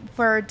then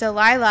for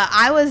Delilah,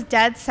 I was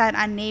dead set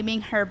on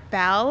naming her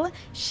Belle.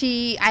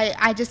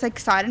 I just, like,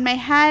 saw it in my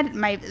head.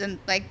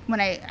 Like, when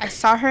I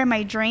saw her in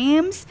my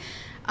dreams,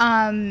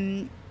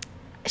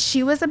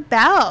 she was a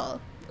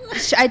Belle.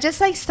 I just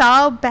like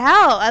saw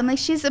Belle. I'm like,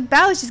 she's a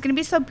Belle. She's gonna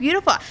be so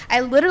beautiful. I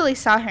literally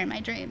saw her in my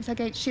dreams.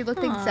 Like she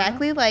looked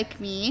exactly like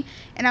me,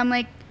 and I'm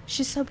like,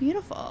 she's so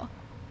beautiful.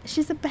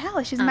 She's a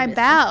Belle. She's my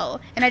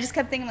Belle. And I just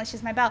kept thinking like,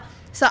 she's my Belle.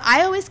 So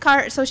I always call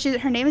her. So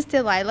her name is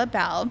Delilah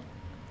Belle,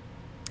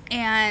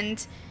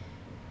 and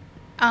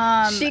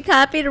she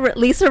copied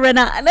Lisa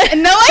Rinna. No,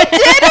 I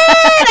didn't.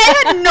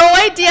 I had no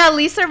idea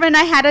Lisa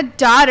Rinna had a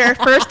daughter.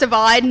 First of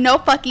all, I had no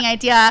fucking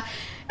idea.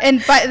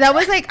 But that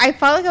was like, I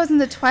felt like I was in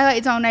the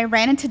Twilight Zone. I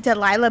ran into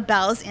Delilah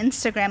Belle's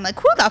Instagram, like,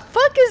 who the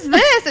fuck is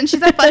this? And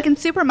she's a fucking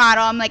supermodel.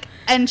 I'm like,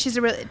 and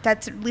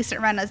that's Lisa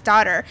Rinna's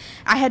daughter.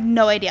 I had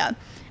no idea.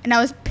 And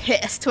I was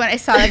pissed when I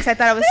saw it because I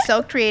thought I was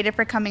so creative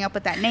for coming up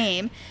with that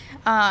name.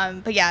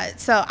 But yeah,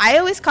 so I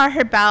always call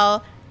her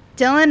Belle.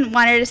 Dylan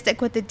wanted to stick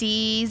with the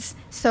D's,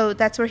 so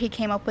that's where he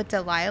came up with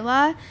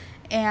Delilah.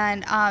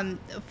 And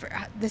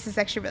this is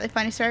actually a really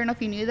funny story. I don't know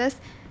if you knew this.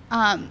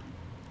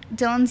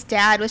 Dylan's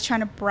dad was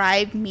trying to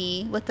bribe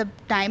me with a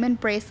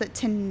diamond bracelet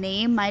to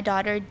name my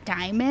daughter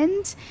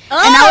Diamond.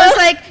 Oh! And I was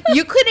like,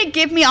 you couldn't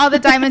give me all the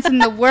diamonds in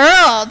the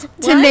world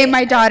to name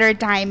my daughter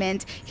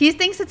Diamond. He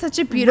thinks it's such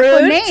a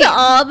beautiful name. To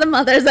all the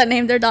mothers that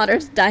named their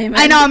daughters Diamond.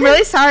 I know, I'm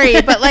really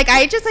sorry, but like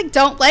I just like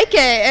don't like it.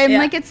 And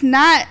like it's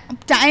not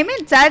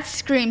Diamond. That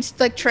screams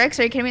like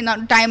tricks. Are you kidding me?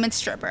 Not Diamond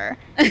stripper.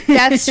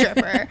 That's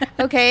stripper.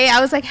 Okay. I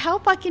was like, hell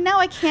fucking no,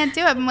 I can't do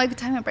it. I'm like,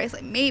 diamond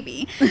bracelet,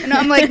 maybe. And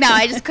I'm like, no,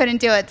 I just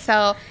couldn't do it.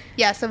 So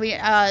yeah, so we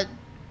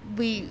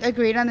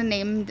agreed on the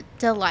name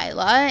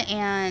Delilah,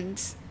 and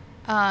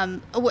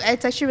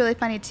it's actually really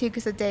funny too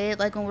because the day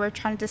like when we were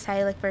trying to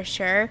decide like for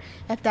sure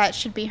if that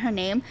should be her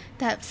name,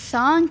 that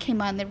song came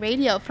on the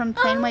radio from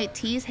Plain White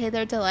Tees, Hey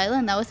There Delilah,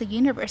 and that was the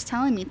universe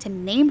telling me to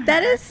name her.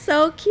 That is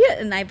so cute,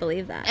 and I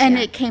believe that. And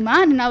it came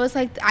on, and I was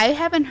like, I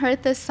haven't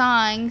heard this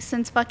song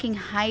since fucking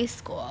high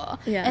school,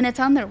 and it's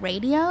on the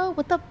radio.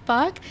 What the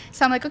fuck?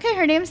 So I'm like, okay,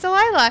 her name's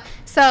Delilah.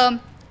 So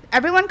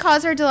everyone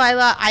calls her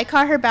Delilah. I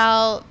call her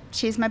Belle.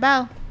 She's my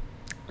Belle.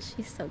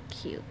 She's so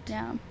cute.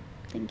 Yeah,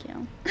 thank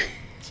you.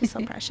 She's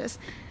so precious.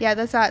 Yeah,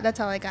 that's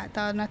all I got,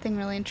 though. Nothing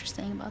really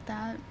interesting about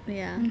that.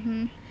 Yeah.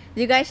 Mm-hmm.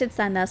 You guys should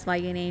send us why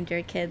you named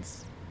your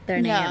kids their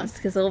names,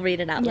 because we'll read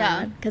it out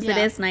loud. Because it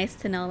is nice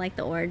to know, like,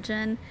 the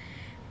origin.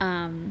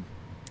 But,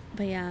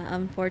 yeah,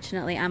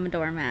 unfortunately, I'm a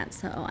doormat,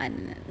 so I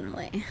didn't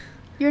really...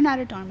 You're not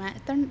a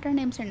doormat. Their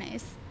names are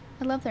nice.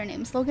 I love their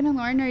names. Logan and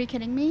Lauren, are you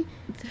kidding me?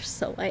 They're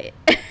so white.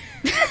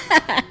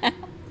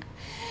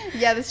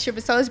 Yeah, that's true,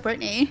 but so is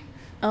Brittany.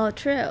 Oh,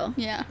 true.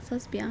 Yeah. So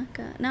is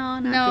Bianca. No,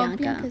 Bianca.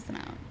 Bianca's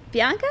not.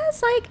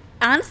 Bianca's like,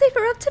 honestly, if it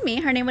were up to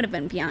me, her name would have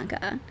been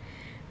Bianca.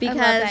 Because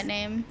I love that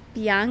name.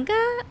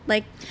 Bianca,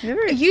 like,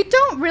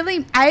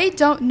 I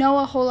don't know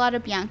a whole lot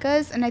of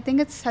Biancas, and I think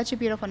it's such a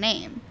beautiful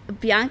name.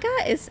 Bianca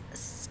is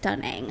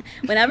stunning.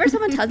 Whenever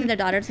someone tells me their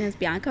daughter's name is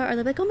Bianca, or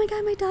they're like, oh my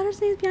god, my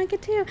daughter's name is Bianca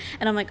too.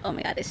 And I'm like, oh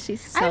my god, is she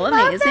so amazing?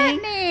 I love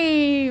that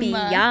name.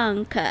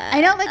 Bianca. I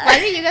know, like, why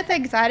did you get the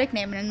exotic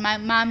name? And my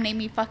mom named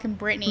me fucking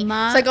Brittany. It's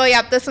like, oh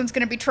yeah, this one's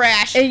going to be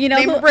trash. And you know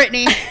name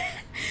Brittany.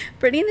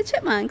 Brittany and the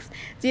Chipmunks.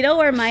 Do you know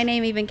where my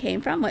name even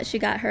came from? What she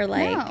got her,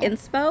 like,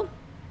 inspo?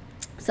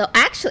 So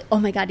actually, oh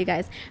my god, you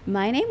guys,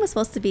 my name was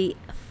supposed to be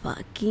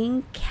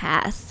fucking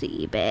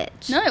Cassie,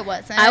 bitch. No, it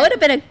wasn't. I would have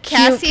been a cute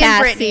Cassie.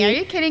 And Brittany. Are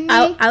you kidding me?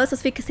 I was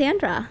supposed to be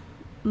Cassandra.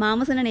 Mom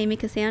was going to name me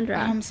Cassandra.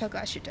 Oh, I'm so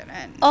glad she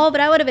didn't. Oh,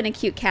 but I would have been a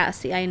cute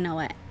Cassie. I know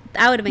it.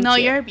 That would have been No,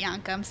 cute. you're a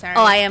Bianca. I'm sorry.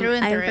 Oh, I am. Through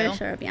and I'm through. for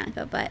sure a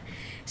Bianca, but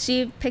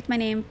she picked my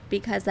name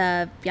because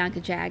of Bianca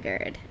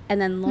Jaggard,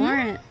 and then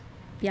Lauren,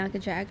 Bianca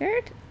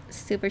Jaggard,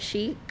 super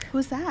chic.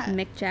 Who's that?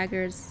 Mick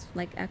Jagger's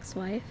like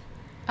ex-wife.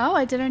 Oh,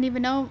 I didn't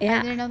even know. Yeah.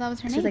 I didn't know that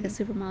was her name. She's like a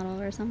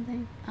supermodel or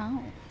something.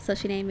 Oh. So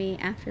she named me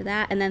after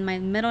that, and then my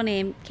middle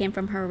name came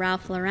from her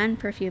Ralph Lauren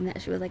perfume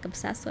that she was like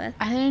obsessed with.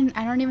 I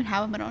don't even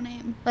have a middle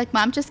name. Like,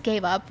 Mom just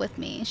gave up with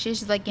me. She's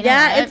just like, you know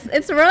Yeah, what?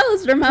 it's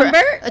Rose.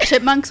 Remember?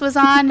 Chipmunks was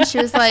on. And she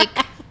was like,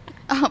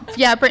 oh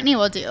yeah, Brittany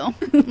will do.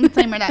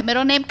 Claim her that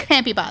middle name.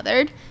 Can't be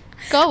bothered.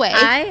 Go away.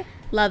 I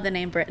love the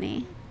name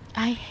Brittany.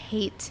 I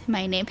hate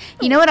my name.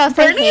 You know what else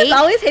Brittany's I hate?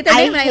 always hate their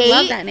name, and I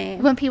love that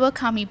name. When people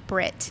call me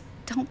Brit.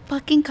 Don't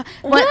fucking call.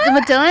 What?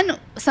 Dylan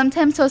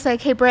sometimes was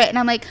like, hey, Brit. And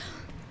I'm like,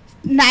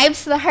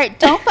 knives to the heart.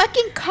 Don't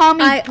fucking call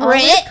me I Brit.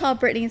 always call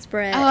Brittany's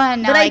Brit. Oh,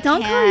 no, but I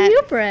don't can't. call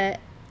you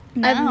Brit.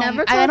 No, I've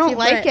never called I don't you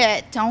like Brit.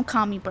 it. Don't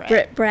call me Brit.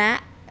 Brit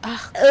Brat.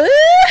 Ugh,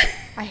 Ugh.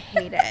 I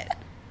hate it.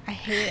 I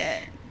hate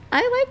it.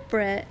 I like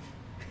Brit.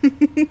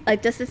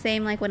 Like, just the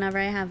same, like, whenever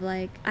I have,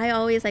 like, I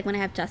always, like, when I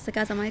have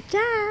Jessica's, I'm like,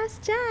 Jess.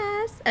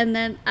 And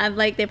then I'm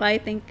like, they probably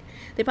think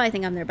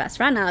I'm their best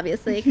friend,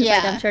 obviously. Because,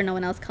 like, I'm sure no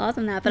one else calls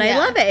them that. But I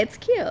love it. It's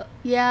cute.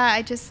 Yeah,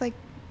 I just, I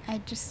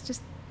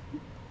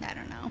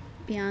don't know.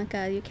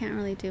 Bianca, you can't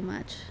really do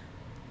much.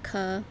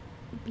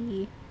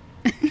 B.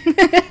 I'm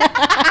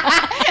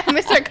going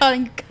to start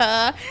calling you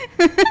Ka.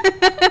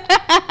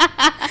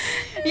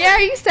 Yeah,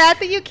 are you sad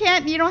that you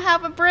don't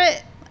have a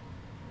Brit?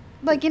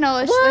 Like, you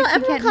know, Well, like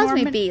everyone calls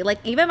me B. Like,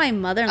 even my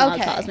mother-in-law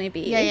calls me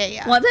B.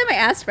 Yeah. One time I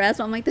asked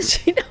Fresno, I'm like, does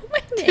she know my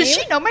name? Does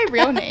she know my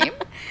real name?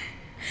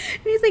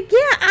 And he's like,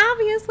 yeah,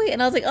 obviously.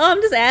 And I was like, oh,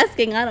 I'm just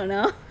asking. I don't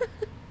know.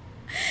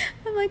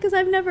 I'm like, because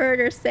I've never heard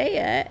her say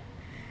it.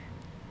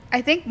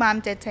 I think Mom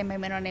did say my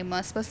middle name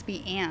was supposed to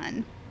be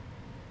Ann.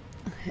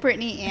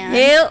 Brittany Ann.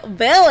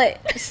 Hillbilly.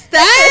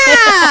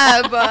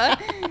 Stop!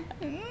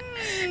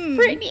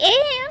 Brittany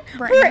Ann.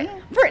 Brittany.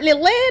 Brittany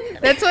Lynn.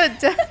 That's what...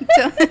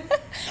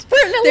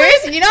 Brittany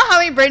Lynn. You know how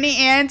many Brittany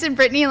Anns and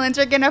Brittany Lynns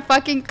are gonna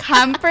fucking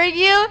comfort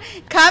you?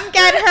 Come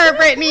get her,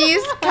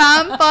 Brittany's.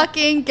 Come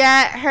fucking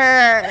get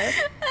her.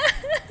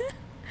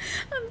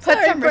 I'm Put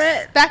sorry, some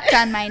Britt. respect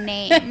on my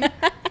name.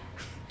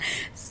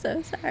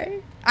 So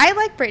sorry. I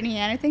like Brittany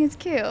Ann. I think it's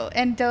cute.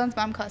 And Dylan's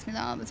mom calls me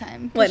that all the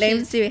time. What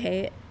names do you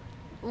hate?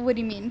 What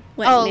do you mean?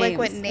 What like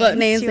what names? What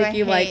names do like I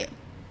you hate? like?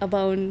 A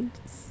bone,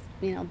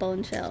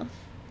 bone chill.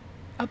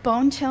 A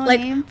bone chill Like,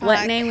 name? what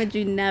Fuck. name would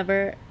you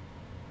never...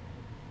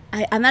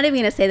 I'm not even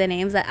going to say the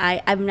names that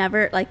I've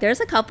never... Like, there's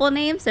a couple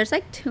names. There's,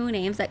 like, 2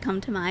 names that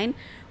come to mind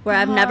where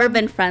I've never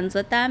been friends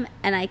with them,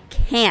 and I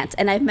can't.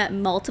 And I've met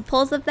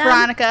multiples of them.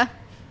 Veronica.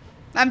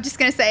 I'm just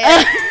going to say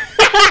it.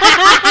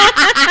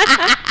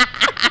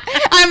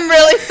 I'm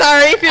really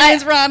sorry if your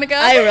name's Veronica.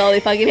 I really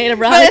fucking hate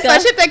Veronica. But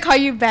especially if they call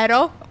you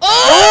Vero.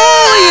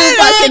 Oh, you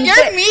fucking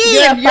you're mean.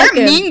 You're a You're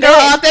fucking mean, girl,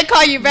 bitch. if they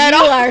call you Vero.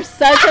 You are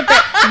such a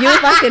bitch. You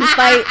fucking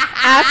fight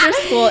after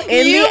school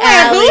in You the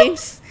wear alley.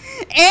 hoops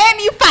and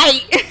you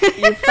fight.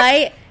 You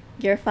fight.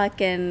 You're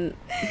fucking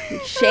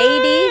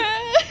shady.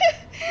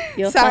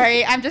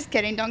 Sorry, I'm just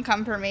kidding. Don't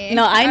come for me.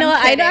 No, I know.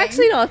 I kidding.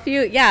 actually know a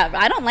few. Yeah,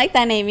 I don't like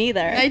that name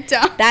either. I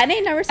don't. That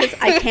name never says.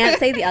 I can't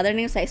say the other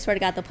names. So I swear to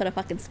God, they'll put a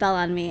fucking spell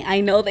on me.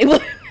 I know they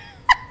will.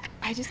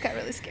 I just got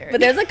really scared. But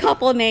there's a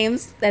couple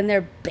names, and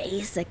they're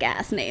basic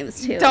ass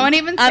names too. Don't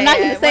even say I'm not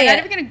gonna it. say We're it.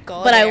 not even gonna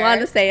go But there. I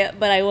want to say it,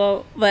 but I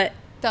won't. But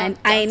Don't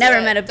I ain't do never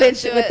it. met a Don't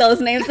bitch do with it.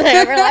 those names that I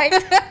ever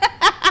liked.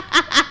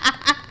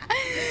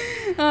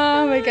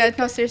 Oh my God.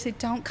 No, seriously,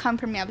 don't come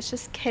for me. I was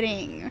just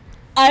kidding.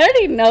 I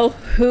already know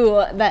who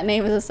that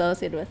name is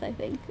associated with, I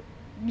think.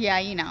 Yeah,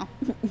 you know.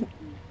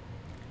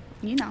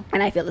 You know.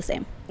 And I feel the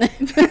same.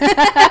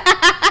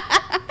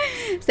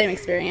 Same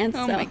experience.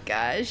 Oh so. my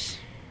gosh.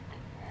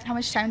 How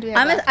much time do we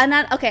have left? I'm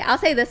not okay. I'll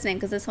say this name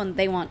because this one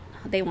they won't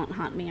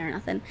haunt me or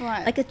nothing.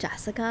 What? Like a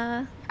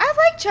Jessica. I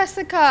like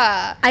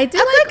Jessica. I do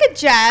like a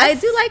Jess. I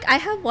do like. I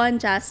have one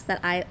Jess that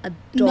I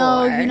adore.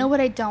 No, you know what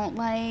I don't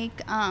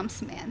like?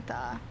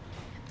 Samantha.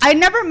 I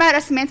never met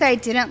a Samantha I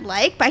didn't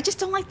like, but I just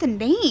don't like the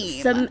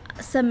name.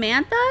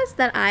 Samanthas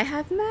that I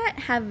have met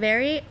have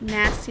very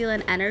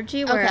masculine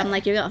energy where Okay. I'm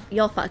like,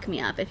 you'll fuck me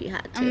up if you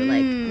had to.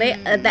 Like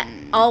they that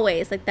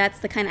always like that's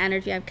the kind of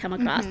energy I've come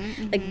across.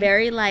 Like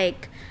very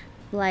like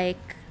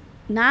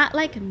not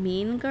like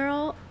mean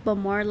girl, but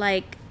more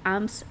like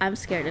I'm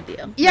scared of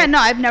you. Yeah, Like, no,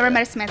 I've never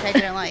met a Samantha I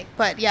didn't like,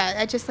 but yeah,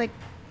 I just like,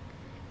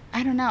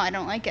 I don't know, I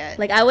don't like it.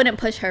 like I wouldn't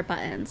push her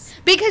buttons.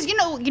 Because you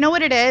know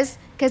what it is?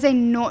 Because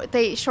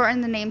they shorten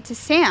the name to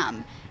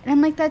Sam, and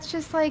I'm like, that's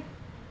just like,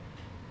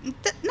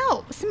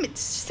 no,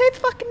 say the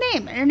fucking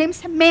name. And her name's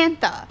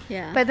Samantha.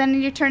 Yeah. But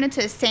then you turn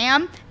into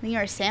Sam, then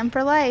you're a Sam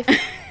for life.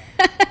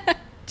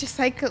 Just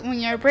like when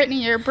you're a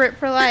Brittany, you're a Brit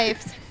for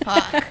life.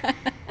 Fuck.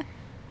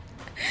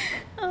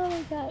 Oh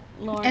my God,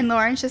 Lauren. And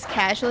Lauren's just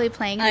casually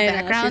playing in the I know,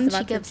 she's background. about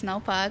She to gives no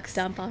fucks.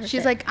 dump all her She's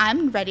shit. like,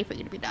 I'm ready for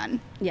you to be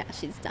done. Yeah,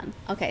 she's done.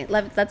 Okay,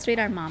 let's read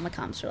our mama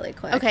comps really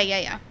quick. Okay,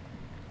 yeah.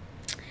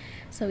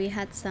 So we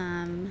had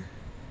some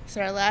This is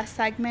our last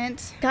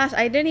segment. Gosh,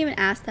 I didn't even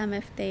ask them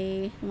if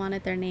they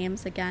wanted their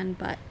names again,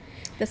 but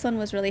this one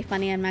was really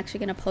funny. I'm actually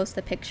going to post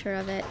a picture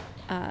of it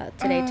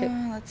today, too.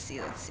 Let's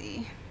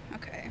see.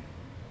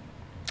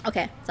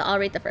 Okay, so I'll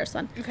read the first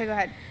one. Okay, go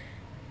ahead.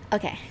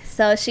 Okay,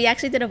 so she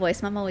actually did a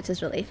voice memo, which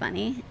is really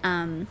funny.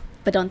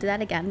 But don't do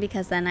that again,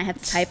 because then I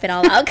have to type it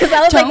all out. Because I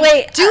was like,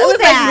 wait, I was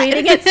like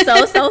reading it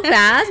so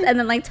fast, and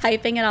then like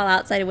typing it all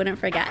out so I wouldn't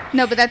forget.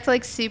 No, but that's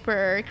like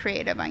super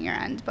creative on your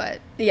end. But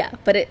yeah,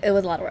 but it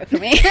was a lot of work for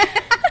me.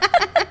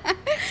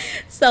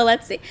 So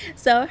let's see.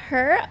 So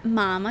her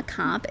mama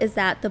comp is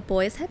that the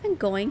boys have been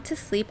going to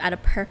sleep at a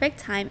perfect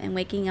time and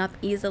waking up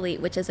easily,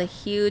 which is a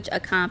huge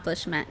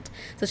accomplishment.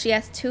 So she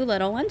has 2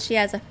 little ones. She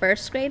has a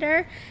first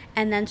grader,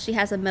 and then she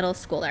has a middle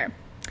schooler.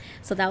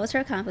 So that was her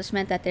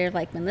accomplishment, that they've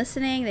like been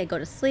listening, they go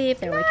to sleep,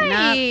 they're waking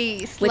up.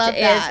 Which Love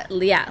that.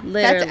 Yeah,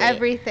 literally. That's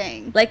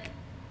everything. Like,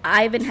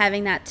 I've been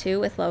having that too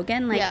with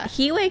Logan. Like,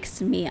 he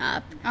wakes me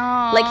up.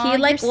 Oh, like he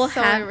like will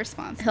so have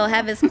irresponsible. He'll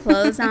have his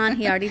clothes on.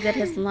 He already did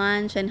his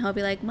lunch, and he'll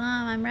be like,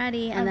 "Mom, I'm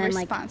ready." And then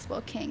like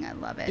responsible king. I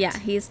love it. Yeah,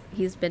 he's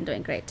been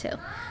doing great too.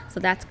 So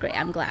that's great.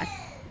 I'm glad.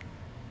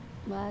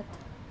 What?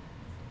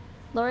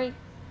 Lori,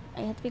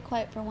 I have to be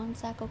quiet for 1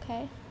 sec,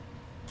 okay?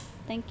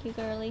 Thank you,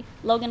 girly.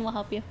 Logan will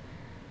help you.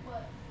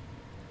 What?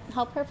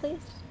 Help her,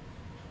 please.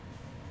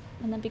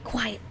 And then be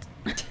quiet.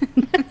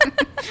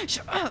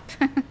 Shut up.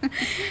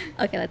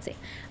 Okay, let's see.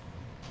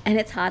 And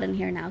it's hot in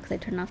here now because I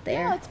turned off the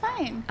air. No, it's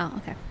fine. Oh,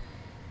 okay.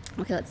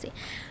 Okay, let's see.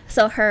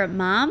 So her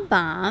mom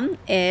bomb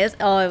is, it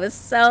was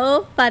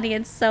so funny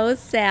and so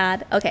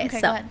sad. Okay, go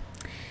so ahead.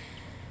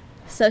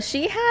 So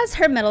she has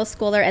her middle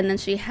schooler, and then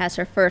she has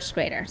her first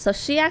grader. So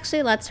she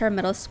actually lets her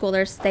middle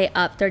schooler stay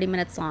up 30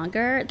 minutes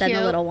longer than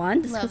the little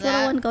one. Because the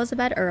little one goes to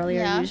bed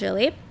earlier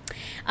usually.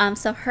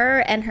 So her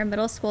and her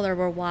middle schooler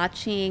were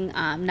watching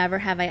Never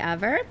Have I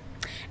Ever.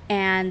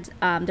 And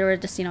they were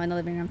just, in the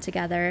living room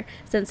together,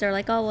 since they're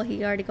like, oh, well,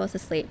 he already goes to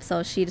sleep.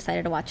 So she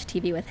decided to watch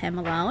TV with him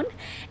alone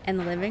in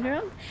the living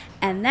room.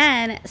 And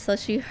then, so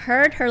she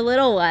heard her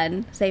little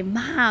one say,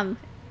 Mom.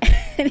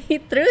 And he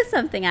threw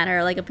something at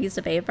her, like a piece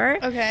of paper.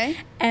 Okay.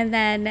 And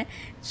then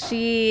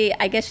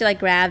I guess she like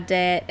grabbed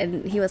it,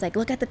 and he was like,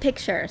 look at the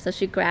picture. So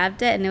she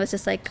grabbed it, and it was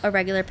just like a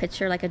regular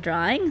picture, like a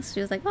drawing. So she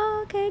was like,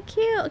 oh, okay,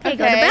 cute. Okay,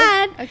 go to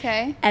bed.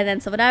 Okay. And then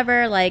so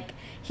whatever, like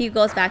he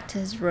goes back to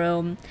his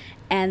room.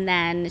 And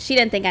then she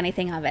didn't think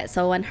anything of it.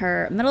 So when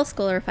her middle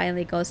schooler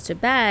finally goes to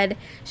bed,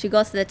 she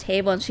goes to the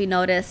table and she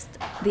noticed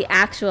the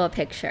actual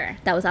picture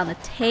that was on the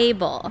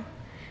table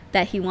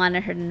that he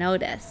wanted her to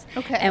notice.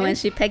 Okay. And when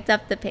she picked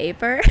up the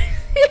paper,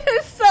 it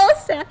was so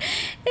sad.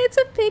 It's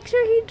a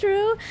picture he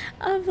drew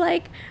of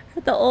like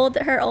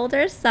her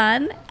older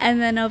son,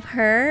 and then of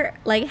her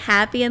like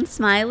happy and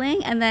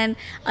smiling, and then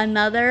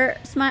another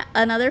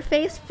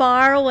face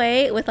far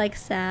away with like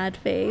sad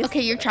face.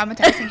 Okay, you're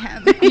traumatizing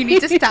him. You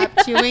need to stop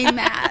doing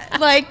that.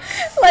 Like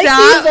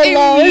stop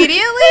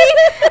immediately.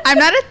 I'm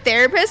not a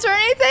therapist or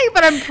anything,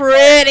 but I'm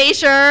pretty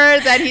sure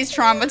that he's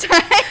traumatized.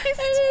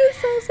 It is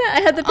so sad.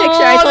 I had the picture.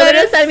 I told her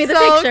to send me the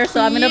picture,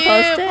 so I'm gonna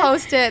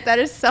post it. That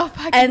is so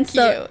fucking and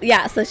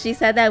cute. So she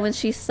said that when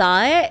she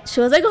saw it, she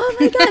was like, oh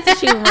my god. So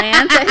she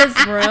ran to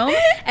his room,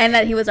 and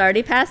that he was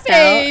already passed out.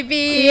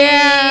 Baby.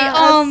 Yeah.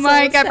 Oh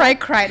my god. Probably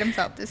cried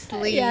himself to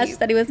sleep. Yeah, she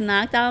said he was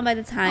knocked out by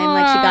the time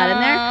like she got in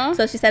there.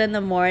 So she said in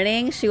the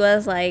morning she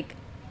was like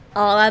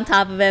all on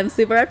top of him,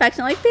 super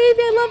affectionate, like, baby,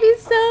 I love you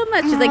so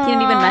much. She's like, he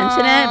didn't even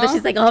mention it, but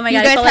she's like, oh my god.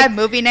 You guys had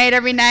movie night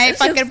every night,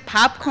 fucking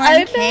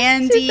popcorn,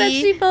 candy. She said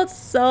she felt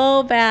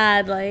so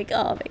bad, like,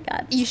 oh my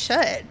god. You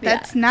should.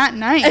 That's not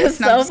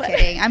nice. No, I'm just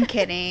kidding. I'm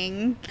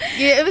kidding.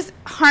 Yeah, it was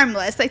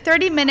harmless. Like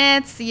 30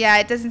 minutes, yeah,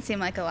 it doesn't seem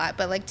like a lot,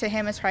 but like to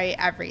him, it's probably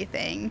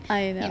everything.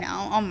 I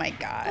know. Oh my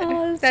god.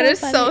 Oh, that is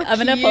so cute. I'm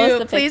gonna post the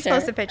picture. Please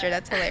post a picture.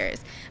 That's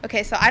hilarious.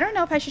 Okay, so I don't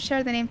know if I should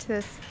share the name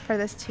for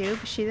this too,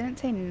 but she didn't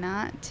say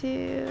not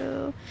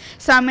to.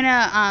 So I'm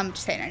gonna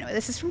just say it anyway.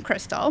 This is from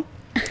Crystal.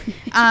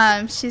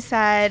 She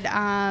said,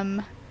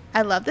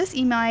 I love this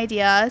email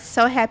idea.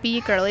 So happy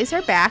you girlies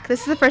are back. This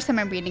is the first time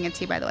I'm reading it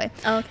to you, by the way.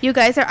 Okay. You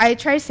guys I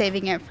tried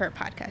saving it for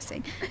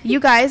podcasting. You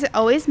guys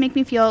always make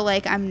me feel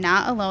like I'm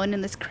not alone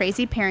in this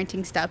crazy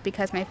parenting stuff,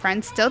 because my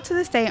friends still to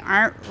this day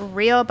aren't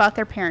real about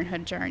their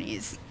parenthood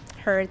journeys.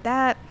 Heard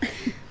that?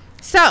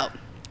 So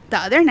the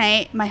other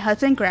night, my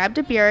husband grabbed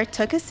a beer,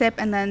 took a sip,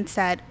 and then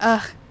said,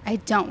 I'm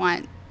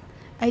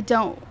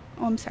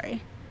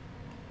sorry.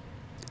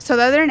 So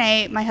the other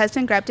night, my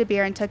husband grabbed a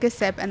beer and took a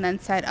sip and then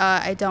said,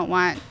 I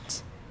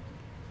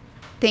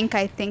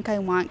think I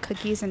want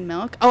cookies and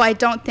milk. Oh, I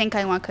don't think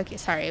I want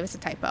cookies. Sorry, it was a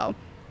typo.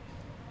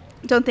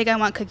 Don't think I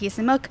want cookies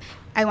and milk.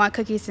 I want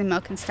cookies and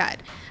milk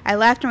instead. I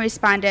laughed and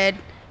responded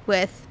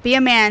with, be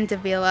a man,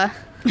 Davila.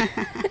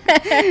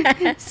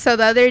 So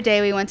the other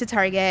day we went to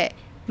Target.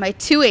 My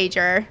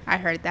 2-ager, I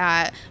heard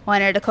that,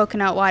 wanted a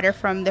coconut water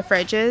from the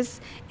fridges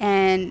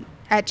and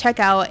at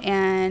checkout,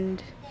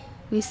 and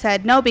we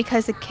said no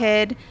because the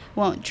kid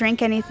won't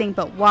drink anything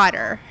but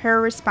water.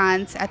 Her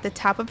response at the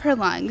top of her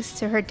lungs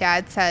to her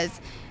dad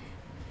says,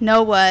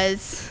 no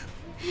was,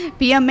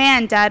 be a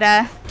man,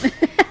 Dada.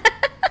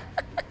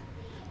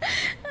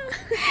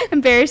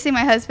 Embarrassing,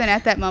 my husband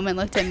at that moment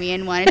looked at me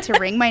and wanted to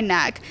wring my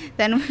neck.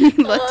 Then we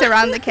looked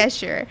around the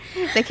cashier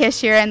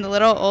and the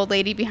little old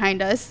lady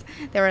behind us.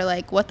 They were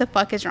like, what the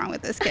fuck is wrong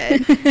with this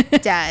kid?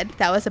 Dead.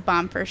 That was a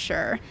bomb for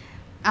sure.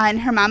 On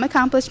her mom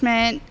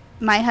accomplishment,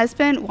 my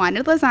husband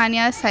wanted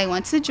lasagna, so I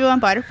went to Jewel and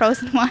bought a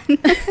frozen one.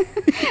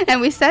 And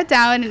we sat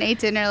down and ate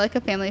dinner like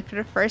a family for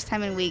the first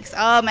time in weeks.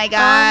 Oh, my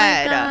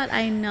God. Oh, my God.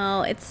 I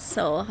know. It's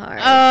so hard.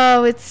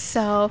 Oh, it's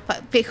so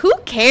fun. But who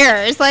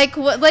cares? Like,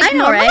 what? Like, I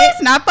know, normalize right?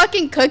 not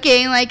fucking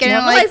cooking. Like, and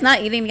normalize like,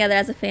 not eating together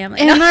as a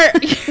family. And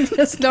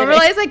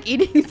normalize, like,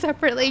 eating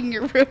separately in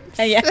your rooms.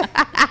 Yeah.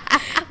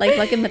 Like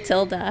fucking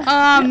Matilda.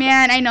 Oh,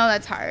 man. I know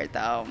that's hard,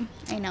 though.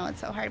 I know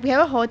it's so hard. We have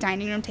a whole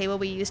dining room table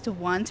we used to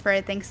once for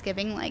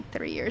Thanksgiving like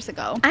 3 years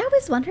ago. I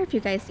always wonder if you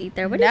guys eat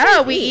there. What do you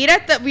guys we eat?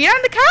 We eat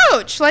on the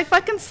couch like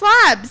fucking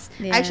slabs.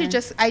 Yeah. Actually,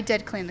 I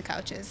did clean the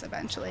couches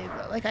eventually,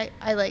 but like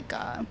I like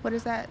what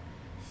is that?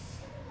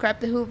 Grab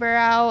the Hoover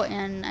out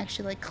and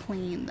actually like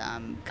clean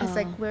them because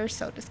like we're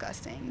so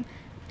disgusting.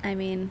 I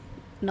mean,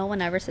 no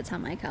one ever sits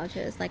on my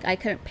couches. Like, I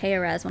couldn't pay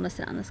a res one to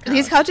sit on this couch.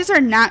 These couches are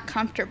not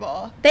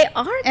comfortable. They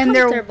are comfortable. And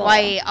they're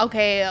white.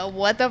 Okay,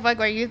 what the fuck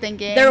were you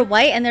thinking? They're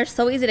white and they're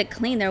so easy to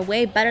clean. They're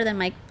way better than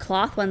my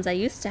cloth ones I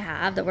used to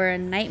have that were a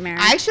nightmare.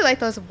 I actually like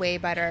those way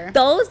better.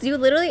 Those, it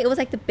was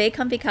like the big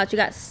comfy couch. You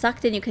got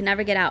sucked in. You could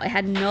never get out. It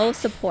had no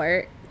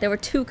support. They were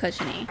too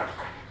cushiony.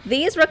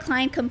 These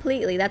recline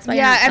completely. That's why.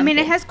 Yeah, I mean,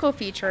 it has cool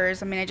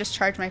features. I mean, I just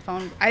charged my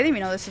phone. I didn't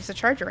even know this was a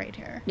charger right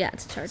here. Yeah,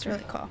 it's a charger. It's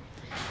really cool.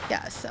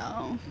 Yeah,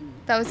 so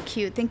that was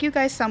cute. Thank you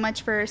guys so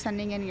much for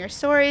sending in your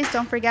stories.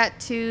 Don't forget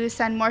to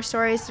send more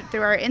stories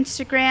through our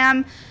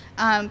Instagram.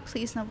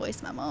 Please no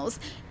voice memos.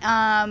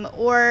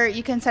 Or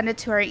you can send it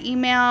to our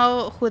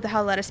email, who the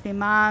hell let us be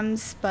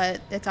moms,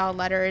 but it's all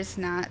letters,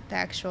 not the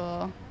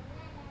actual...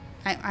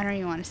 I don't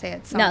even want to say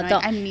it. So no,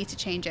 don't. I need to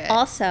change it.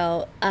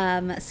 Also,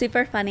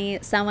 super funny,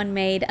 someone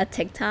made a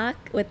TikTok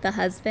with the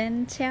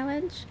husband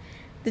challenge.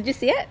 Did you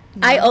see it?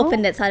 No. I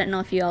opened it, so I didn't know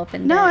if you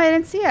opened it. No, I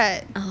didn't see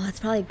it. Oh, it's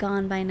probably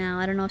gone by now.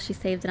 I don't know if she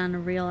saved it on a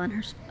reel on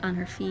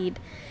her feed.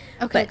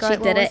 Okay, but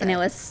she did it, and it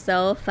was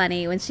so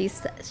funny when she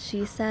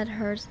said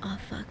hers. Oh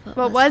fuck!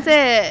 What was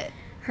it?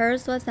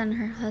 Hers was on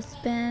her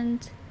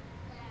husband.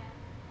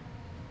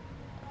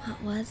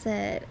 What was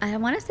it? I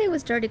want to say it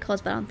was Dirty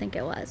Clothes, but I don't think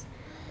it was.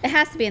 It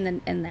has to be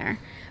in there.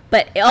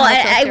 But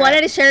I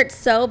wanted to share it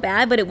so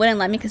bad, but it wouldn't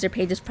let me because your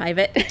page is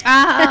private.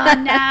 Oh,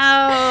 no.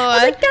 I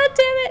was like, God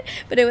damn it.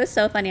 But it was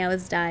so funny. I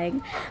was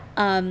dying.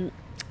 And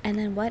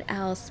then what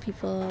else?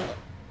 People,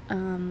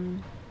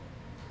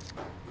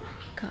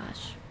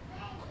 gosh.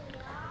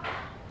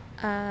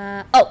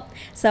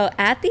 So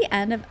at the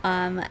end of,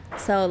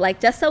 so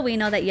like, just so we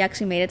know that you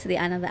actually made it to the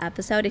end of the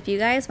episode, if you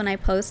guys, when I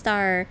post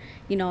our,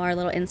 our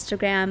little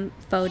Instagram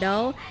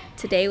photo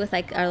today with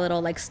like our little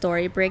like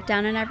story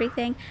breakdown and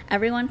everything,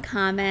 everyone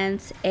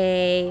comments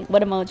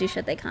what emoji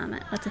should they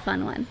comment? What's a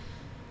fun one?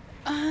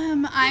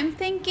 I'm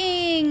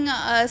thinking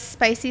a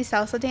spicy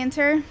salsa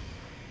dancer.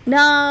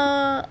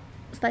 No.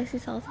 Spicy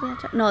salsa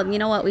dancer? No, you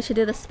know what? We should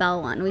do the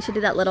spell one. We should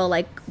do that little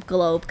like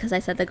globe because I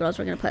said the girls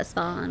were going to put a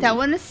spell on. That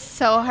one is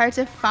so hard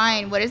to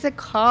find. What is it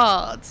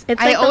called?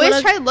 I always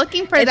try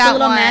looking for that one. It's a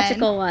little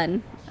magical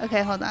one.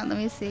 Okay, hold on. Let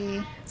me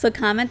see. So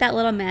comment that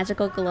little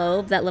magical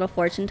globe, that little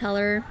fortune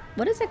teller.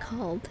 What is it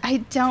called? I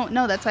don't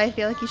know. That's why I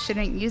feel like you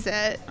shouldn't use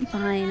it.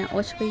 Fine.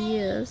 What should we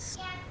use?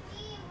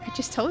 I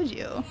just told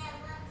you.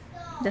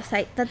 The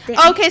site that they...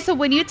 Okay, so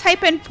when you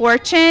type in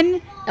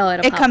fortune,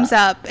 it comes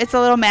up. It's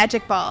a little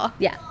magic ball.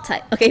 Yeah,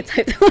 type the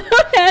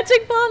little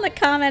magic ball in the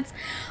comments.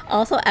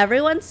 Also,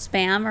 everyone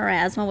spam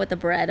Erasmo with the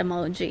bread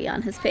emoji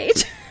on his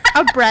page.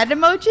 A bread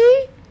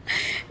emoji?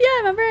 Yeah,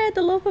 remember I had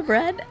the loaf of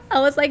bread?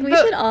 I was like, we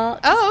should all...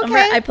 Oh, okay.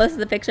 Remember I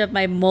posted the picture of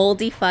my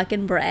moldy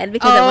fucking bread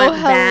because it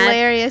went bad. Oh,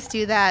 hilarious.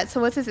 Do that.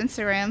 So what's his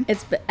Instagram?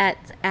 It's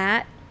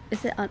at...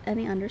 Is it on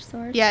any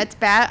underscores? Yeah, it's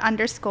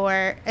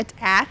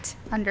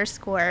It's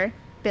 @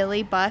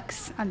 Billy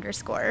Bucks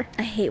 _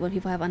 I hate when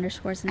people have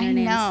underscores in their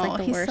names. I know. It's like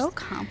the He's worst. so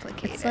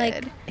complicated. It's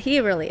like, he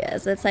really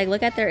is. It's like,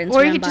 look at their Instagram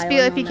Or you could just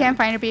bio be, if you can't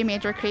find it, be a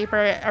major creep.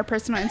 Our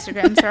personal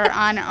Instagrams are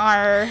on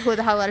our Who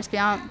the Hell Let Us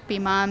Be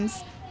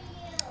Moms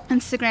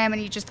Instagram, and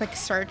you just like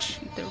search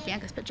through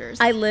Bianca's pictures.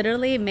 I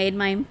literally made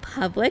mine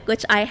public,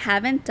 which I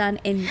haven't done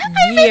in years.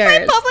 I made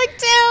mine public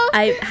too.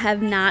 I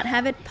have not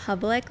have it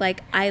public.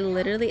 Like I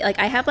literally, like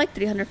I have like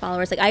 300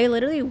 followers. Like I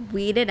literally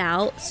weeded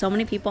out so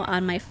many people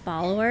on my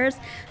followers.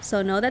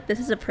 So know that this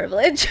is a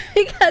privilege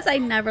because I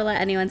never let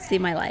anyone see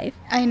my life.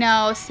 I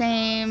know,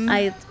 same.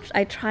 I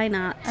try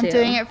not to. I'm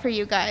doing it for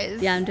you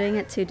guys. Yeah, I'm doing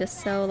it too, just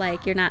so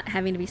like you're not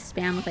having to be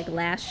spammed with like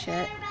last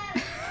shit.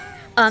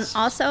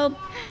 Also,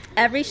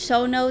 every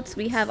show notes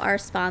we have our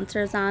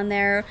sponsors on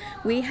there.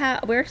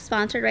 We're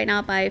sponsored right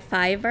now by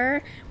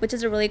Fiverr, which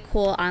is a really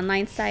cool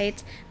online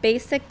site.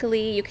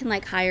 Basically, you can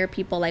like hire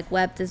people like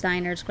web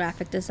designers,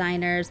 graphic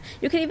designers.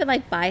 You can even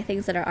like buy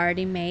things that are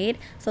already made.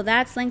 So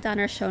that's linked on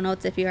our show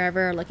notes if you're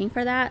ever looking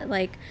for that.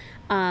 Like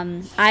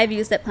I've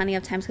used it plenty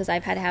of times because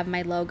I've had to have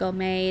my logo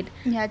made.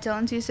 Yeah,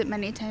 Dylan's used it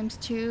many times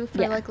too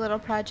for like little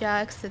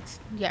projects. It's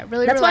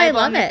really that's reliable.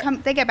 Why I love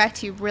it. They get back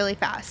to you really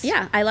fast.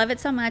 Yeah, I love it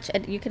so much.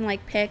 And you can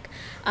like pick.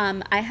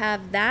 I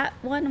have that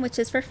one which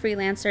is for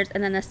freelancers,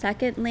 and then the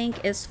second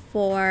link is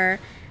for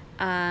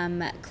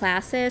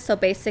classes. So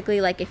basically,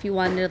 like if you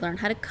wanted to learn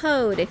how to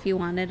code, if you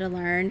wanted to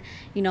learn,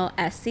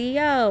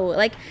 SEO,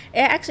 like it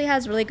actually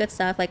has really good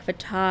stuff like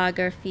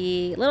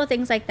photography, little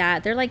things like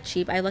that. They're like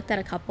cheap. I looked at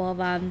a couple of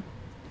them.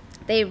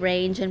 They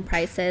range in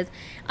prices.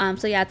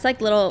 So yeah, it's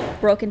like little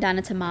broken down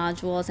into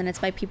modules, and it's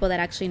by people that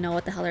actually know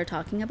what the hell they're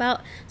talking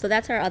about. So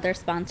that's our other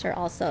sponsor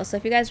also. So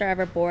if you guys are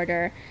ever bored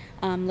or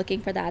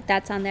looking for that,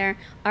 that's on there.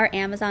 Our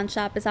Amazon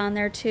shop is on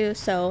there too.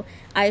 So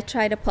I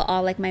try to put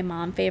all like my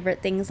mom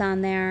favorite things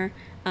on there.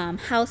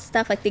 House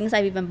stuff, like things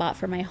I've even bought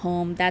for my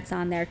home, that's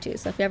on there too.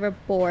 So if you're ever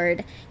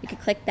bored, you can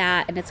click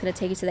that and it's going to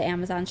take you to the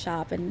Amazon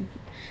shop, and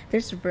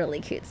there's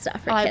really cute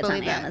stuff for kids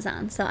on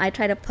Amazon. So I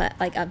try to put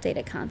like update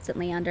it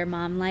constantly under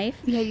Mom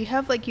Life. Yeah, you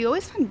have like, you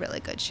always find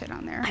really good shit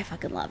on there. I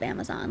fucking love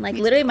Amazon. Like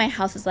literally my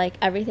house is like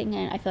everything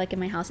I feel like in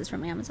my house is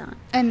from Amazon.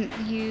 And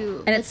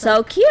it's so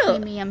like cute.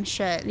 Premium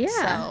shit. Yeah.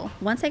 So.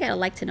 Once I get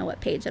like to know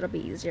what page, it'll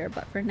be easier.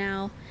 But for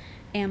now,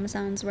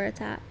 Amazon's where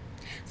it's at.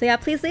 So yeah,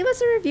 please leave us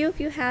a review if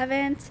you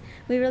haven't.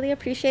 We really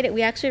appreciate it.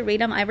 We actually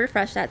read them. I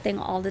refresh that thing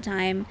all the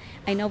time.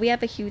 I know we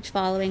have a huge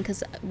following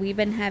because we've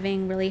been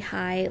having really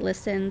high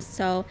listens.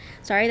 So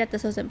sorry that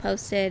this wasn't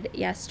posted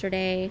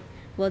yesterday.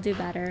 We'll do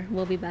better.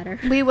 We'll be better.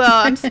 We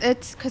will.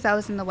 It's because I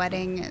was in the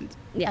wedding. And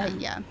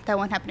yeah, that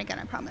won't happen again,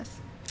 I promise.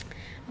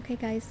 Okay,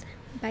 guys.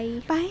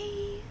 Bye.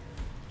 Bye.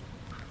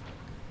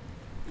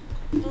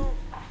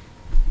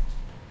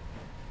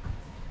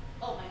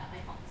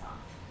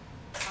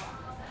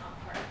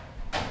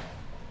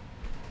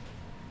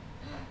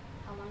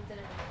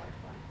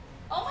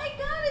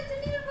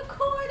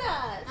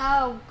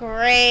 Oh,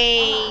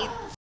 great.